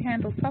doesn't seem to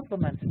handle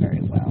supplements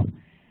very well.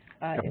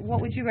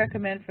 What would you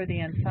recommend for the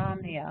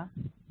insomnia,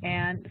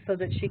 and so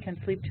that she can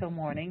sleep till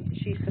morning?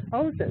 She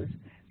supposes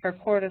her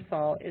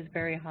cortisol is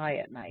very high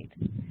at night.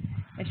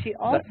 And she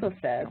also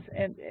says,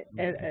 and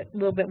a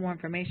little bit more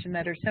information,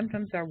 that her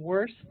symptoms are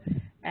worse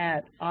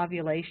at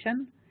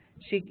ovulation.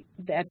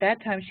 At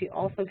that time, she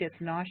also gets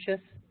nauseous,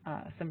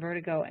 some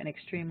vertigo, and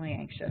extremely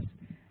anxious.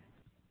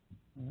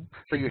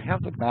 So you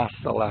have the mast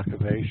cell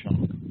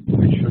activation,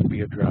 which should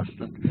be addressed.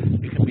 And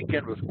you can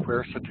begin with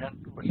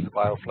quercetin, which is a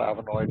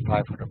bioflavonoid,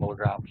 500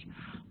 milligrams,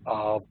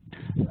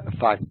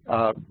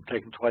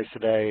 taken twice a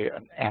day,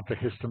 an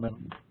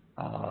antihistamine.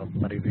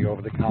 Many of the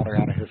over-the-counter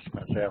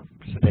antihistamines, they have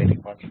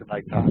sedating ones for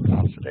nighttime,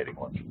 non-sedating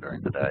ones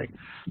during the day.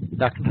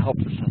 That can help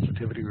the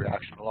sensitivity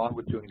reaction, along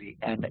with doing the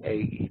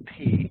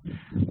NAET,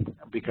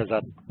 because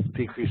that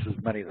decreases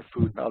many of the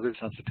food and other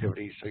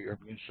sensitivities, so your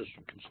immune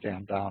system can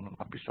stand down and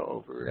not be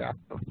so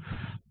overreactive.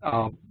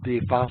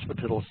 The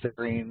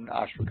phosphatidylserine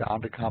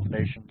ashwagandha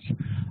combinations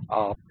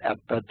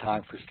at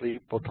bedtime for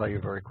sleep will tell you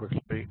very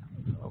quickly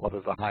whether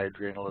the high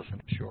adrenal is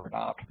an issue or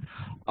not.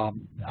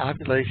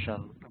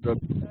 Ovulation, the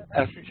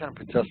estrogen and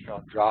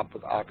progesterone drop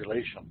with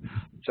ovulation,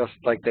 just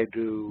like they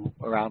do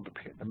around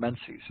the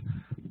menses.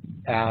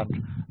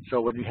 And so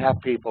when you have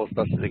people,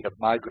 especially they get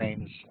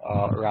migraines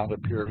around their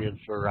periods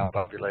or around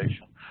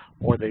ovulation,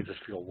 or they just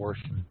feel worse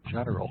in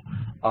general,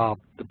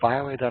 the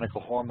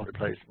bioidentical hormone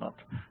replacement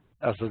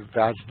as a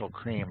vaginal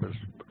cream is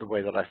the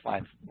way that I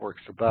find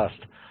works the best.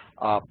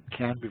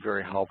 can be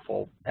very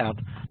helpful.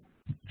 And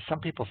some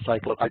people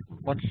cycle it.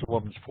 Once the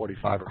woman's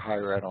 45 or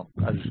higher,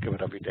 I just give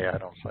it every day. I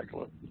don't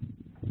cycle it.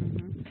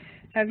 Mm-hmm.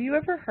 Have you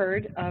ever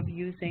heard of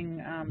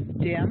using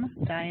DIM,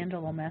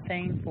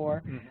 diindolylmethane,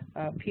 for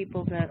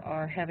people that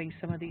are having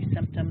some of these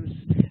symptoms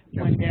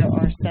when there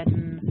are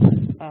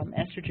sudden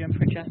estrogen,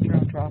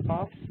 progesterone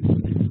drop-offs?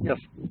 Yes,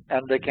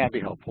 and they can be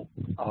helpful.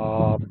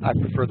 I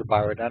prefer the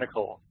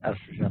bioidentical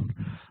estrogen,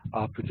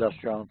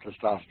 progesterone,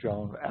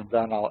 testosterone, and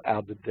then I'll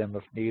add the DIM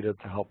if needed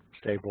to help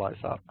stabilize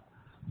that.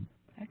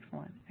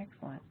 Excellent,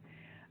 excellent.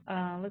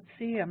 Let's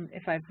see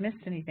if I've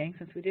missed anything,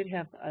 since we did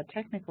have a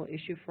technical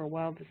issue for a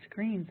while. The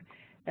screens,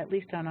 at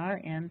least on our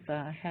ends,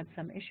 had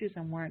some issues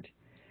and weren't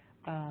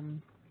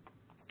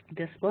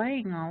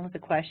displaying all of the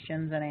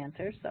questions and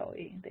answers, so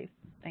they,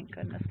 thank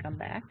goodness, come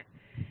back.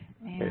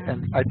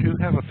 And I do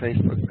have a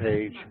Facebook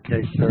page in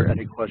case there are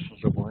any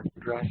questions that weren't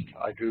addressed.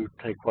 I do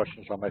take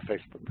questions on my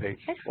Facebook page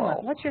as well.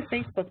 Excellent. What's your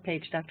Facebook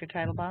page, Dr.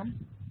 Teitelbaum?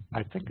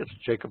 I think it's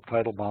Jacob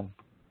Teitelbaum.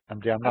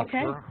 I'm not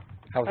sure.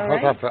 How's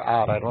right. that for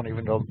odd? I don't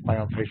even know my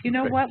own Facebook You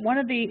know page. what? One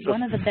of the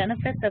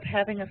benefits of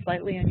having a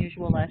slightly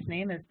unusual last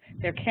name is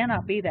there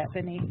cannot be that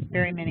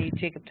very many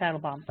Jacob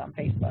Teitelbaums on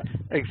Facebook.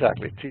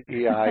 Exactly.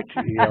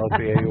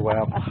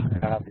 T-E-I-T-E-L-B-A-U-M.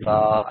 And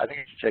I think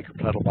it's Jacob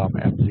Teitelbaum,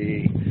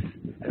 M.D.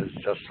 is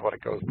just what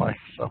it goes by.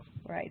 So.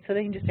 Right. So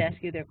they can just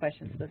ask you their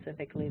questions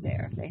specifically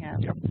there. They have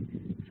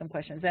some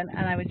questions. And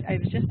I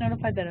was just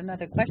notified that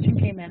another question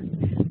came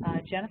in.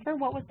 Jennifer,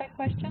 what was that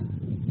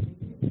question?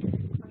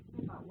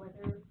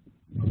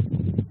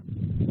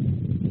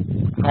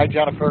 Hi,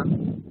 Jennifer.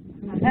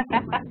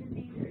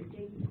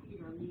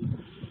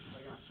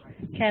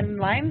 Can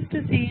Lyme's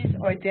disease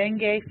or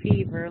dengue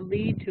fever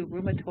lead to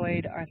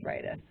rheumatoid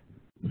arthritis?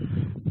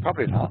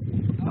 Probably not.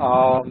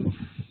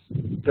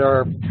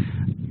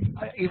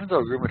 Even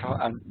though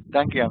rheumatoid and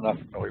dengue I'm not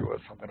familiar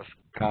with, so I'm going to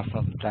pass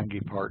on the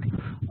dengue part.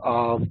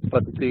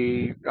 But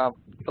the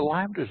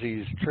Lyme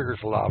disease triggers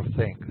a lot of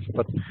things,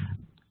 but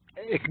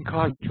it can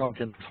cause joint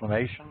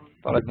inflammation,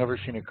 but I've never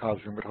seen it cause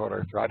rheumatoid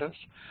arthritis.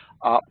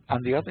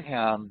 On the other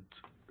hand,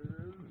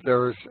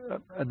 there's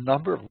a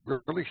number of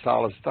really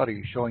solid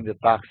studies showing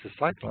that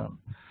doxycycline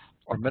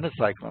or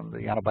minocycline,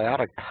 the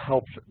antibiotic,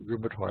 helps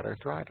rheumatoid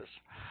arthritis.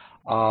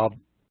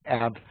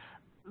 And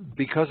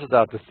because of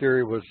that, the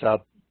theory was that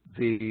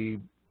the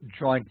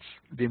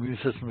immune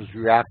system was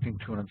reacting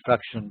to an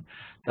infection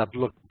that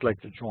looked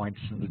like the joints,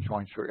 and the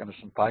joints were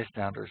innocent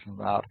bystanders in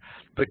that.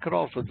 But it could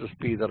also just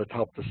be that it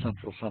helped the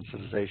central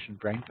sensitization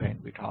brain pain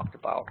we talked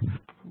about.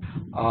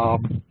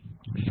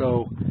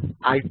 So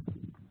I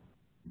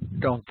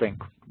don't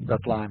think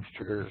that Lyme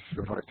triggers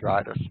rheumatoid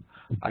arthritis.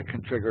 I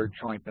can trigger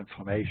joint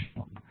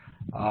inflammation.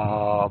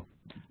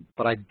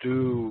 But I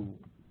do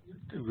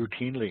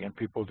routinely in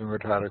people with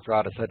rheumatoid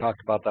arthritis. I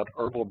talked about that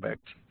herbal mix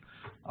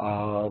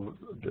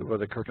with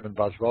the curcumin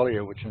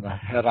boswellia, which in a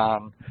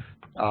head-on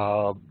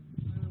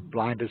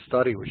blinded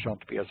study was shown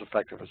to be as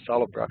effective as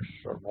Celebrex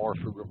or more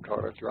for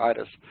rheumatoid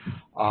arthritis.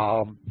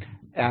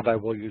 And I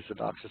will use the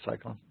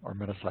doxycycline or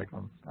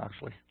minocycline,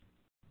 actually.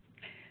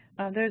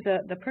 There's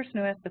the person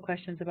who asked the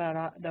questions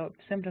about the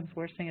symptoms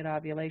worsening at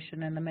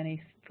ovulation and the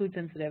many food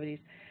sensitivities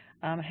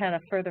had a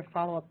further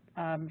follow-up.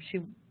 She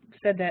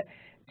said that,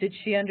 did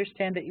she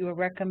understand that you were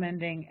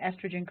recommending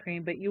estrogen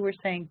cream, but you were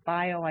saying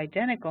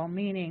bioidentical,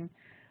 meaning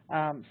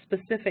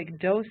specific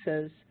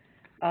doses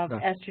of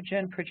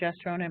estrogen,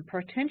 progesterone, and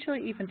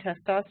potentially even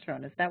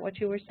testosterone? Is that what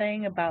you were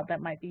saying about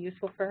that might be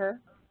useful for her?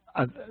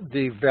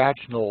 The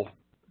vaginal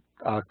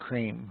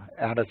cream,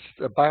 and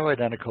it's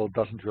bioidentical,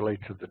 doesn't relate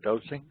to the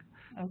dosing.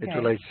 Okay. It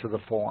relates to the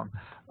form.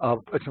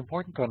 It's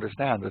important to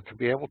understand that to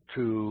be able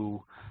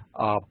to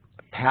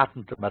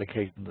patent the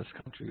medication in this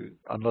country,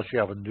 unless you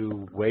have a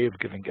new way of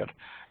giving it,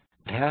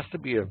 it has to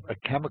be a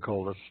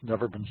chemical that's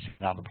never been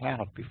seen on the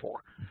planet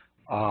before.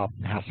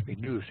 It has to be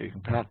new so you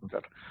can patent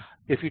it.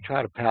 If you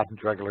try to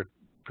patent regular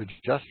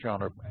progesterone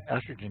or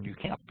estrogen, you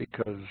can't,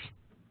 because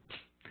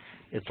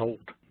it's old.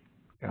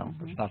 You know,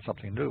 it's not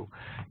something new.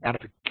 And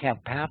if you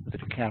can't patent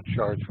it, you can't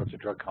charge what the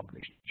drug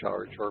companies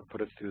charge or put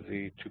it through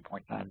the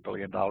 $2.9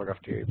 billion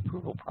FDA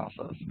approval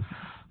process.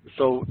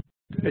 So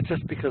it's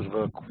just because of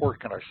a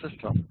quirk in our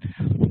system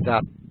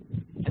that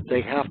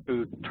they have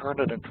to turn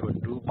it into a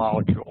new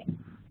molecule.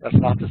 That's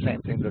not the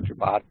same thing that your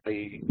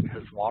body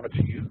has wanted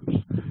to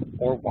use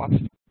or wants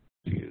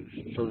to use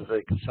so that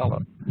they can sell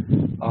it.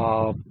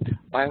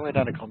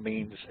 Bioidentical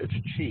means it's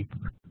cheap,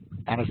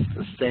 and it's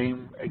the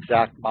same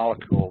exact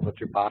molecule that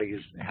your body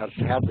has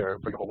had there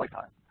for your whole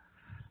lifetime.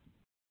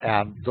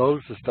 And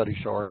those, the studies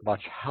show, are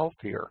much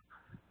healthier.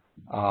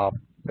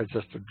 It's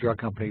just the drug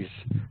companies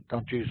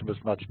don't use them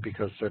as much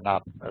because they're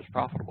not as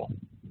profitable.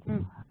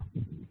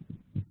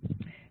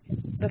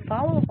 The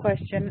follow-up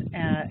question,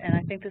 and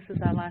I think this is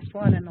our last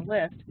one in the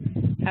list,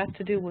 has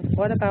to do with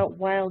what about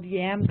wild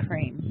yam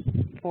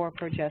cream for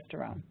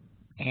progesterone?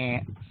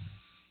 You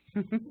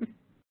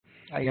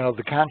know,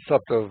 the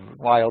concept of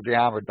wild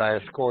yam or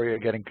diascoria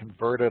getting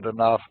converted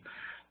enough,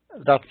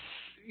 that's,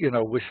 you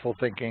know, wishful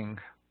thinking.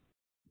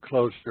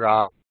 Close your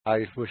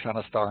eyes, wish on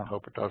a star, and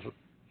hope it does it.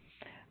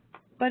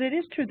 But it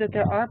is true that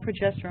there are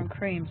progesterone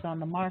creams on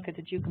the market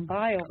that you can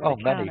buy over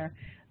the counter.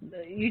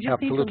 You just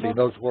Absolutely, need to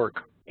look. those work.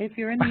 If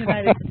you're in the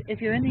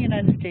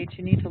United States,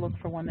 you need to look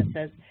for one that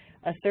says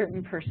a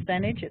certain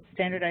percentage. It's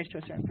standardized to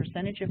a certain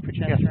percentage of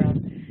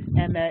progesterone,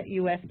 and that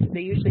they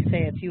usually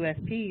say it's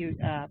USP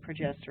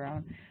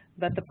progesterone.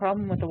 But the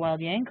problem with the wild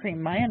yang cream,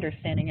 my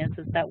understanding is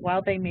that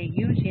while they may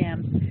use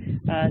yams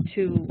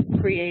to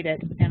create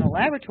it in a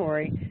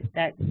laboratory,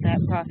 that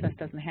process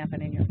doesn't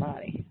happen in your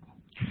body.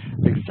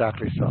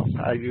 Exactly so.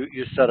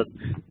 You said it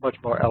much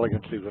more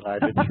elegantly than I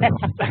did,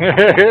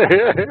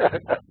 Cheryl.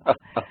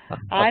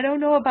 I don't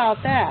know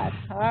about that.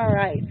 All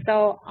right.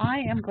 So I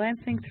am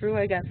glancing through.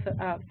 I got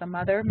some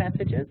other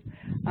messages.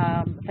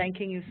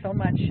 Thanking you so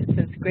much.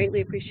 It's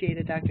greatly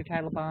appreciated, Dr.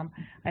 Teitelbaum.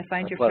 I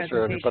find your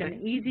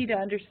presentation easy to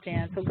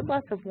understand. So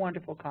lots of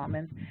wonderful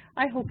comments.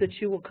 I hope that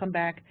you will come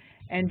back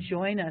and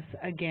join us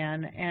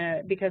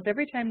again, because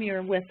every time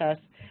you're with us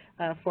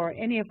for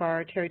any of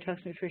our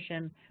Terry-Talks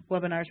Nutrition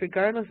webinars,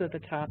 regardless of the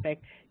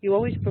topic, you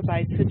always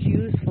provide such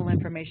useful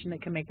information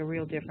that can make a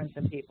real difference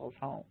in people's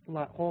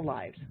whole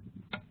lives.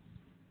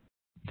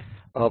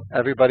 Well,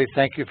 everybody,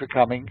 thank you for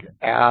coming.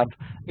 And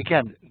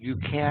again, you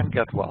can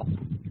get well.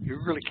 You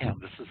really can.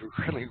 This is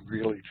a really,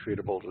 really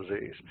treatable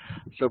disease.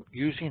 So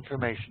use the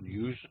information,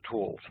 use the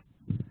tools.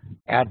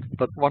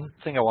 But one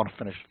thing I want to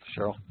finish with,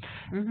 Cheryl,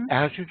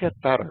 as you get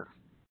better,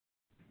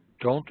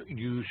 don't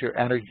use your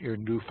energy, your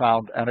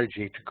newfound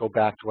energy, to go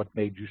back to what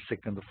made you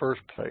sick in the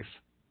first place,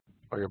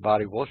 or your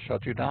body will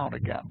shut you down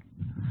again.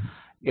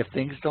 If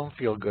things don't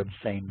feel good,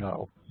 say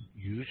no.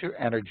 Use your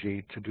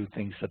energy to do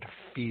things that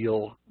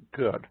feel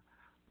good,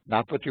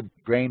 not what your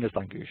brain is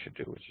like you should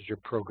do, which is your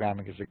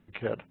programming as a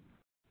kid.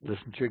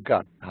 Listen to your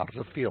gut. How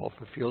does it feel?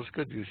 If it feels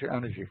good, use your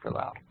energy for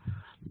that.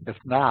 If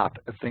not,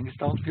 if things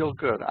don't feel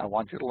good, I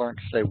want you to learn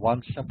to say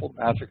one simple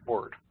magic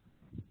word: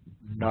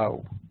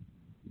 no.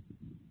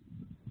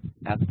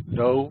 And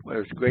no,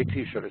 there's a great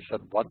t-shirt. It said,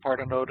 what part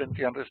of no didn't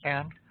you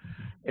understand?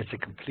 It's a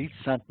complete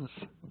sentence,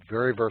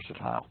 very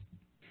versatile.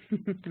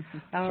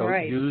 All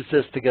right. Use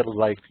this to get a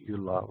life you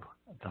love.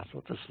 That's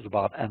what this is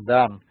about. And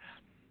then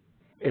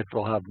it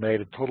will have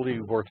made it totally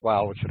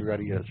worthwhile, which it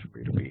already is, for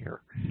you to be here.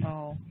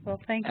 Oh,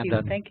 well, thank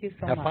you. Thank you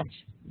so much.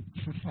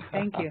 Fun.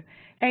 Thank you.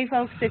 Hey,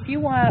 folks, if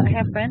you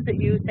have friends that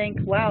you think,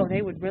 wow,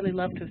 they would really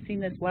love to have seen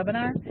this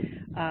webinar,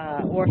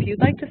 or if you'd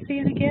like to see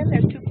it again,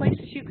 there's two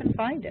places you can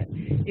find it.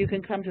 You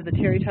can come to the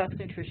Terry Talks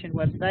Nutrition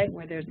website,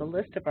 where there's a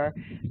list of our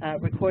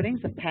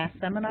recordings of past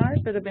seminars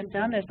that have been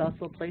done. There's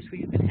also a place where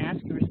you can ask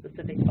your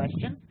specific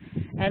questions.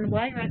 And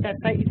while you're at that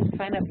site, you can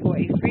sign up for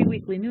a free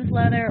weekly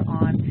newsletter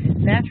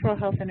on natural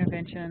health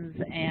interventions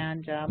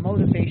and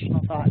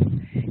motivational thoughts.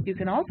 You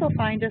can also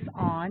find us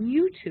on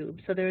YouTube.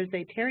 So there is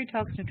a Terry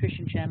Talks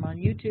Nutrition channel on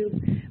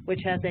YouTube,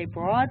 which has a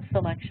broad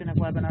selection of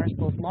webinars,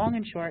 both long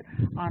and short,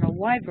 on a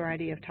wide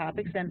variety of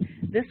topics. And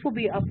this will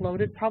be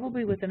uploaded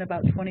probably within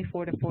about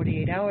 24 to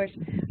 48 hours.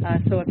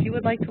 So if you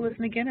would like to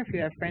listen again, or if you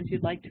have friends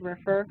you'd like to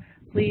refer,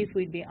 please,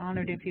 we'd be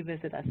honored if you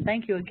visit us.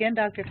 Thank you again,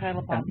 Dr.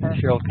 Teitelbaum,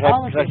 for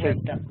all of your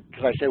wisdom.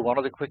 Can I say one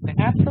other quick thing?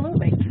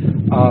 Absolutely.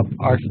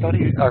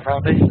 Our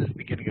foundation is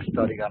beginning a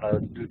study on a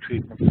new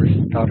treatment for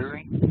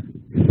stuttering.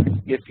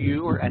 If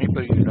you or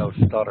anybody you know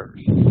stutters,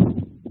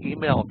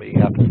 email me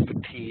at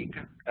fatigue,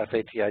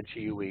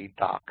 F-A-T-I-G-U-E,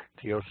 doc,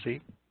 T-O-C,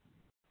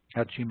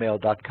 at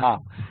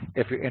gmail.com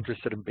if you're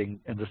interested in being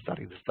in the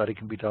study. The study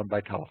can be done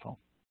by telephone.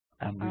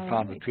 And we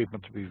found the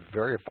treatment to be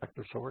very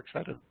effective, so we're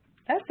excited.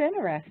 That's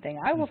interesting.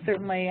 I will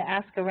certainly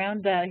ask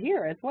around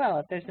here as well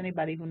if there's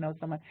anybody who knows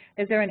someone.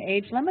 Is there an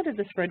age limit? Is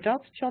this for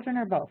adults, children,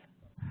 or both?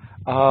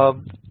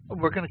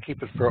 We're going to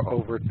keep it for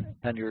over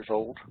 10 years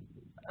old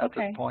at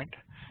this point.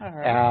 All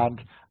right.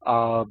 And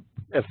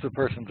if the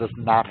person does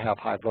not have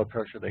high blood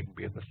pressure, they can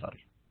be in the study.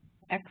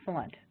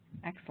 Excellent.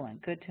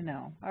 Excellent. Good to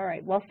know. All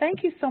right. Well,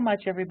 thank you so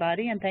much,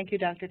 everybody, and thank you,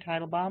 Dr.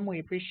 Teitelbaum. We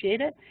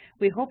appreciate it.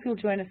 We hope you'll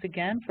join us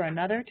again for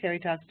another Terry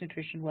Talks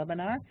Nutrition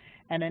webinar.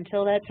 And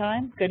until that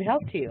time, good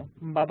health to you.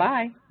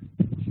 Bye-bye.